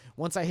 like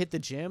once I hit the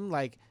gym,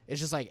 like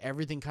it's just like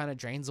everything kind of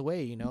drains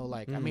away. You know,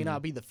 like I may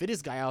not be the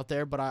fittest guy out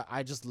there, but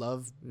I just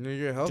love.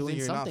 You're healthy. Doing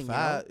you're something, not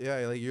fat. You know?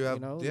 Yeah, like you have.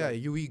 You know, like,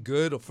 you eat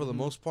good for the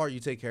most part. You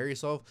take care of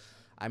yourself.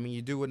 I mean,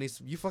 you do what needs.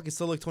 You fucking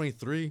still look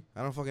 23.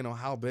 I don't fucking know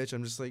how, bitch.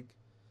 I'm just like.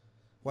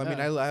 Well, I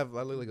mean, I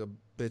look like a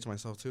bitch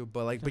myself too,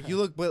 but you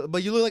look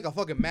like a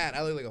fucking man.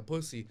 I look like a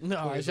pussy.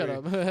 No, shut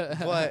up.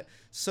 But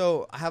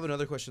so I have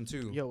another question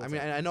too. Yo, I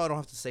mean, I know I don't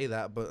have to say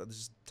that, but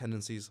just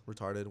tendencies,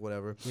 retarded,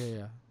 whatever.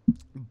 Yeah.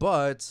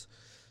 But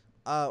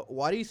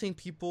why do you think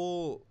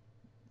people,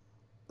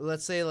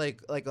 let's say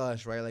like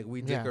us, right? Like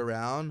we dick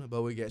around,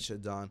 but we get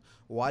shit done.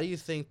 Why do you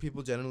think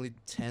people generally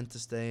tend to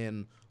stay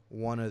in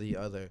one or the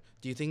other?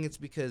 Do you think it's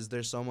because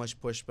there's so much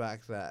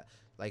pushback that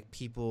like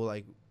people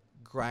like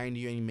grind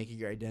you and you make it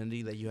your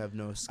identity that you have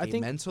no escape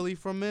mentally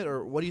from it,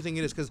 or what do you think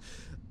it is? Because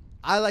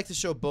I like to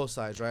show both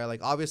sides, right? Like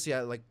obviously I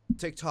like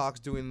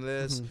TikTok's doing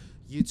this,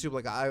 YouTube,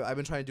 like I've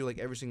been trying to do like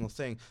every single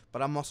thing,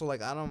 but I'm also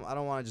like I don't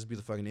want to just be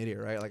the fucking idiot,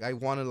 right? Like I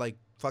want to like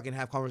fucking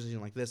have conversation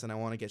like this, and I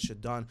want to get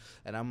shit done,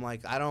 and I'm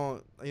like I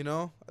don't, you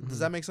know, does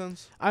that make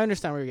sense? I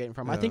understand where you're getting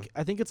from. I think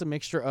it's a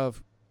mixture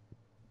of,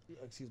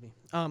 excuse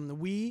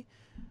me,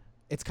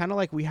 it's kind of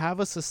like we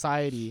have a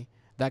society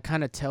that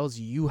kind of tells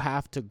you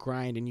have to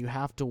grind and you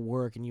have to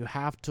work and you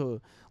have to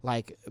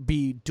like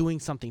be doing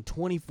something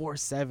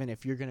 24/7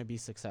 if you're going to be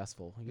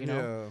successful, you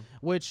know,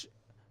 which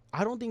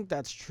I don't think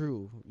that's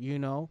true. You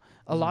know,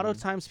 a lot of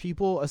times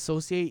people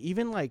associate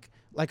even like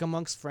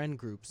amongst friend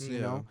groups,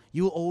 you know,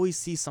 you'll always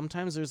see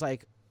sometimes there's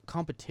like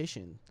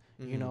competition,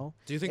 you know.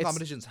 Do you think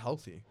competition's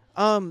healthy?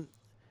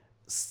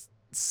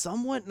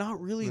 Somewhat, not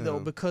really though,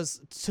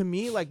 because to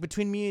me, like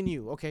between me and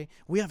you, okay,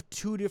 we have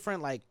two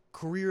different like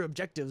career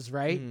objectives,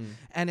 right?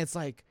 And it's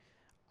like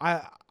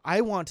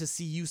I want to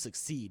see you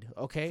succeed,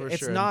 okay? For it's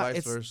sure, not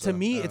it's versa. To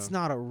me it's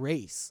not a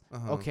race,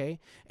 okay?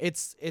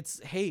 It's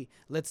hey,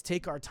 let's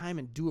take our time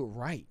and do it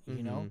right,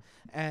 you know?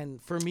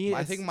 And for me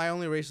I think my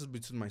only race is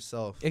between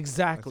myself.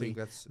 Exactly. I think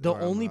that's the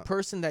only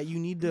person that you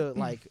need to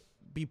like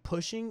be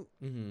pushing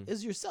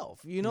is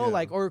yourself, you know,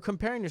 like, or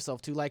comparing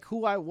yourself to like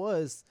who I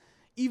was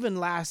even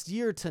last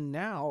year to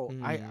now.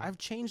 I've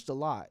changed a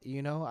lot,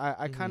 you know.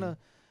 I kind of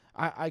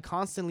I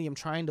constantly am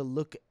trying to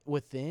look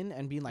within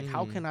and being like,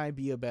 how can I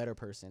be a better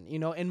person, you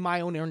know, in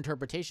my own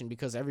interpretation,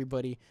 because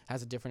everybody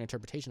has a different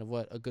interpretation of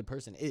what a good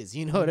person is,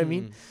 you know what I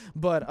mean?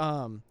 But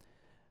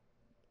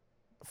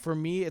for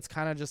me it's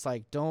kind of just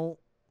like don't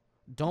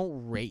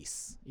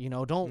race, you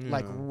know, don't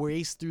like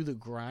race through the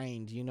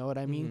grind, you know what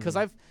I mean? Because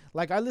I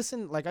read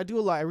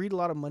a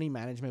lot of money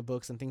management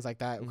books and things like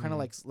that, kind of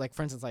like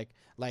for instance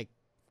like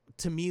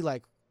to me,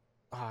 like,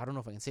 I don't know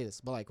if I can say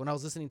this, but like when I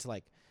was listening to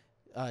like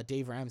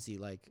Dave Ramsey,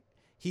 like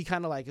he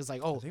kind of like is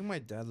like, oh, I think my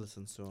dad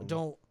listens to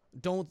him.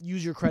 Don't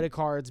use your credit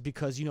cards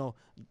because, you know,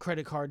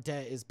 credit card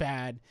debt is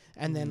bad.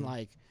 And then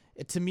like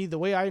to me, the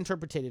way I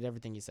interpreted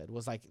everything he said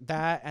was like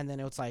that, and then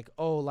it was like,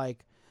 oh,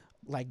 like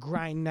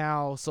grind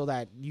now so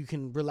that you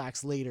can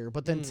relax later.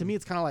 But then to me,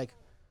 it's kind of like,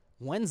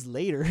 when's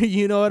later?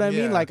 You know what I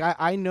mean? Like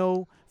I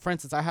know, for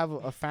instance, I have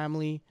a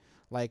family,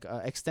 like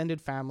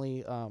extended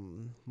family,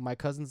 my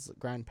cousin's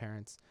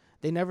grandparents.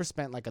 They never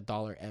spent like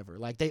 $1 ever.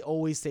 Like they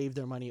always save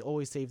their money.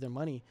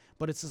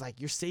 But it's just like,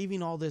 you're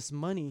saving all this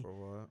money. For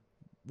what?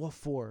 What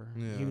for?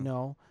 Yeah. You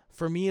know?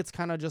 For me, it's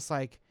kind of just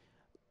like,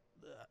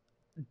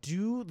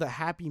 do the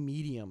happy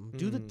medium.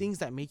 Do the things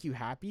that make you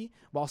happy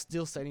while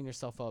still setting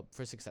yourself up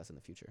for success in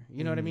the future.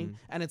 You know what I mean?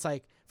 And it's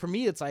like, for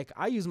me, it's like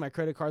I use my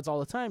credit cards all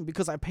the time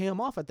because I pay them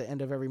off at the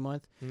end of every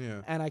month.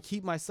 Yeah. And I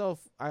keep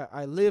myself,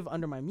 I live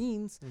under my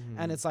means.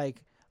 And it's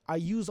like, I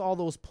use all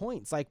those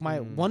points. Like my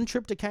one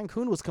trip to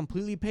Cancun was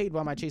completely paid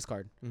by my Chase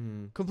card.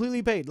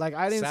 Completely paid. Like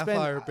I didn't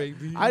Sapphire,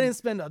 baby. I didn't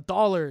spend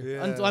 $1.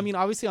 Yeah. I mean,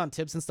 obviously on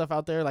tips and stuff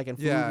out there, like in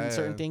food and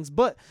certain things,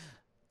 but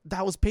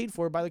that was paid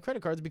for by the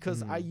credit cards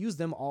because I use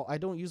them all. I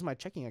don't use my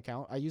checking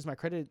account. I use my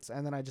credits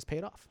and then I just pay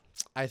it off.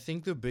 I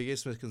think the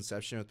biggest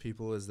misconception with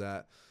people is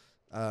that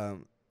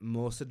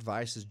most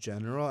advice is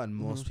general and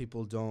most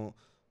people don't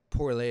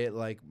correlate it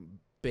like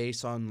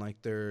based on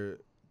like their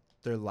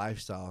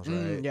lifestyles,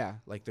 right? Yeah.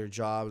 Like their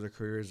jobs, their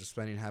careers, their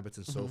spending habits,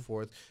 and so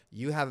forth.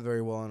 You have it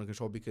very well under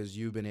control because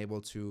you've been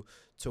able to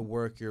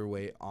work your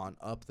way on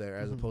up there,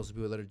 as opposed to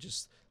people that are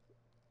just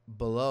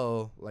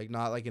below, like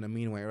not like in a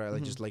mean way, right?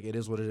 Like just like it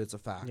is what it is, it's a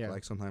fact. Yeah.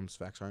 Like sometimes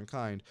facts aren't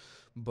kind,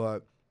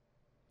 but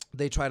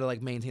they try to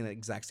like maintain the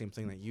exact same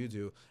thing that you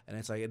do, and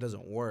it's like it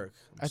doesn't work.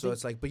 So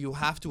it's like, but you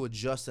have to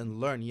adjust and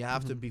learn. You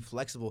have to be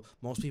flexible.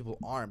 Most people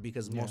aren't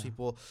because most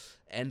people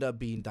end up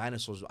being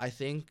dinosaurs. I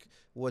think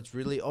what's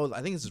really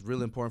I think this is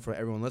really important for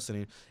everyone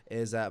listening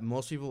is that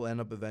most people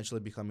end up eventually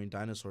becoming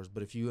dinosaurs.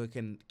 But if you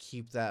can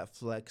keep that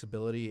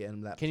flexibility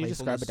and that, can you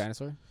describe a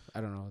dinosaur?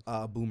 I don't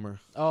know. Boomer.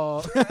 Oh.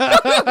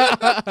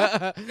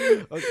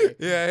 Okay.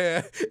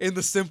 Yeah. In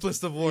the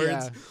simplest of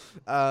words.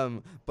 Yeah.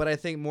 But I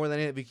think more than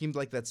it became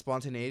like that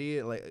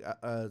spontaneity, like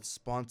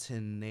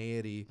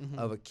spontaneity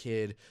of a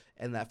kid,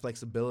 and that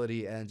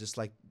flexibility, and just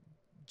like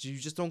you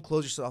just don't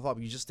close yourself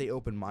up. You just stay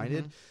open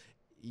minded.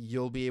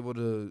 You'll be able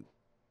to.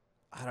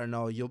 I don't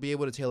know. You'll be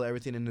able to tailor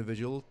everything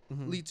individually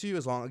to you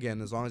as long as you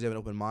have an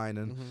open mind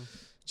and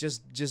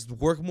just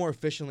work more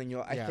efficiently.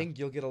 And I think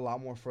you'll get a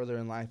lot more further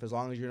in life as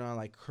long as you're not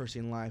like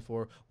cursing life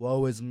or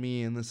woe is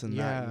me and this and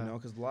that. You know,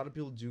 because a lot of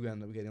people do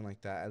end up getting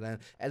like that,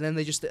 and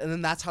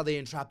then that's how they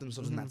entrap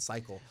themselves in that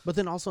cycle. But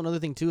then also another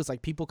thing too is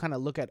like people kind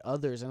of look at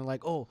others and are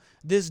like, oh,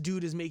 this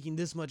dude is making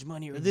this much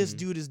money or this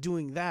dude is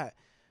doing that.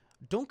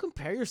 Don't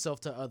compare yourself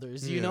to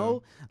others, you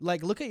know?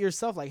 Like, look at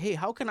yourself like, hey,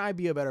 how can I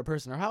be a better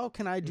person? Or how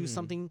can I do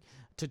something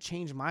to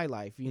change my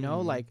life, you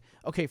know? Like,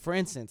 okay, for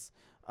instance,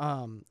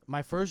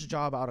 my first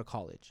job out of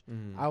college,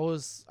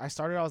 I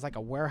started out as like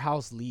a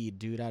warehouse lead,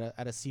 dude,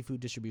 at a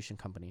seafood distribution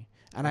company.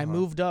 And I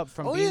moved up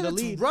from being the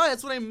lead. Right,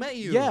 that's when I met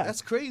you. Yeah.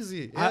 That's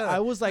crazy. Yeah.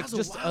 I was like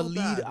just a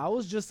lead. I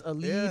was just a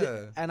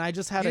lead, and I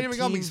just had a team. You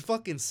got me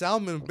fucking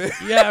salmon, bitch.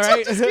 Yeah,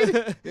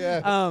 right?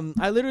 Yeah.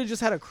 I literally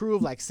just had a crew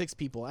of like 6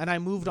 people, and I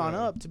moved on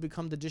up to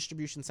become the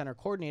distribution center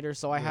coordinator,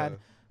 so I had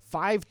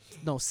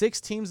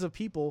 6 teams of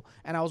people,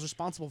 and I was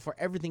responsible for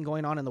everything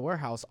going on in the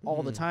warehouse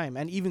all the time,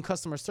 and even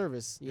customer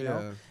service, you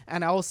know.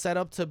 And I was set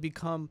up to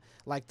become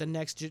like the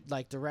next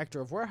like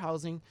director of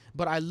warehousing,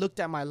 but I looked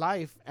at my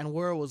life and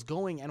where it was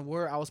going and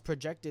where I was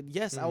projected.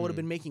 Yes, I would have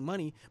been making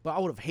money, but I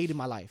would have hated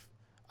my life.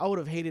 I would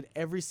have hated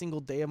every single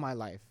day of my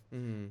life,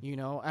 you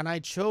know. And I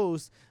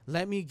chose,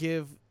 let me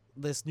give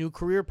this new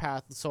career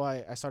path, so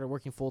I started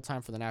working full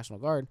time for the National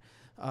Guard,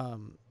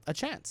 a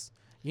chance.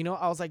 You know,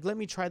 I was like, let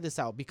me try this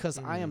out because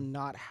I am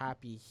not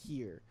happy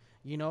here.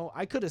 You know,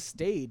 I could have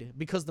stayed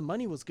because the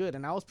money was good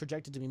and I was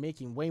projected to be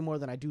making way more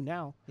than I do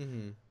now.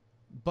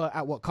 But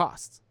at what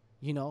cost?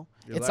 You know,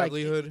 your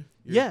livelihood,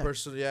 your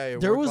personal,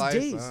 your work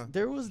life.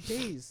 There was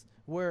days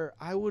where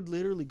I would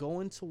literally go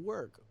into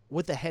work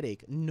with a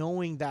headache,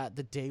 knowing that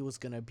the day was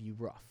gonna be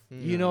rough.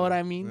 You know what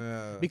I mean?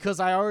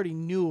 Because I already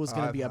knew it was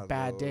gonna be a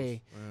bad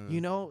day.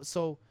 You know,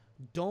 so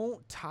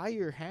don't tie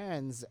your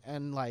hands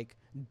and like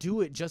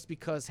do it just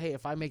because, hey,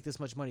 if I make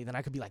this much money, then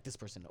I could be like this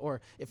person, or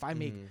if I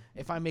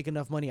make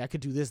enough money, I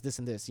could do this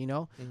and this. You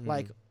know,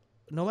 like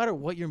no matter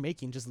what you're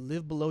making, just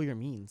live below your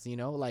means. You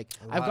know, like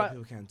a lot of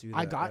people can't do that.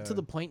 I got to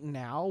the point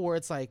now where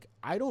it's like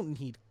I don't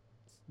need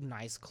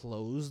nice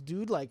clothes,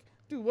 dude. Like,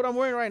 dude, what I'm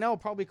wearing right now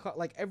probably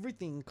like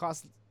everything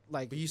costs.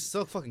 Like, but you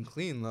still fucking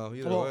clean though.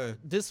 Either way,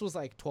 this was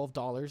like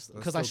 $12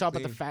 because I shop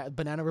at the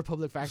Banana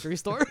Republic factory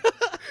store.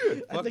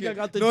 I think I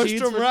got the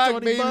jeans for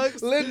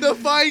 $20. Linda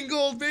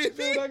Feingold, baby.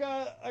 Dude,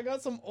 I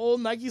got some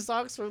old Nike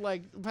socks for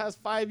like the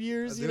past 5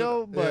 years, you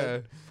know.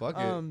 But fuck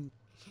it.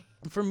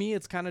 For me,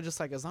 it's kind of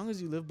just like as long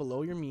as you live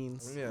below your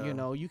means, you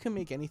know, you can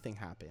make anything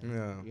happen.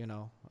 Yeah. You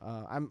know,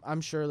 I'm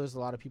sure there's a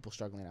lot of people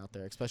struggling out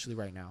there, especially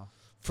right now.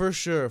 For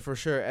sure.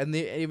 And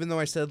even though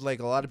I said like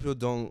a lot of people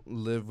don't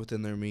live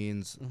within their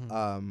means,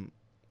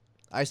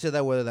 I said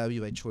that whether that be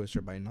by choice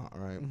or by not,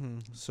 right?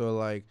 So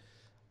like,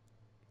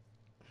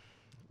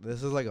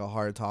 this is like a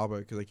hard topic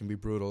because it can be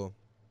brutal,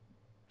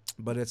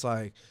 but it's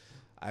like,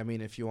 I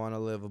mean, if you want to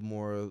live a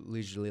more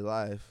leisurely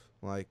life,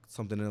 like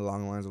something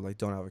along the lines of like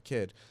don't have a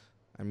kid.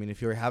 I mean, if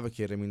you have a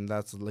kid, I mean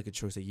that's like a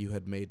choice that you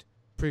had made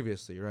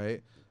previously,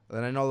 right?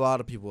 And I know a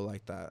lot of people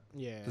like that.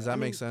 Yeah. Does that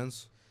make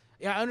sense?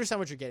 Yeah, I understand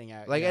what you're getting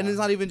at. Like, and it's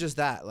not even just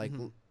that. Like,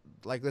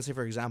 like let's say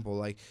for example,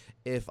 like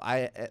if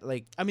I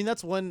like. I mean,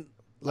 that's one.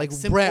 Like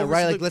Brett,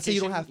 right? Like let's say you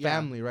don't have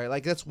family, right?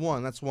 Like that's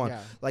one. Yeah.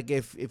 Like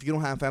if you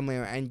don't have family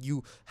and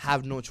you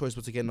have no choice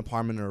but to get an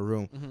apartment or a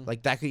room,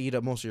 like that could eat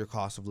up most of your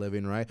cost of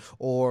living, right?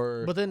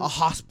 Or but then, a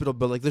hospital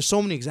bill. Like there's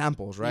so many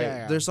examples, right?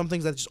 Yeah. There's some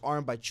things that just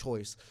aren't by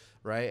choice,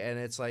 right? And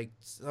it's like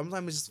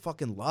sometimes it's just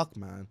fucking luck,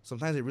 man.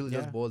 Sometimes it really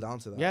does boil down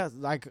to that. Yeah,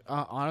 like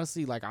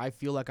honestly, like I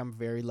feel like I'm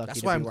very lucky.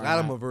 That's why I'm glad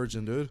I'm a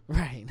virgin, dude.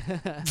 Right.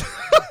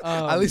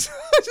 At least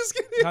just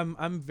kidding.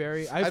 I'm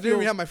very. I didn't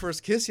even have my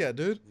first kiss yet,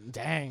 dude.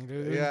 Dang,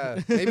 dude. Yeah,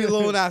 maybe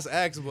lone ass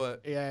ex,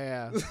 but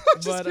yeah.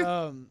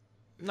 But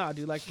nah,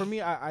 dude. Like for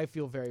me, I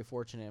feel very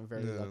fortunate and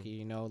very lucky.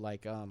 You know,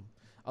 like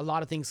a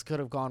lot of things could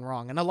have gone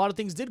wrong, and a lot of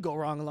things did go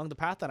wrong along the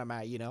path that I'm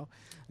at. You know,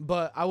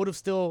 but I would have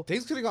still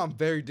things could have gone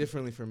very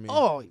differently for me.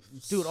 Oh,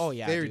 dude. Oh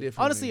yeah. Very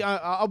different. Honestly,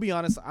 I'll be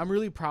honest. I'm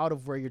really proud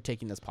of where you're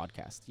taking this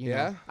podcast. You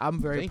know?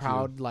 I'm very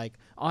proud. You. Like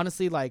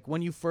honestly, like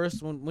when you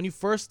first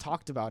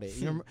talked about it,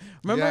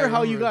 remember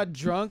how you got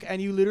drunk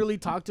and you literally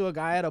talked to a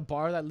guy at a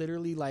bar that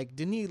literally like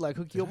didn't he like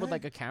hook you up with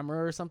like a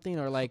camera or something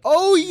or like a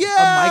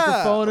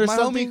microphone or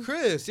something? My homie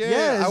Chris.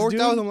 Yeah. I worked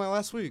out with him like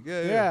last week.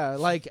 Yeah.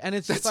 Like and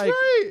it's just like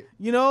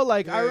you know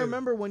like I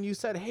remember when you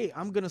said, "Hey,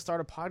 I'm gonna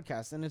start a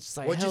podcast," and it's just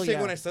like, what'd you think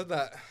when I said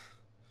that?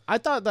 I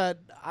thought that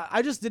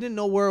I just didn't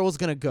know where it was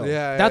gonna go.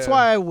 That's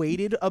why I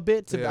waited a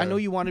bit. I know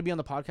you wanted to be on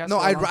the podcast. No,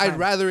 I'd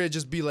rather it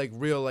just be like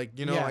real, like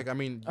you know, like I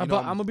mean, but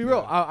I'm gonna be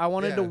real. I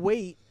wanted to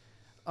wait,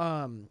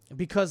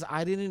 because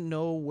I didn't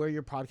know where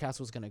your podcast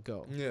was gonna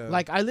go. Yeah.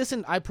 Like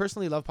I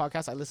personally love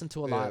podcasts. I listen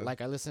to a lot.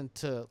 Like I listen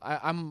to.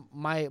 I'm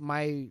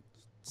my.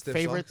 Stiff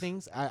favorite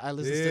songs? Things I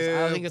listen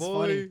to. I think it's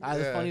funny.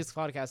 The funniest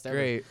podcast ever.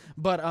 Great.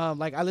 But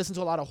like I listen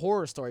to a lot of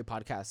horror story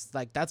podcasts.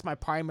 Like that's my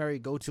primary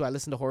go-to. I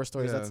listen to horror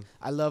stories.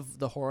 I love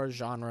the horror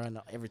genre and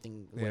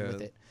everything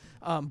with it.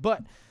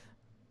 But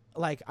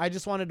like I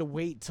just wanted to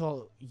wait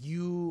till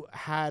you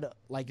had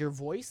like your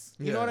voice,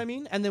 you know what I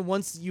mean? And then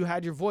once you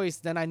had your voice,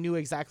 then I knew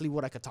exactly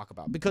what I could talk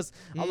about because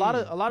a lot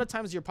of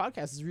times your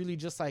podcast is really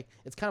just like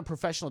it's kind of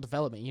professional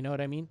development, you know what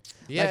I mean?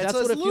 Yeah, like, that's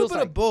what it feels like. It's a little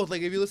bit of both.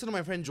 Like if you listen to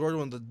my friend Jordan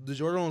one, the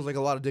Jordan one's like a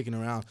lot of dicking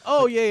around.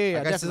 Oh like, yeah.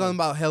 Like I said something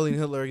about Helen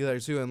Hitler there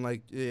too, and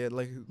like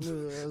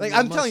like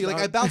I'm telling you,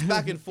 like I bounce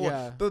back and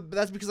forth, but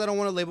that's because I don't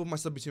want to label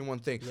myself between one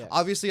thing. Yeah.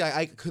 Obviously,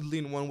 I could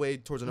lean one way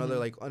towards another,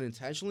 like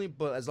unintentionally,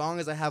 but as long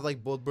as I have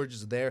like both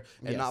bridges there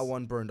and not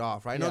one burned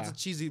off, right? I know it's a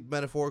cheesy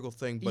metaphorical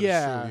thing, but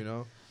it's true, you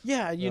know?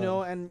 Yeah, you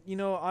know, and you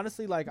know,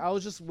 honestly, like I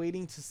was just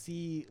waiting to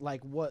see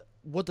like what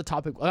the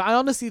topic. I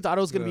honestly thought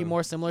it was gonna be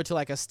more similar to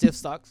like a Stiff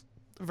Stocks,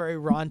 very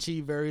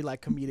raunchy, very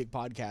like comedic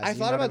podcast. I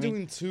thought about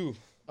doing two.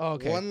 Oh,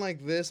 okay. One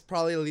like this,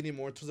 probably leaning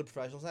more towards the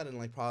professional side, and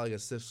like probably like a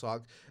Stiff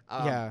Stock.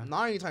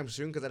 Not anytime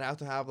soon because I'd have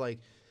to have like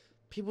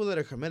people that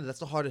are committed. That's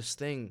the hardest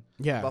thing.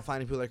 About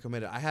finding people that are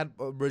committed. I had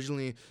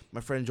originally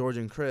my friend George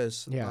and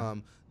Chris.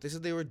 They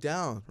said they were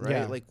down,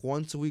 right? Like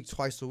once a week,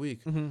 twice a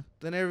week. Then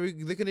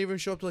they couldn't even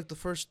show up to like the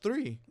first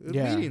 3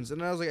 meetings.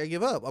 And I was like, I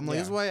give up. I'm like,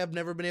 this is why I've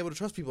never been able to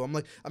trust people. I'm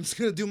like, I'm just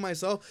going to do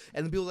myself.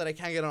 And the people that I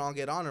can't get on, I'll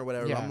get on or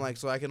whatever. I'm like,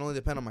 so I can only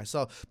depend on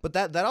myself. But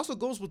that also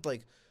goes with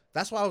like,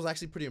 that's why I was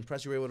actually pretty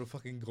impressed you were able to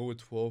fucking go with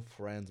 12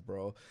 friends,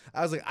 bro.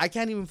 I was like, I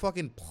can't even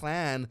fucking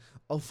plan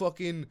a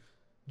fucking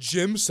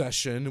gym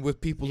session with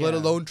people, let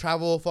alone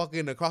travel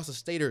fucking across the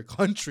state or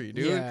country,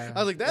 dude. I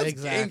was like,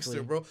 that's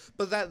gangster, bro.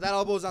 But that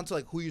all boils down to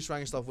like who you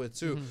surround yourself with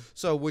too.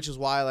 So which is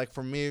why like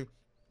for me,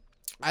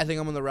 I think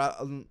I'm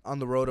on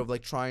the road of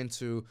like trying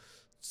to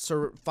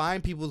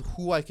find people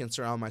who I can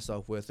surround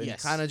myself with and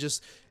kind of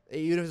just,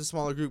 even if it's a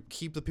smaller group,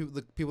 keep the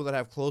people that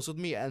have close with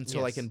me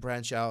until I can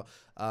branch out,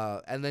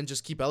 and then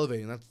just keep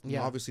elevating. That's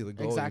obviously the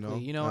goal. Exactly.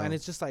 You know, and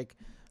it's just like,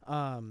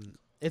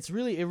 it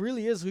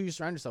really is who you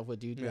surround yourself with,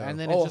 dude. And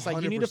then it's just like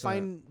 100%. You need to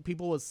find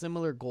people with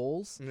similar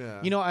goals.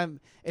 You know,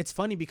 it's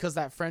funny because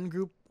that friend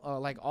group,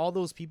 like all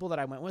those people that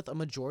I went with, a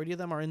majority of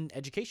them are in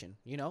education,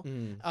 you know,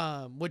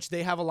 which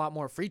they have a lot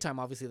more free time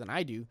obviously than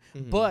I do,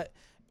 but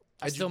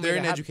they're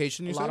in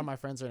education. A lot of my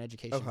friends are in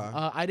education.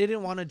 I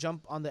didn't want to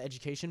jump on the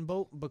education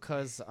boat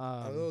because that's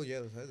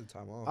the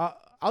time off.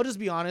 I'll just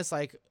be honest,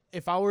 like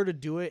if I were to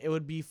do it, it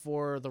would be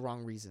for the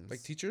wrong reasons.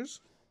 Like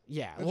teachers?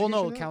 Yeah. Well,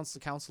 no,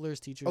 counselors,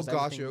 teachers,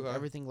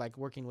 everything like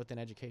working within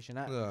education.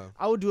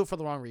 I would do it for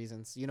the wrong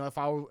reasons. You know, if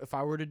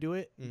I were to do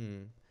it,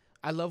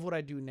 I love what I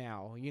do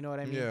now. You know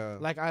what I mean? Yeah.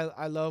 Like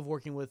I love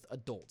working with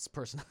adults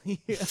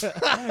personally. You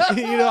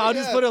know, I'll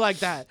just put it like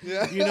that.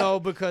 Yeah. You know,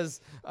 because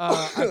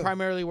I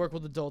primarily work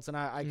with adults, and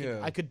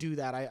I could do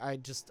that. I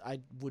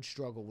would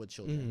struggle with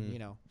children. You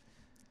know.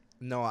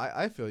 No,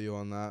 I feel you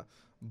on that.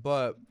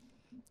 But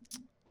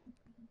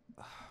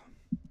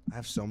I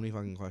have so many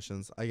fucking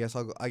questions. I guess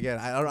I'll go again.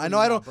 I know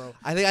I don't. Bro.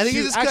 I think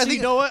Shoot, it's. actually, I think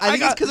you know what? I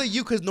think it's because of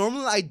you. Because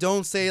normally I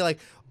don't say like,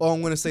 oh,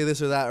 I'm gonna say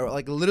this or that, or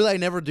like literally I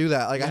never do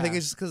that. Like I think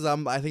it's just because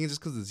I think it's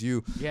just because it's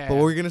you. Yeah. But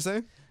what were you gonna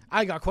say?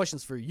 I got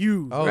questions for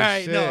you. Oh,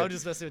 right? shit. No, I'm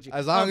just messing with you.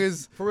 As long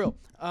as for real.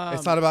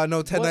 It's not about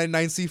no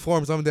 1099-C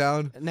forms. I'm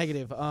down.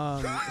 Negative.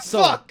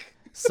 Fuck.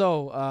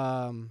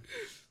 So,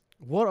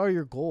 what are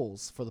your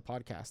goals for the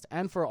podcast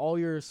and for all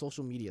your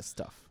social media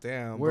stuff?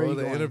 Damn, Where bro, are you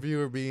the going?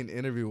 interviewer being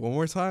interviewed one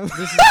more time.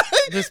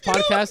 This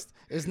podcast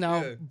is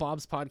now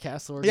Bob's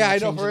podcast. So I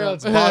know, for real.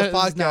 It's Bob's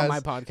podcast. It's now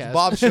my podcast.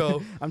 Bob's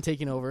show. I'm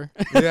taking over.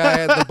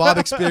 Yeah, the Bob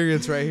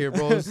experience right here,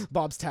 bros.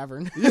 Bob's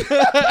Tavern.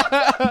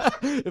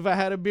 If I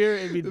had a beer,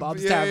 it'd be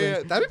Bob's Tavern.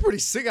 Yeah, that'd be pretty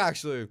sick,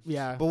 actually.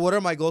 Yeah. But what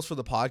are my goals for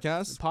the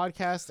podcast?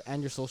 Podcast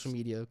and your social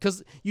media.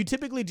 Because you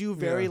typically do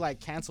very like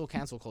cancel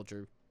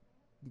culture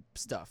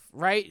stuff,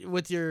 right?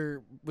 With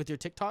your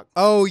TikTok.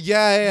 Oh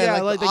yeah,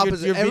 like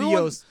your everyone,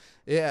 videos.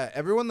 Yeah,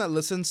 everyone that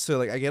listens to,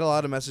 like, I get a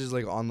lot of messages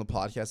like on the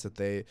podcast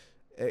that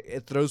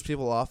it throws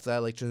people off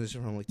that like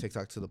transition from like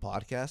TikTok to the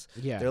podcast.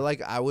 Yeah, they're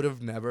like, I would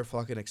have never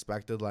fucking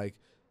expected like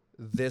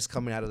this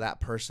coming out of that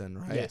person,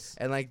 right? Yes.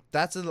 And like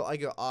that's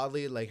like an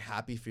oddly like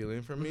happy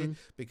feeling for me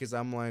because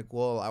I'm like,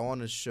 well, I want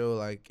to show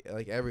like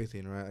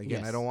everything, right?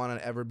 Again, I don't want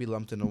to ever be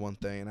lumped into one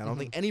thing, and I don't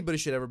think anybody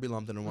should ever be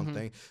lumped into one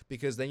thing,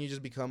 because then you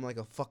just become like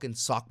a fucking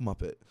sock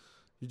muppet.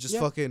 You just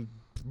fucking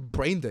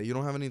brain dead. You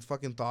don't have any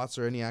fucking thoughts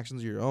or any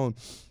actions of your own.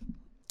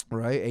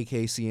 Right,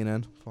 aka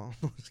CNN. I'm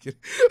just kidding.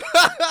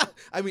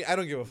 I mean, I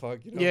don't give a fuck.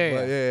 You know?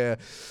 Yeah.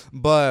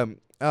 But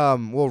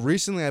well,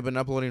 recently I've been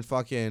uploading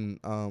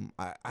fucking.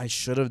 I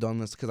should have done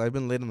this because I've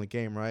been late in the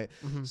game, right?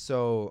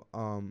 So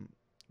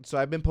so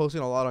I've been posting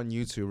a lot on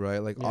YouTube, right?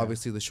 Like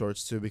obviously the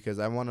shorts too, because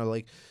I want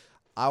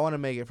to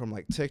make it from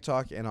like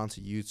TikTok and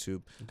onto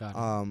YouTube.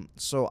 Got it.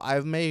 So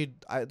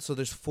so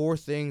there's 4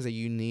 things that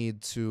you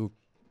need to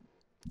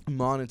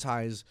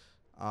monetize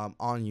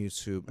on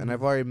YouTube, and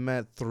I've already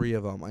met 3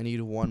 of them. I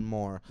need 1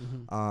 more,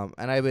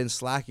 and I've been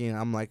slacking.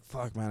 I'm like,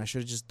 fuck, man, I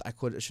should have just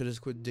quit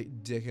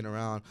dicking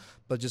around,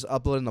 but just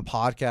uploading the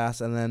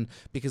podcast, and then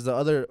because the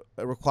other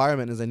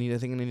requirement is I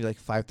think I need like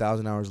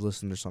 5,000 hours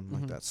listened or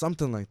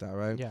something like that,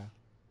 right?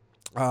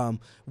 Yeah.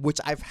 Which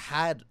I've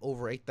had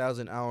over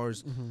 8,000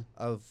 hours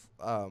of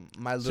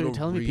my little. So you're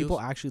telling me reels. people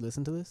actually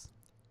listen to this?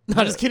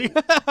 No, just kidding.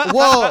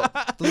 Well,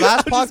 the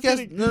last I'm just podcast.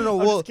 kidding. No.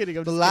 I'm Well, just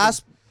kidding. the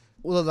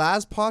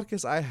last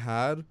podcast I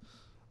had,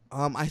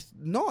 I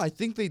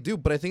think they do,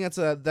 but I think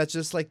that's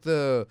just like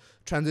the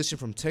transition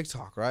from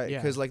TikTok, right? Yeah.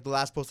 Because like the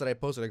last post that I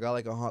posted, I got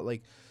like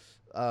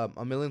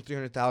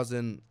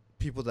 1,300,000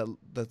 people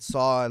that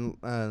saw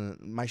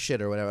my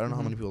shit or whatever. I don't know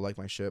how many people like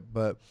my shit,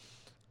 but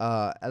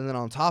and then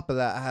on top of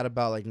that, I had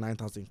about like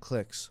 9,000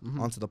 clicks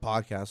onto the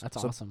podcast. That's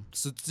awesome.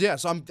 So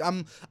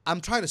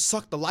I'm trying to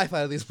suck the life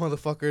out of these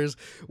motherfuckers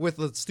with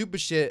the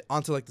stupid shit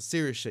onto like the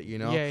serious shit, you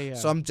know? Yeah.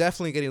 So I'm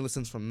definitely getting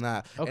listens from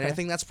that. Okay. And I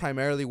think that's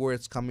primarily where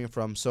it's coming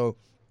from. So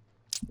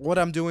what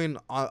I'm doing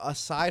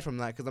aside from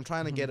that, because I'm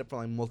trying to get it from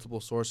like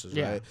multiple sources,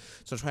 right?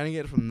 So I'm trying to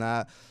get it from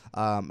that,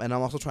 and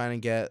I'm also trying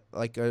to get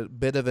like a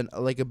bit of an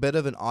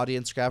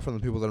audience grab from the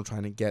people that I'm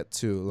trying to get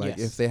to. Like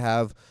if they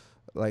have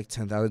like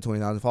 10,000,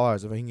 20,000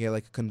 followers, if I can get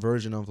like a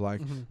conversion of like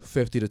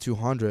 50 to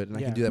 200, and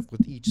I can do that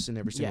with each and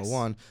every single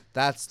one,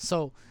 that's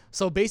so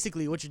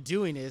basically what you're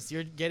doing is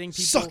you're getting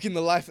people sucking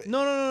the life.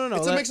 No.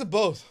 It's a mix of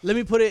both. Let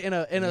me put it in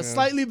a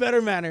slightly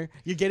better manner.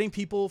 You're getting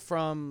people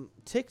from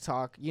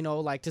TikTok, you know,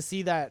 like to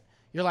see that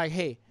you're like,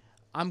 hey,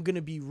 I'm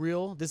gonna be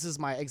real. This is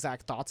my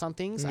exact thoughts on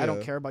things. I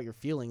don't care about your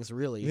feelings,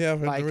 really. Yeah,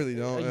 like, I really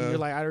don't. You're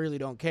like, I really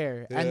don't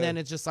care. Yeah. And then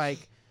it's just like,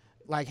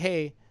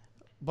 hey,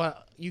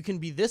 but you can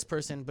be this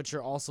person, but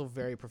you're also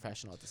very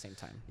professional at the same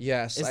time.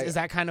 Yes. Is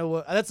that kind of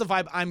what? That's the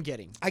vibe I'm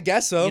getting. I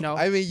guess so. You know?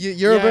 I mean,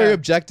 you're very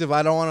objective.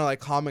 I don't want to like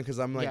comment because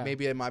I'm like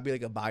maybe it might be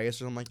like a bias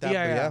or something like that.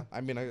 Yeah.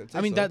 But yeah.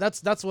 I mean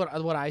that's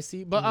what I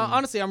see. But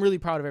honestly, I'm really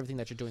proud of everything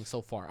that you're doing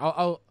so far.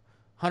 I'll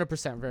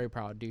 100% very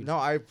proud, dude. No,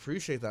 I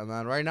appreciate that,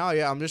 man. Right now,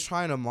 I'm just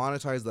trying to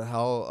monetize the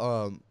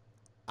hell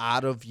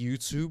out of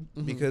YouTube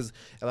because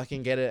if I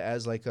can get it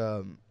as like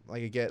I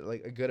get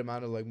like a good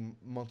amount of like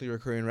monthly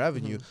recurring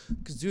revenue,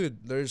 because dude,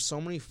 there's so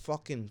many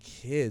fucking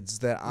kids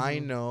that I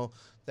know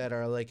that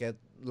are like at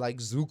like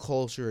Zoo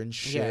Culture and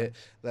shit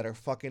that are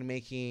fucking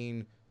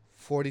making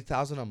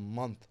 40,000 a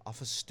month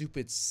off of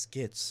stupid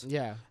skits.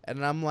 Yeah.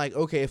 And I'm like,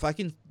 okay,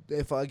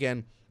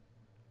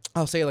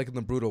 I'll say it like in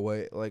the brutal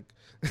way, like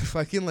if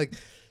I can like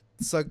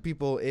suck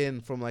people in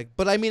from like,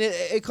 but I mean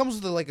it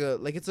comes with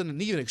it's an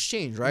even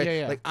exchange, right?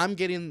 Yeah. Like I'm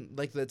getting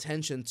like the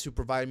attention to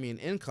provide me an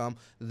income,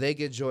 they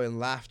get joy and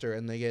laughter,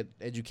 and they get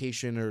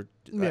education or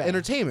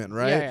entertainment,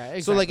 right? Yeah,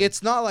 exactly. So like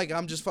it's not like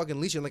I'm just fucking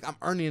leeching, like I'm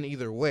earning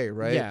either way,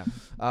 right? Yeah.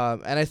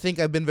 And I think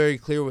I've been very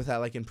clear with that,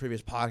 like in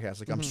previous podcasts,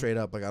 like I'm straight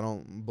up, like I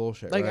don't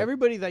bullshit. Like right?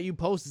 Everybody that you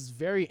post is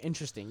very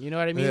interesting. You know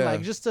what I mean? Yeah.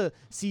 Like just to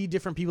see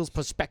different people's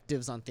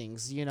perspectives on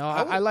things. You know,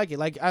 I like it.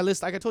 Like I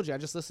told you, I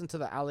just listened to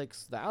the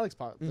Alex the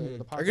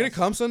podcast. Are you gonna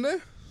come Sunday?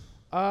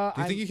 Do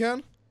you think you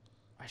can?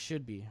 I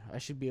should be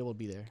able to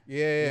be there.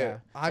 Yeah.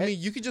 I mean,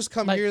 you could just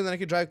come here and then I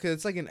could drive because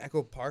it's like in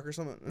Echo Park or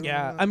something.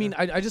 Yeah. I mean,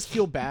 I just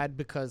feel bad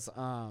because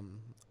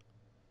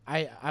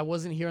I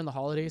wasn't here in the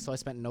holidays, so I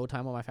spent no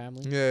time with my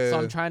family. Yeah. So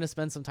I'm trying to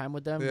spend some time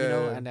with them, you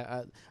know,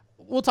 and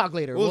we'll talk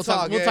later. We'll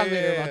talk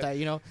later about that,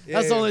 you know.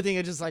 That's the only thing.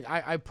 It's just like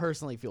I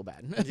personally feel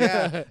bad.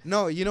 Yeah.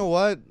 No, you know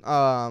what?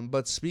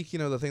 But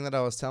speaking of the thing that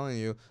I was telling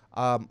you,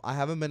 I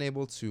haven't been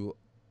able to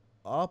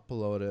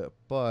upload it,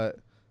 but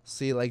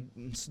see, like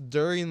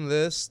during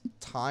this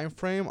time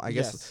frame, I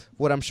guess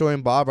what I'm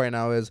showing Bob right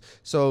now is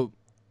so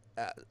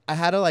I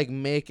had to like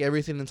make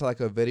everything into like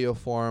a video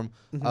form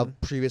of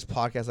previous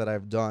podcasts that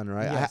I've done,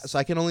 right? Yes. So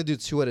I can only do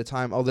 2 at a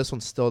time. Oh, this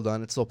one's still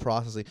done. It's still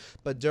processing.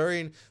 But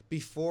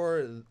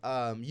before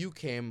you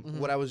came,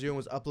 what I was doing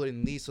was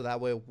uploading these so that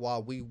way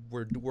while we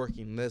were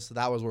working this,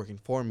 that was working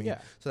for me. Yeah.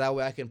 So that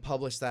way I can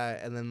publish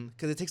that and then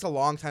because it takes a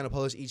long time to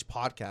publish each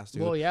podcast,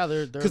 dude. Well, yeah,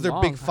 they're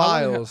big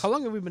files. How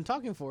long have we been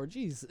talking for?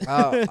 Jeez.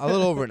 A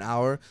little over an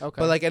hour. Okay.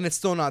 But like, and it's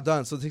still not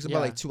done, so it takes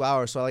about like 2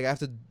 hours. So like, I have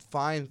to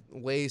find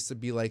ways to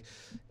be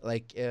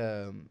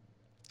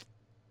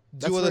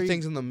do other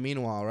things in the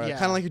meanwhile, right?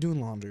 Kind of like you're doing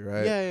laundry,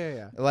 right?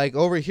 Yeah. Like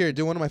over here,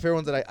 do one of my favorite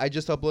ones that I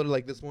just uploaded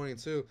like this morning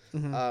too.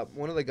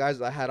 One of the guys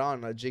that I had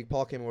on, Jake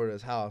Paul, came over to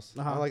his house.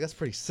 I'm like, that's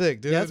pretty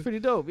sick, dude. Yeah, that's pretty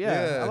dope.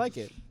 Yeah, I like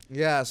it.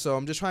 Yeah, so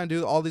I'm just trying to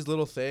do all these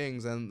little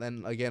things, and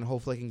then again,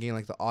 hopefully I can gain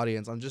like the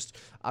audience.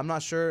 I'm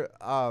not sure.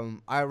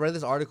 I read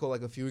this article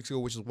like a few weeks ago,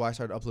 which is why I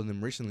started uploading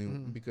them recently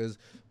because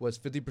was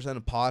 50%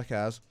 of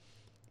podcasts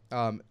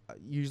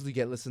usually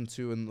get listened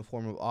to in the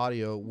form of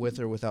audio with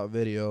or without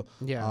video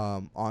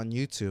on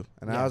YouTube.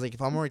 And I was like,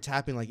 if I'm already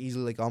tapping like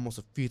easily like almost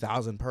a few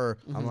thousand per,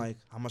 I'm like,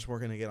 how much more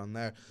can I get on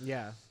there?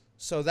 Yeah.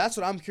 So that's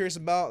what I'm curious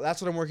about.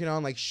 That's what I'm working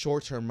on, like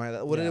short term,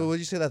 right? What did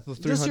you say that the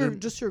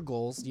 300? Just your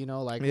goals, you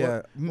know, like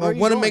I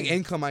want to make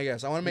income, I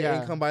guess. I want to make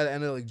income by the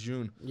end of like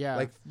June. Yeah,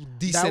 like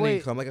decent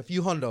income, like a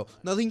few hundo,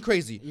 nothing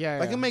crazy. Yeah,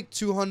 if I can make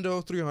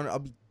 200, 300, I'll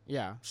be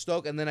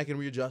stoked, and then I can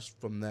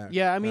readjust from there.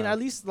 Yeah, I mean, at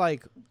least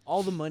like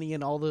all the money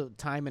and all the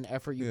time and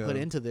effort you put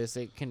into this,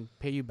 it can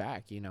pay you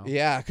back, you know.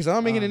 Yeah, because I'm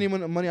not making any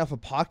money off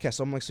of podcasts.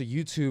 So I'm like, so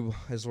YouTube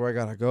is where I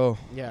gotta go.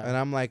 Yeah, and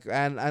I'm like,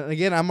 and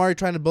again, I'm already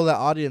trying to build that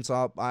audience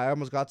up.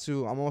 I'm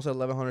almost at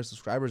 1,100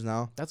 subscribers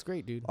now. That's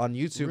great, dude. On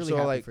YouTube, really so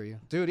happy like, for you.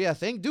 dude,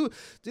 dude,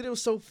 it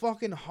was so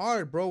fucking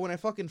hard, bro. When I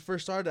fucking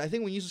first started, I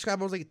think when you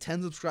subscribed, I was like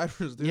 10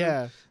 subscribers, dude.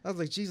 Yeah, I was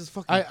like, Jesus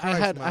fucking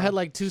Christ, I had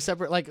like 2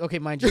 separate, like, okay,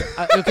 mind you,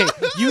 okay,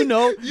 you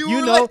know,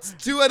 like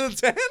 2 out of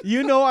 10.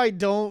 You know, I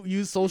don't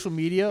use social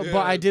media,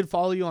 but I did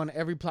follow you on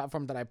every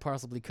platform that I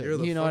possibly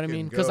could. You know what I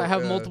mean? Because I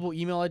have multiple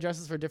email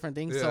addresses for different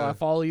things, so I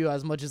follow you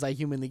as much as I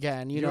humanly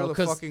can. You know,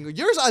 because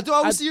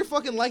I see you're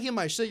fucking liking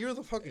my shit. You're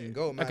the fucking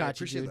goat, man. I got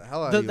appreciate you, the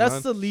hell out of you, that's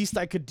man. the least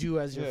I could do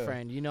as your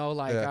friend. You know,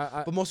 like,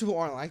 but most people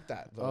aren't like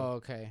that, though. Oh,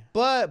 okay.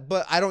 But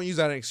I don't use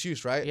that as an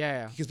excuse, right?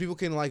 Yeah. Because people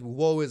can like,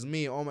 woe is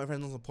me. Oh, my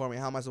friends don't support me.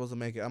 How am I supposed to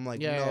make it? I'm like,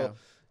 no.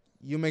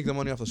 You make the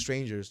money off of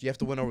strangers. You have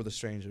to win over the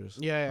strangers.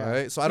 Yeah.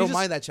 Right? So I don't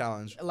mind that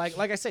challenge. Like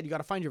I said, you got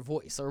to find your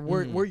voice or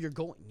where you're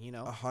going, you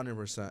know?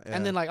 100%. Yeah.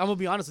 And then, like, I'm going to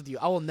be honest with you.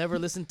 I will never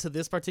listen to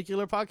this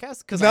particular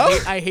podcast because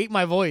I hate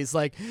my voice.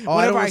 Like,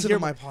 I don't listen to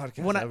my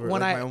podcast ever.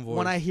 My own voice.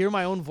 When I hear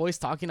my own voice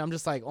talking, I'm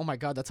just like, oh, my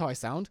God, that's how I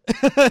sound.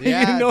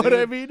 Yeah, you know what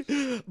I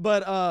mean?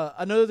 But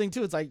another thing,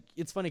 too,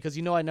 it's funny because,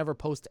 you know, I never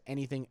post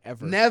anything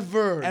ever.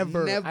 Never. I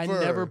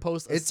never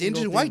post a It's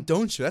single interesting. thing. Why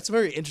don't you? That's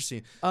very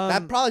interesting.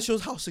 That probably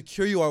shows how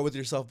secure you are with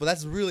yourself, but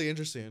that's really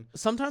interesting.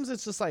 Sometimes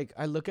it's just like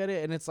I look at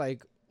it and it's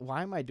like,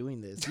 why am I doing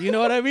this? You know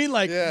what I mean?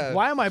 Like,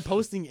 why am I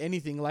posting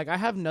anything? Like, I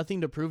have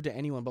nothing to prove to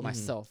anyone but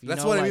myself.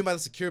 That's what I mean by the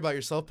secure about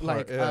yourself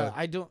part. Like,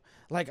 I don't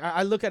like.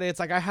 I look at it. It's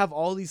like I have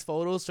all these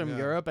photos from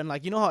Europe, and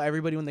like, you know how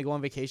everybody when they go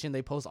on vacation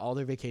they post all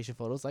their vacation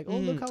photos. Like, oh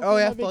look how cool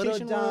my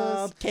vacation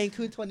was.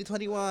 Cancun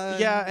 2021.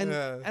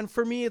 Yeah, and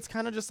for me it's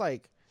kind of just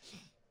like.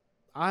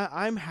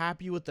 I'm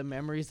happy with the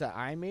memories that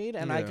I made,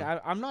 and like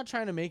I'm not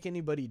trying to make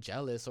anybody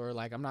jealous or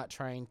like I'm not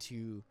trying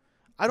to.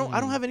 I don't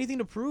have anything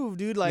to prove,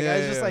 dude. Like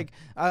like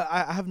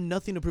I have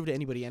nothing to prove to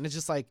anybody, and it's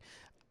just like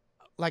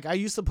I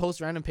used to post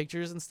random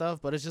pictures and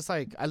stuff, but it's just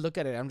like I look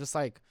at it, I'm just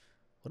like,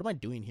 what am I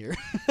doing here?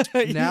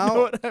 You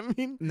know what I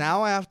mean?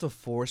 Now I have to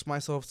force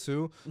myself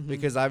to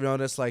because I've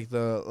noticed I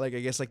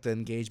guess like the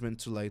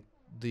engagement to like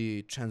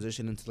the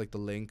transition into like the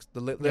links.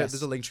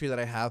 There's a link tree that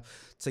I have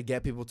to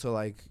get people to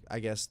like I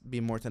guess be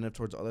more attentive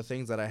towards other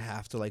things that I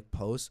have to like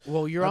post.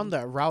 Well, you're on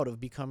that route of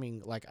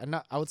becoming like I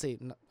wouldn't say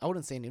an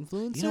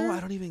influencer. You know,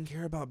 I don't even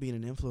care about being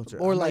an influencer.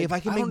 Or like if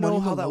I can I make don't money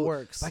know how that low,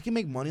 works. If I can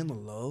make money on the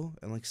low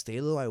and like stay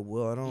low, I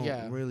will. I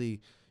don't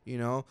really, you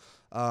know.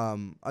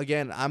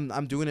 Again,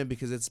 I'm doing it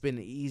because it's been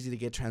easy to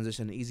get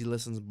transition, easy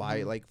listens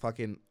by like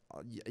fucking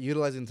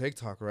utilizing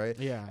TikTok, right?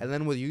 Yeah. And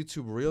then with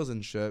YouTube Reels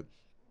and shit.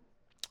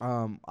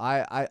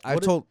 I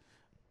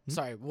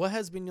Sorry, what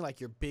has been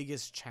like your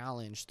biggest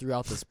challenge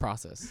throughout this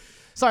process?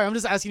 Sorry, I'm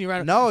just asking you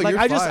random. No, like, you're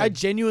I fine.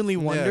 genuinely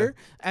wonder,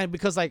 and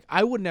because like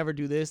I would never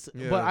do this,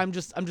 but I'm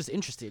just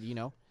interested, you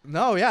know.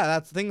 No, yeah,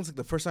 that's the thing. It's like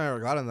the first time I ever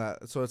got in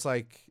that, so it's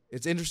like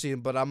it's interesting.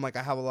 But I'm like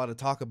I have a lot to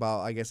talk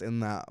about, I guess,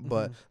 in that.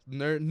 But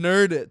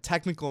nerd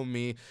technical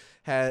me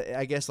had,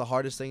 I guess, the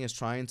hardest thing is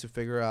trying to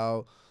figure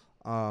out.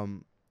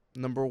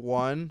 Number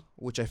one,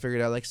 which I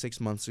figured out like 6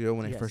 months ago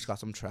when I first got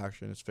some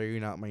traction, is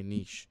figuring out my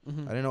niche. I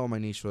didn't know what my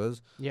niche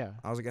was. Yeah.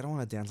 I was like, I don't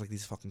want to dance like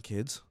these fucking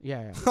kids.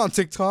 Yeah. On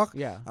TikTok.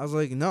 Yeah. I was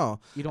like, no.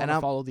 You don't want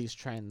to follow these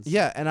trends.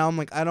 Yeah, and I'm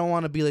like, I don't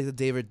want to be like the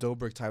David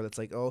Dobrik type that's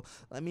like, oh,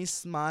 let me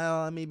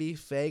smile, let me be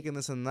fake and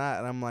this and that.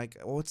 And I'm like,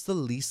 what's the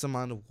least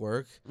amount of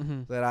work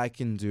that I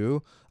can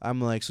do?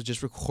 I'm like, so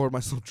just record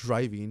myself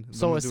driving.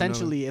 So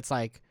essentially, it's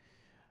like,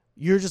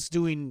 you're just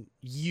doing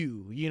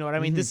you know what I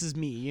mean? This is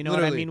me, you know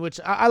what I mean? Which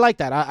I like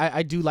that.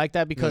 I do like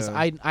that because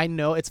I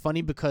know it's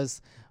funny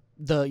because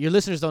your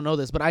listeners don't know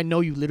this, but I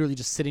know you literally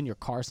just sit in your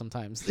car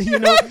sometimes. You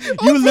know,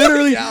 you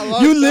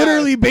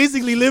literally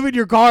basically live in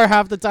your car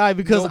half the time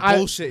because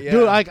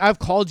dude, like I've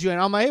called you and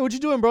I'm like, hey, what you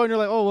doing, bro? And you're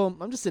like, oh, well,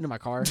 I'm just sitting in my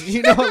car.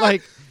 You know,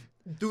 like,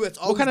 dude, it's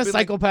what kind of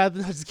psychopath?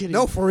 I'm just kidding.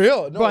 No, for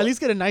real. No. Bro, at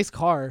least get a nice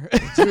car.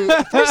 Dude,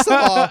 first of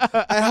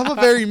all, I have a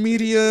very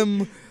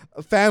medium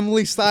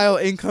family style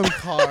income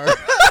car.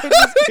 I'm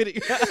just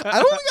kidding. I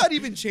don't think I'd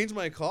even change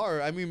my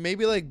car. I mean,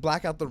 maybe like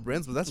black out the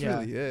rims, but that's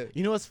really it.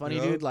 You know what's funny,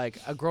 dude? Like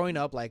growing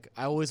up, like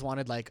I always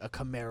wanted like a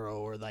Camaro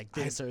or like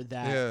this or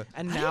that. Yeah.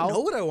 And now I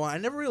know what I want. I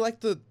never really liked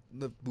the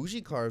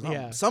bougie cars.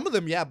 Some of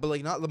them, yeah, but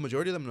like not the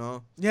majority of them,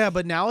 no. Yeah,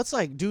 but now it's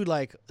like, dude,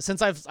 like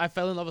since I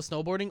fell in love with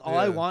snowboarding, all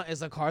I want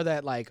is a car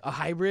that like a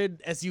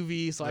hybrid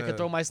SUV, so I could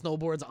throw my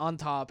snowboards on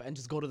top and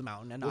just go to the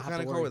mountain and not have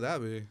to worry. What kind of car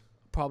would that be?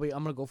 Probably,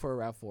 I'm gonna go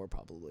for a RAV4.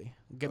 Probably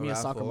get me a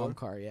soccer mom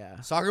car. Yeah,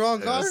 soccer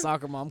mom car.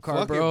 Soccer mom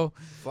car, bro.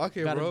 Fuck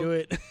it, gotta bro. do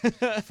it.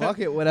 Fuck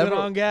it, whatever. Put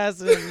on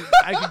gas and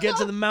I can get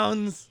to the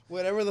mountains.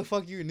 Whatever the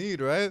fuck you need,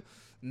 right?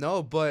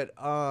 No, but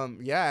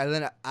yeah. And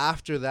then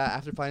after that,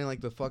 after finding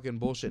like the fucking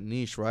bullshit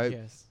niche, right?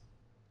 Yes.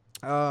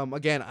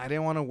 Again, I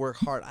didn't want to work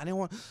hard. I didn't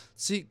want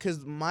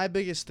because my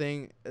biggest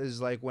thing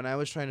is like when I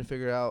was trying to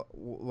figure out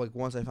like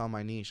once I found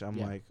my niche, I'm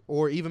like,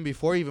 or even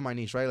before even my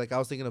niche, right? Like I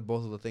was thinking of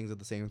both of the things at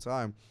the same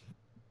time.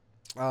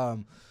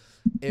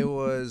 It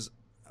was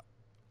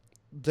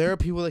there are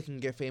people that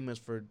can get famous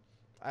for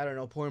I don't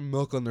know pouring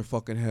milk on their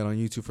fucking head on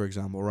YouTube, for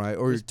example, right?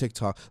 Or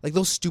TikTok, like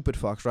those stupid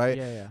fucks, right?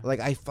 Yeah. Like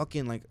I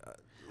fucking like.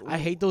 I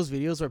hate those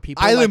videos where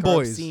people Island like,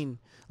 Boys. are obscene.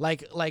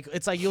 Like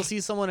it's like you'll see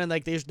someone and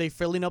like they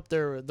filling up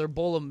their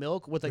bowl of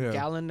milk with a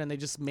gallon and they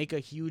just make a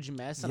huge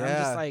mess and I'm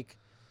just like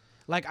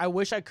I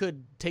wish I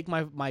could take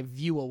my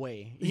view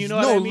away. You know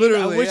what I mean?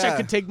 Literally, I wish I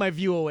could take my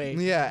view away.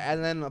 Yeah,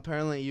 and then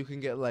apparently you can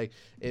get like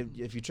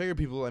if you trigger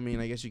people, I mean,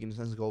 I guess you can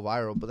essentially go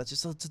viral, but that's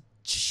just such a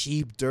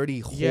cheap, dirty,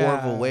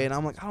 horrible way. And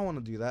I'm like, I don't want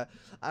to do that.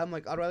 I'm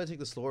like, I'd rather take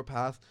the slower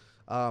path.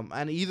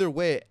 And either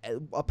way,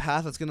 a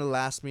path that's gonna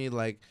last me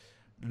like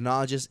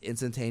not just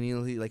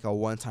instantaneously like a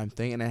one-time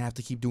thing, and I have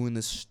to keep doing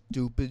this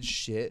stupid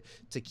shit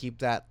to keep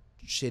that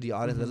shitty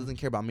audience that doesn't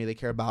care about me. They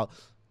care about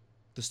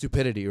the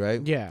stupidity,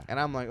 right? Yeah. And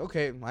I'm like,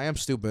 okay, I am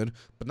stupid,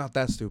 but not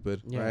that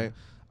stupid, right?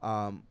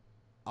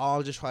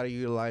 I'll just try to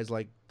utilize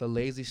like the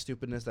lazy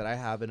stupidness that I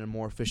have in a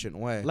more efficient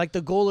way. Like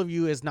the goal of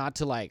you is not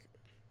to like,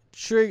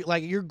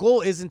 like your goal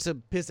isn't to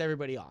piss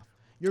everybody off.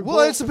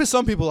 It's to piss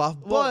some people off,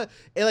 but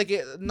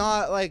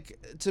not like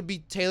to be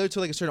tailored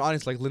to like a certain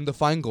audience, like Linda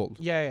Feingold,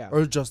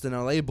 or Justin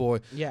LA Boy,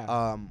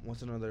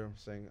 What's another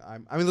thing? I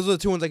mean, those are the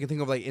two ones I can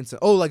think of, like instant.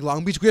 Oh, like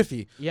Long Beach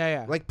Griffey,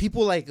 like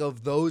people like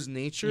of those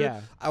nature.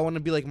 Yeah. I want to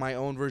be like my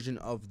own version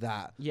of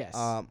that. Yes.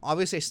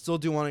 Obviously, I still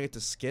do want to get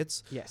to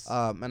skits. Yes.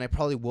 And I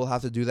probably will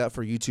have to do that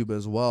for YouTube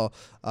as well.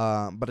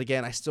 But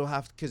again, I still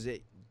have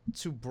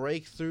to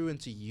break through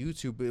into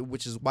YouTube,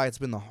 which is why it's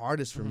been the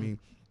hardest for me.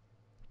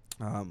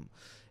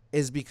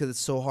 Is because it's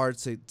so hard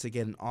to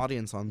get an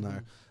audience on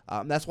there.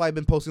 That's why I've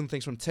been posting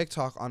things from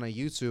TikTok on a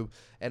YouTube,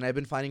 and I've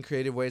been finding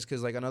creative ways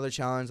because like another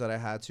challenge that I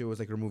had to was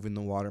like removing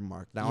the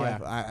watermark. Now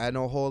I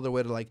know a whole other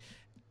way to like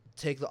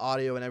take the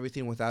audio and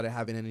everything without it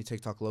having any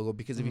TikTok logo,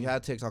 because if you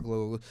had TikTok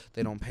logo,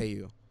 they don't pay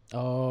you.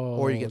 Oh,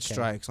 or you get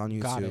strikes on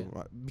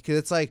YouTube, because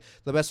it's like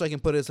the best way I can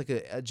put it is like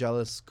a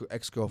jealous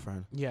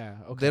ex-girlfriend. Yeah,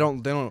 okay. They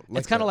don't. Like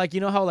it's kind of like,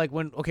 you know how like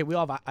when we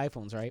all have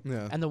iPhones, right?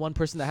 Yeah. And the one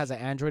person that has an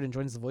Android and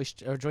joins the voice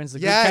or joins the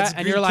group chat,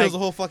 and you're like, kills the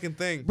whole fucking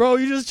thing, bro.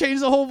 You just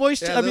changed the whole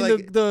voice. I mean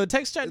like, the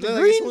text chat to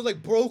green. Like, someone's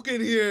like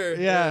broken here.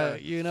 Yeah,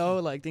 you know,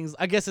 like things.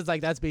 I guess it's like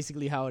that's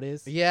basically how it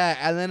is. Yeah,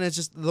 and then it's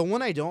just the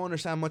one I don't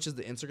understand much is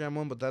the Instagram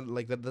one, but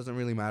that doesn't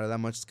really matter that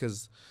much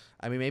because.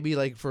 I mean, maybe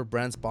like for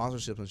brand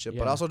sponsorships and shit,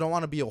 but I also don't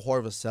want to be a whore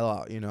of a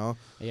sellout, you know?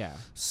 Yeah.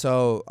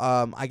 So,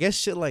 I guess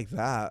shit like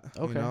that,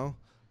 you know?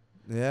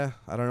 Yeah,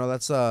 I don't know.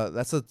 That's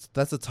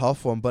a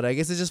tough one, but I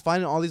guess it's just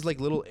finding all these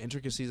like little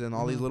intricacies and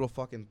all these little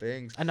fucking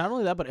things. And not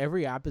only that, but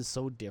every app is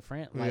so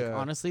different. Like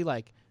honestly,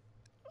 like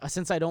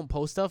since I don't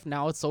post stuff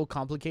now, it's so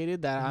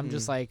complicated that I'm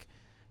just like,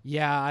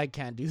 Yeah, I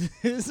can't do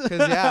this. 'Cause,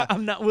 yeah.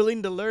 I'm not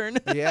willing to learn.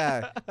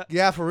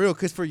 Yeah, for real.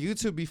 Because for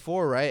YouTube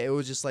before, right, it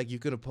was just like you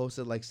could have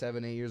posted like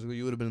 7-8 years ago.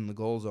 You would have been in the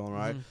gold zone,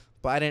 right?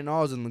 But I didn't know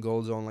I was in the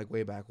gold zone like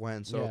way back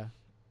when. So,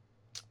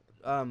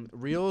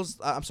 Reels,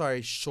 I'm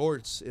sorry,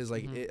 Shorts is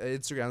like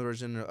Instagram's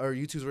version or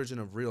YouTube's version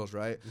of Reels,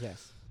 right?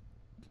 Yes.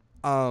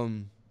 So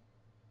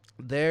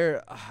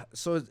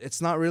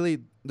it's not really,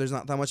 there's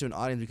not that much of an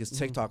audience because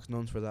TikTok's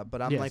known for that.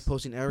 But I'm like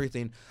posting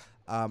everything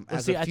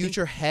as a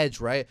future hedge,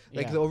 right?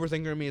 Like the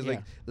overthinker in me is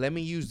like, let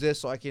me use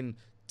this so I can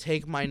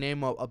take my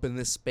name up in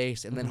this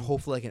space, and then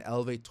hopefully I can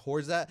elevate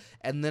towards that,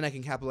 and then I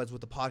can capitalize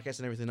with the podcast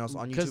and everything else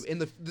on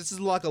YouTube. This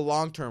is like a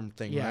long-term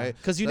thing, right?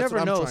 Because you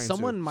never know,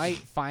 someone might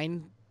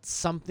find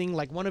something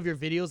like one of your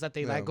videos that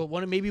they like.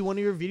 Maybe one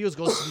of your videos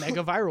goes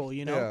mega viral,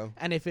 you know.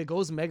 And if it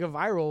goes mega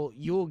viral,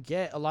 you'll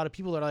get a lot of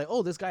people that are like,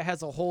 "Oh, this guy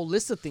has a whole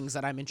list of things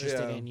that I'm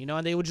interested in," you know,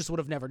 and they would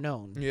have never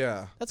known.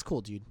 Yeah, that's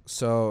cool, dude.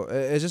 So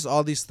it's just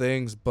all these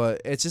things,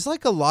 but it's just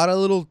like a lot of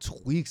little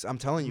tweaks. I'm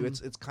telling you,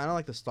 it's kind of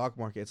like the stock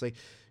market. It's like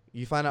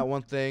you find out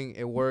one thing,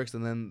 it works,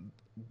 and then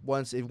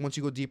once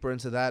you go deeper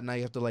into that, now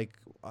you have to like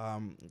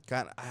how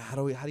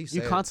do you say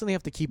you constantly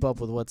have to keep up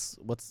with what's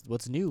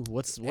new,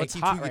 what's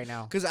hot right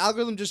now, because the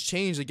algorithm just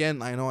changed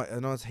again. I know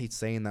I hate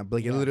saying that, but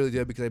like it literally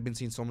did, because I've been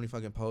seeing so many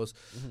fucking posts.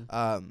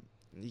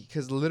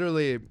 Because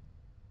literally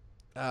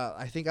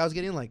I think I was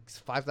getting like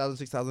 5,000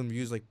 6,000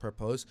 views like per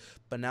post,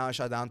 but now I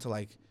shot down to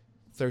like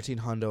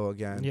 1,300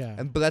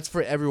 again. But that's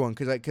for everyone,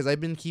 because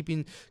I've been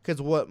keeping, because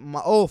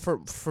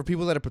for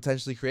people that are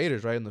potentially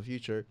creators right in the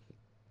future,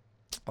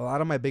 a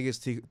lot of my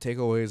biggest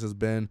takeaways has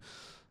been,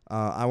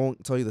 I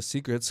won't tell you the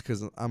secrets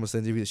because I'm gonna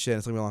send you the shit and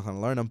it's gonna be a long time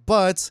to learn them.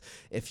 But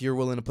if you're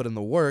willing to put in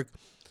the work,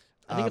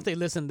 I think if they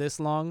listen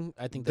this long,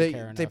 I think they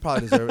care enough. They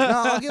probably deserve it. No,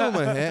 I'll give them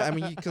a hint. I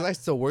mean, because I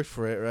still worked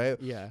for it,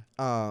 right? Yeah.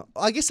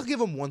 I guess I'll give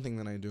them one thing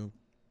that I do.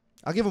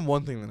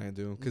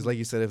 Because like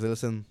you said, if they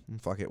listen,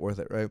 fuck it, worth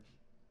it, right?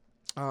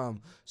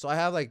 So I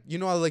have like,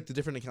 I like the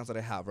different accounts that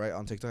I have, right?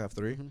 On TikTok I have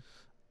 3.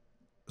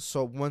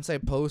 So once I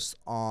post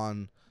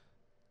on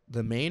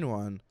the main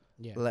one,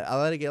 I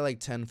let it get like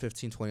 10,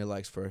 15, 20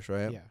 likes first,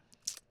 right? Yeah.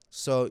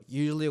 So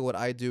usually what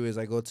I do is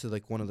I go to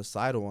like one of the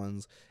side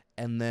ones,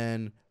 and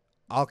then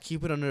I'll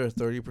keep it under a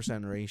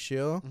 30%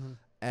 ratio.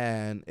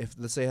 And if,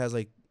 let's say it has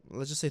like,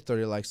 let's just say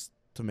 30 likes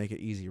to make it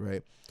easy,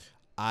 right?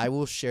 I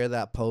will share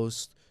that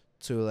post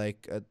to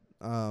like a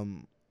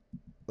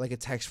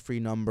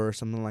text-free number or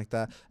something like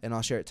that, and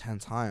I'll share it 10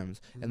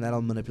 times, and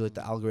that'll manipulate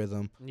the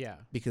algorithm. Yeah.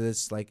 Because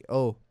it's like,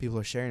 oh, people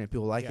are sharing it,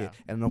 people like it,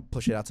 and they'll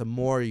push it out to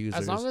more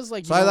users. As long as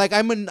like, so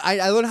I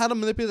learned how to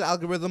manipulate the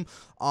algorithm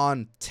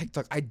on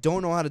TikTok. I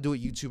don't know how to do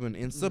it YouTube and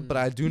Insta, but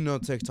I do know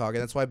TikTok,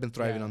 and that's why I've been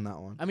thriving on that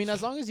one. I mean,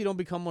 as long as you don't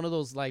become one of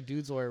those like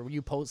dudes where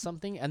you post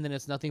something and then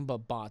it's nothing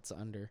but bots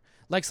under.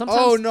 Like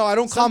sometimes. Oh no, I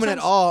don't comment at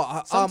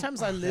all.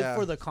 Sometimes I live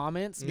for the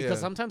comments, because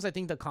sometimes I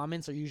think the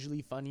comments are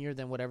usually funnier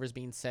than whatever's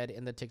being said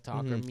in the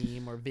TikTok or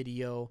meme or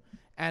video,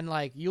 and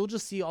like you'll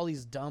just see all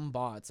these dumb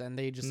bots and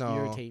they just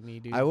irritate me,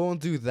 dude. I won't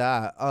do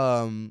that.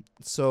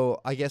 So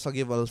I guess I'll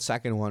give a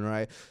second one,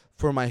 right?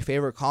 For my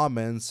favorite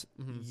comments,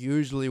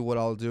 usually what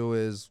I'll do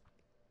is,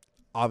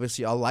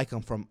 obviously I'll like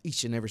them from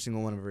each and every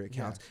single one of our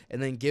accounts,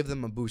 and then give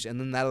them a boost, and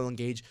then that'll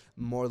engage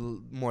more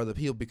of the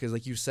people, because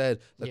like you said,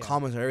 the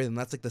comments and everything,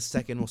 that's like the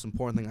second most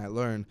important thing I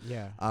learned.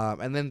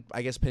 And then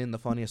I guess pinning the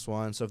funniest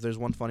one. So if there's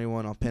one funny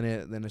one, I'll pin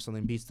it. Then if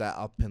something beats that,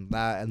 I'll pin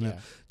that, and then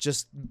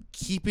just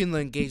keeping the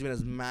engagement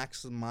as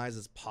maximized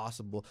as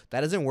possible.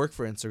 That doesn't work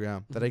for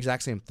Instagram. That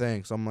exact same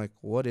thing. So I'm like,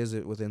 what is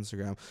it with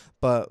Instagram?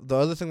 But the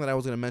other thing that I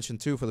was gonna mention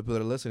too, for the people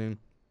that are listening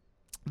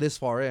this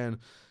far in,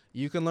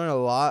 you can learn a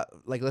lot.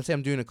 Like, let's say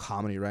I'm doing a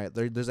comedy, right?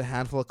 There's a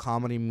handful of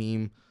comedy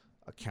meme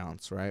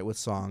accounts, right, with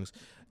songs.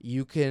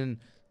 You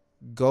can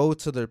go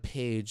to their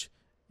page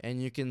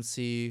and you can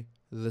see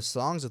the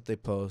songs that they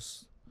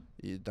post.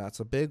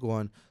 That's a big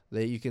one.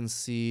 That you can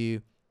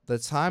see the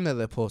time that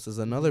they post is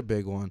another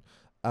big one.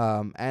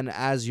 And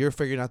as you're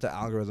figuring out the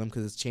algorithm,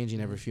 because it's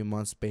changing every few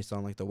months based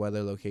on like the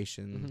weather,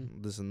 location,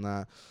 this and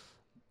that,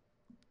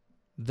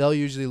 they'll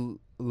usually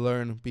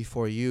learn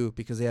before you,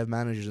 because they have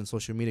managers and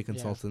social media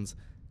consultants.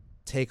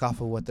 Take off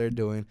of what they're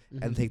doing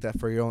and take that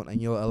for your own,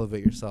 and you'll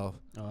elevate yourself.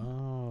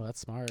 Oh, that's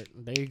smart.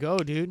 There you go,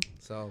 dude.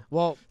 So,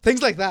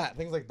 things like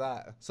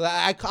that. So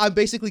I'm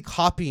basically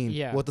copying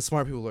what the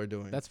smart people are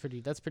doing. That's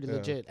pretty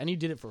legit. And you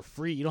did it for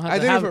free. You don't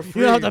have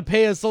you don't have to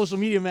pay a social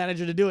media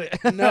manager to do it.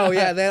 No,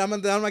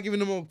 I'm not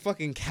giving them a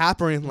fucking cap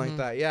or anything like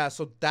that. Yeah,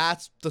 so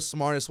that's the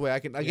smartest way. I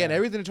can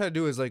everything I try to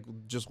do is like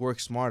just work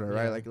smarter,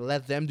 right? Like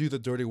let them do the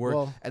dirty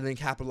work and then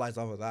capitalize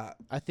off of that.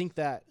 I think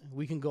that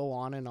we can go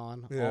on and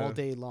on all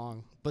day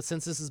long. But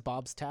since this is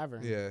Bob's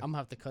Tavern, I'm gonna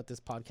have to cut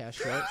this podcast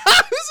short.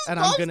 And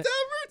Bob's Tavern?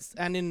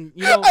 And then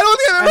I don't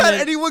think I've ever had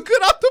anyone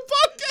cut off the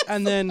podcast.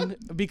 And then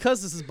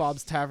because this is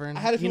Bob's Tavern, I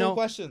had a few more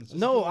questions.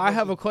 I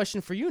have a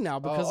question for you now,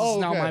 because this is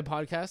now my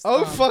podcast.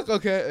 Oh fuck!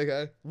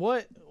 Okay.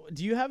 What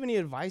do you have any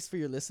advice for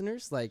your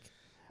listeners? Like,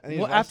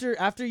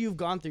 after you've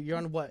gone through, you're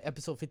on what,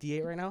 episode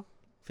 58 right now?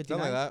 59,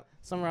 something like that,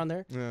 somewhere around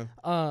there. Yeah.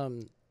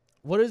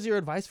 what is your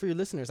advice for your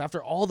listeners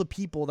after all the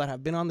people that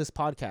have been on this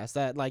podcast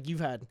that like you've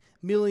had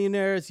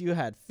millionaires, you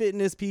had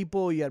fitness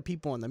people, you had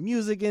people in the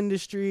music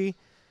industry,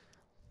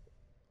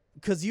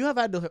 because you have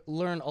had to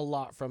learn a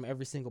lot from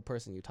every single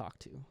person you talk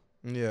to.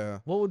 Yeah.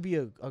 What would be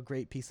a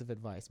great piece of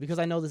advice? Because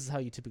I know this is how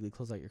you typically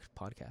close out your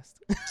podcast.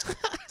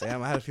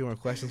 Damn, I had a few more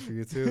questions for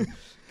you too.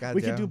 God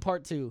We damn. could do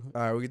part 2.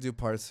 All right, we could do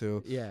part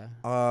 2. Yeah.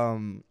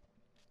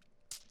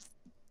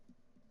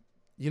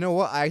 You know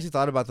what? I actually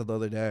thought about that the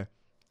other day.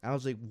 I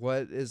was like,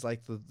 what is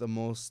like the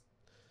most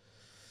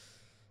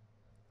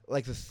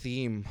like the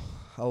theme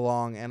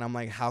along? And I'm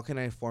like, how can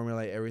I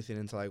formulate everything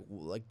into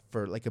like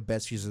for like a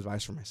best piece of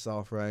advice for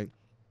myself, right?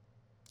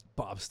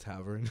 Bob's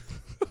Tavern.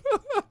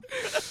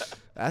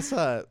 That's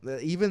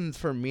even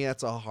for me,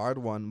 that's a hard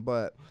one.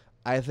 But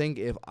I think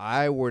if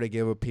I were to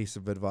give a piece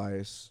of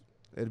advice,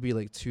 it'd be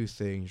like 2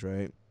 things,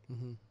 right?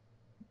 Mm-hmm.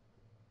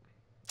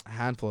 A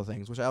handful of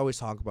things, which I always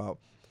talk about.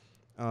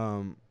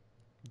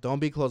 Don't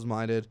be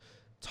closed-minded.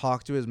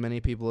 Talk to as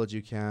many people as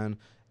you can,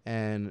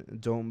 and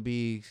don't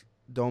be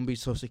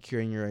so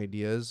secure in your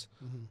ideas.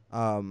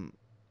 Mm-hmm.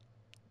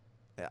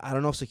 I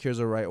don't know if secure is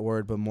the right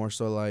word, but more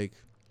so like,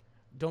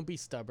 don't be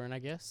stubborn, I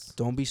guess.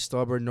 don't be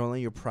stubborn. Don't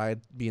let your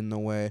pride be in the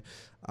way,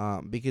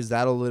 because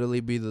that'll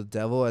literally be the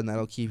devil, and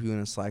that'll keep you in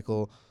a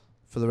cycle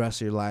for the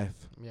rest of your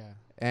life. Yeah.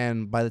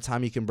 And by the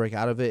time you can break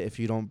out of it, if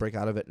you don't break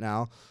out of it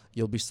now,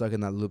 you'll be stuck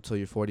in that loop till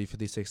you're 40,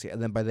 50, 60.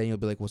 And then by then you'll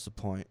be like, what's the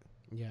point?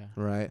 Yeah.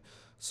 Right?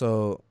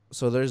 So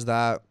there's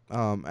that.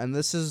 And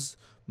this is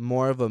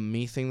more of a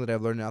me thing that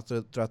I've learned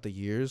throughout the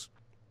years.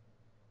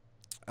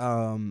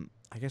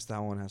 I guess that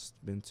one has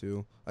been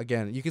too.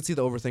 Again, you can see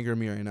the overthinker in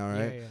me right now,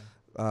 right?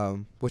 Yeah.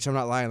 Which I'm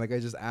not lying. Like, I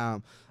just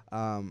am.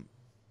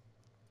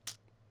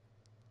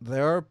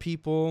 There are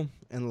people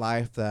in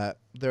life that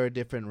there are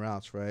different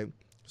routes, right?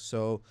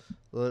 So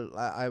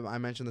I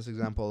mentioned this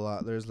example a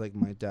lot. There's like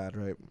my dad,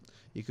 right?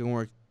 You can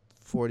work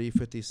 40,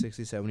 50,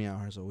 60, 70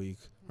 hours a week,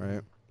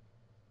 right?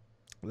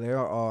 There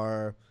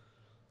are,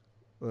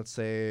 let's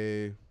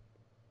say,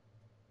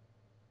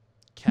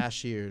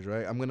 cashiers,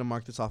 right? I'm going to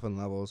mark this off in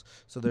levels.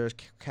 So there's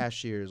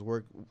cashiers.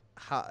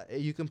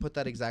 You can put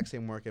that exact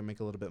same work and make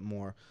a little bit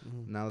more.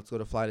 Mm-hmm. Now let's go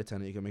to flight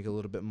attendant. You can make a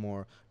little bit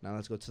more. Now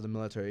let's go to the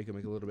military. You can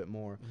make a little bit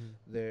more.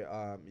 Mm-hmm.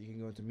 There, you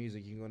can go into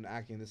music. You can go into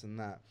acting, this and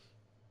that.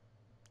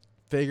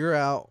 Figure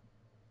out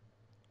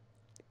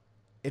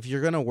if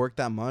you're going to work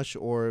that much,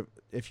 or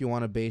if you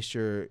want to base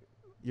your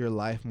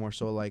life more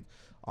so like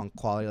on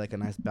quality, like a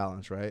nice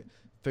balance, right?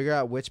 Figure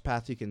out which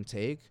path you can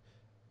take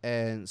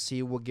and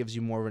see what gives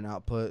you more of an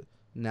output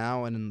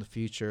now and in the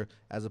future,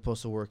 as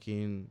opposed to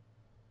working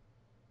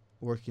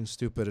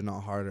stupid and not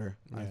harder.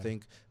 Yeah. I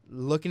think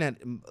looking at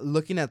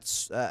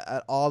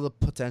all the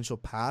potential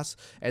paths,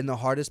 and the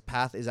hardest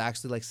path is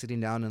actually like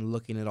sitting down and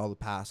looking at all the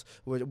paths,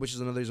 which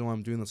is another reason why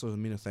I'm doing the social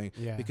media thing.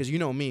 Yeah. Because you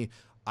know me,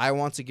 I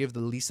want to give the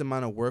least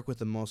amount of work with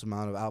the most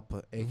amount of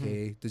output,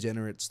 aka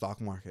degenerate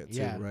stock market,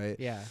 too, right?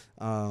 Yeah.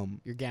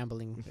 Your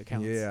gambling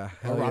accounts. Yeah.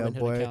 Or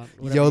Robinhood account.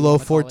 YOLO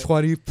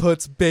 420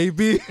 puts,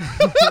 baby.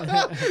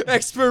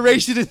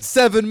 Expiration in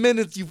 7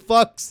 minutes, you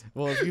fucks.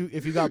 Well,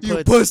 if you got puts,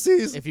 you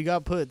pussies. if you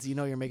got puts, you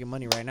know you're making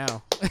money right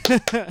now.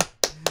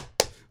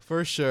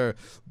 For sure.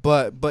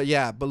 But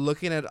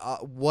looking at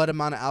what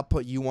amount of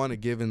output you want to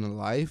give in the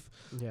life,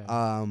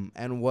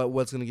 and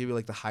what's going to give you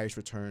like the highest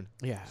return.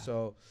 Yeah.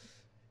 So,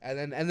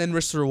 and then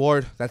risk to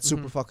reward. That's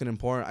super fucking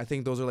important. I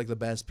think those are like the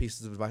best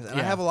pieces of advice. And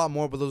I have a lot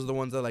more, but those are the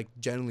ones that like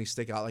generally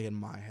stick out like in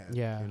my head.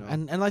 Yeah. You know?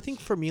 And I think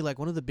for me, like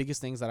one of the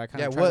biggest things that I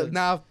kind of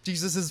now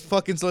Jesus is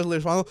fucking socially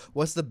responsible.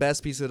 What's the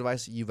best piece of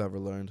advice you've ever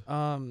learned?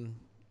 Or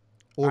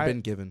been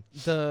given?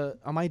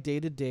 On my day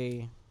to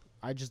day,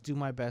 I just do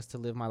my best to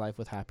live my life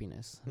with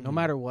happiness, no Mhm.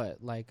 matter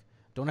what. Like,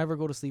 don't ever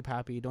go to sleep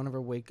happy. Don't ever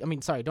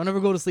don't ever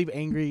go to sleep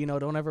angry. You know,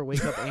 don't ever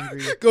wake up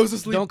angry. Goes to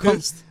sleep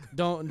pissed.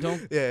 Don't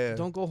Yeah.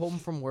 don't go home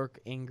from work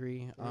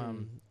angry.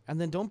 And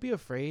then don't be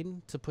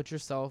afraid to put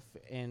yourself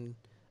in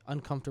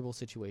uncomfortable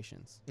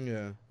situations.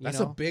 Yeah. You That's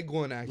know? a big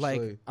one,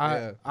 actually.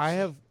 Like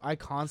I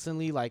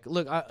constantly like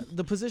look,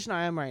 the position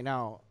I am right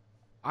now,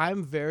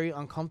 I'm very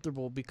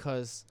uncomfortable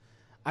because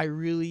I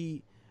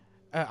really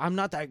I'm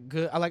not that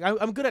good.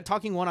 I'm good at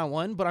talking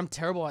one-on-one, but I'm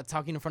terrible at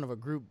talking in front of a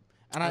group.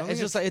 And it's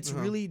just like it's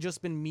really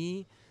just been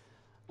me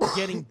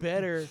getting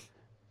better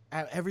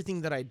at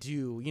everything that I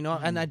do, you know,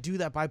 and I do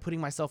that by putting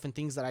myself in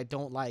things that I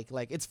don't like.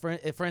 Like it's for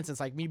instance,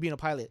 like me being a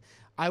pilot,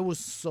 I was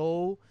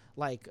so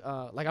like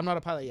I'm not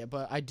a pilot yet,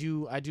 but I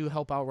do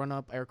help out run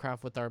up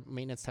aircraft with our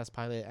maintenance test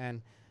pilot,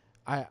 and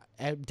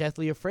I'm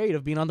deathly afraid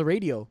of being on the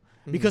radio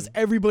because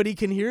everybody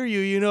can hear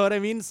you, you know what I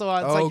mean? So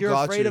it's like you're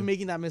afraid of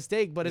making that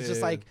mistake, but it's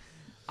just like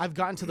I've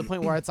gotten to the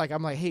point where it's like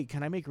I'm like, hey,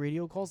 can I make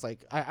radio calls?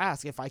 Like I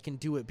ask if I can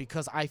do it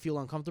because I feel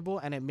uncomfortable,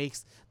 and it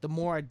makes the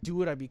more I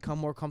do it, I become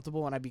more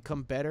comfortable and I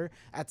become better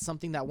at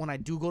something that when I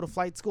do go to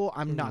flight school,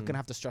 I'm not gonna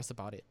have to stress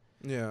about it.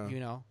 Yeah.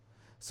 You know?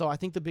 So I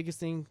think the biggest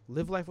thing,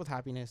 live life with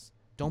happiness.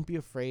 Don't be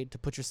afraid to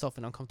put yourself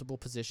in uncomfortable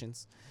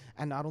positions.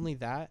 And not only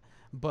that,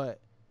 but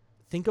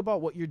think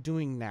about what you're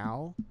doing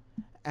now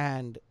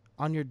and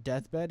on your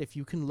deathbed, if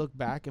you can look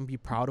back and be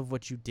proud of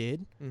what you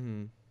did,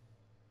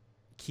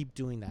 keep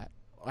doing that.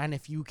 And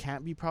if you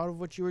can't be proud of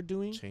what you were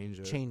doing,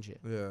 change it.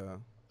 Yeah.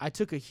 I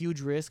took a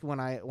huge risk when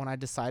I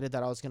decided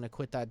that I was going to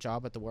quit that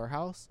job at the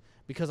warehouse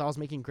because I was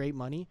making great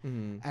money.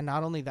 And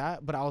not only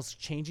that, but I was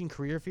changing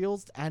career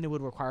fields, and it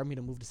would require me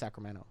to move to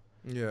Sacramento.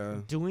 Yeah.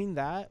 Doing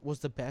that was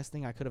the best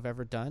thing I could have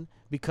ever done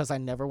because I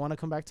never want to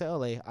come back to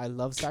LA. I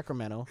love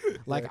Sacramento.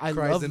 Like I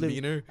love it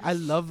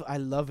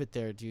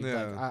there, dude.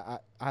 Yeah.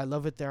 Like I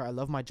love it there. I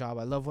love my job.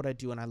 I love what I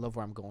do, and I love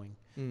where I'm going.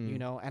 You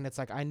know, and it's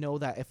like I know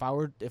that if I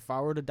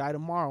were to die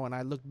tomorrow and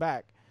I look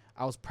back,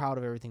 I was proud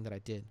of everything that I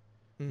did.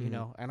 You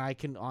know, and I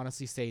can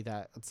honestly say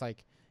that it's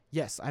like,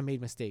 yes, I made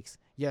mistakes.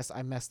 Yes,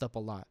 I messed up a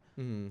lot.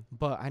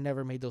 But I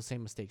never made those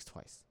same mistakes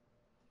twice.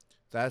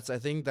 I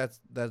think that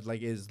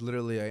like is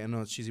literally, I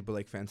know it's cheesy, but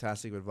like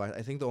fantastic advice.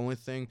 I think the only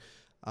thing,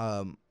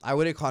 I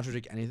wouldn't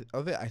contradict any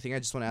of it. I think I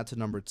just want to add to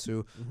number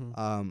 2,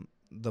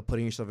 the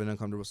putting yourself in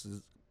uncomfortable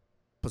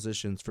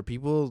positions for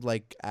people,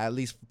 like at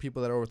least for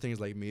people that are overthinkers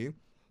like me.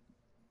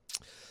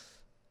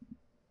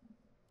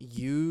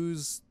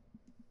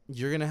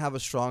 You're gonna have a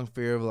strong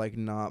fear of like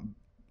not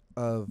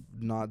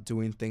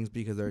doing things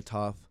because they're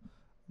tough,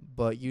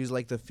 but use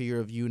like the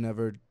fear of you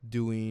never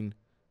doing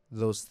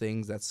those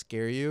things that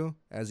scare you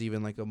as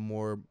even like a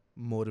more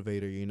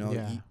motivator, you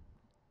know.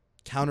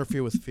 Counter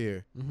fear with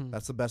fear.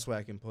 That's the best way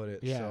I can put it.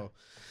 So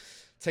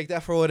take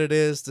that for what it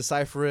is,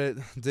 decipher it,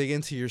 dig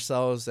into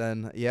yourselves,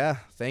 and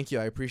thank you.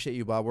 I appreciate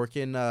you, Bob. Where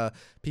can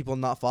people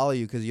not follow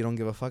you because you don't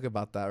give a fuck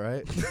about that,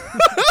 right?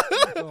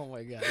 Oh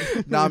my god.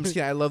 No, I'm just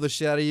kidding. I love the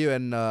shit out of you,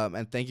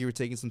 and thank you for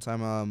taking some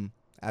time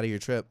out of your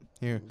trip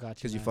here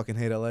because you fucking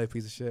hate LA,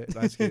 piece of shit.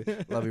 No, I'm just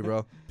kidding. Love you,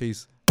 bro.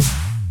 Peace.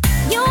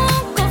 You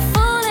won't go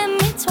fooling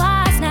me twice.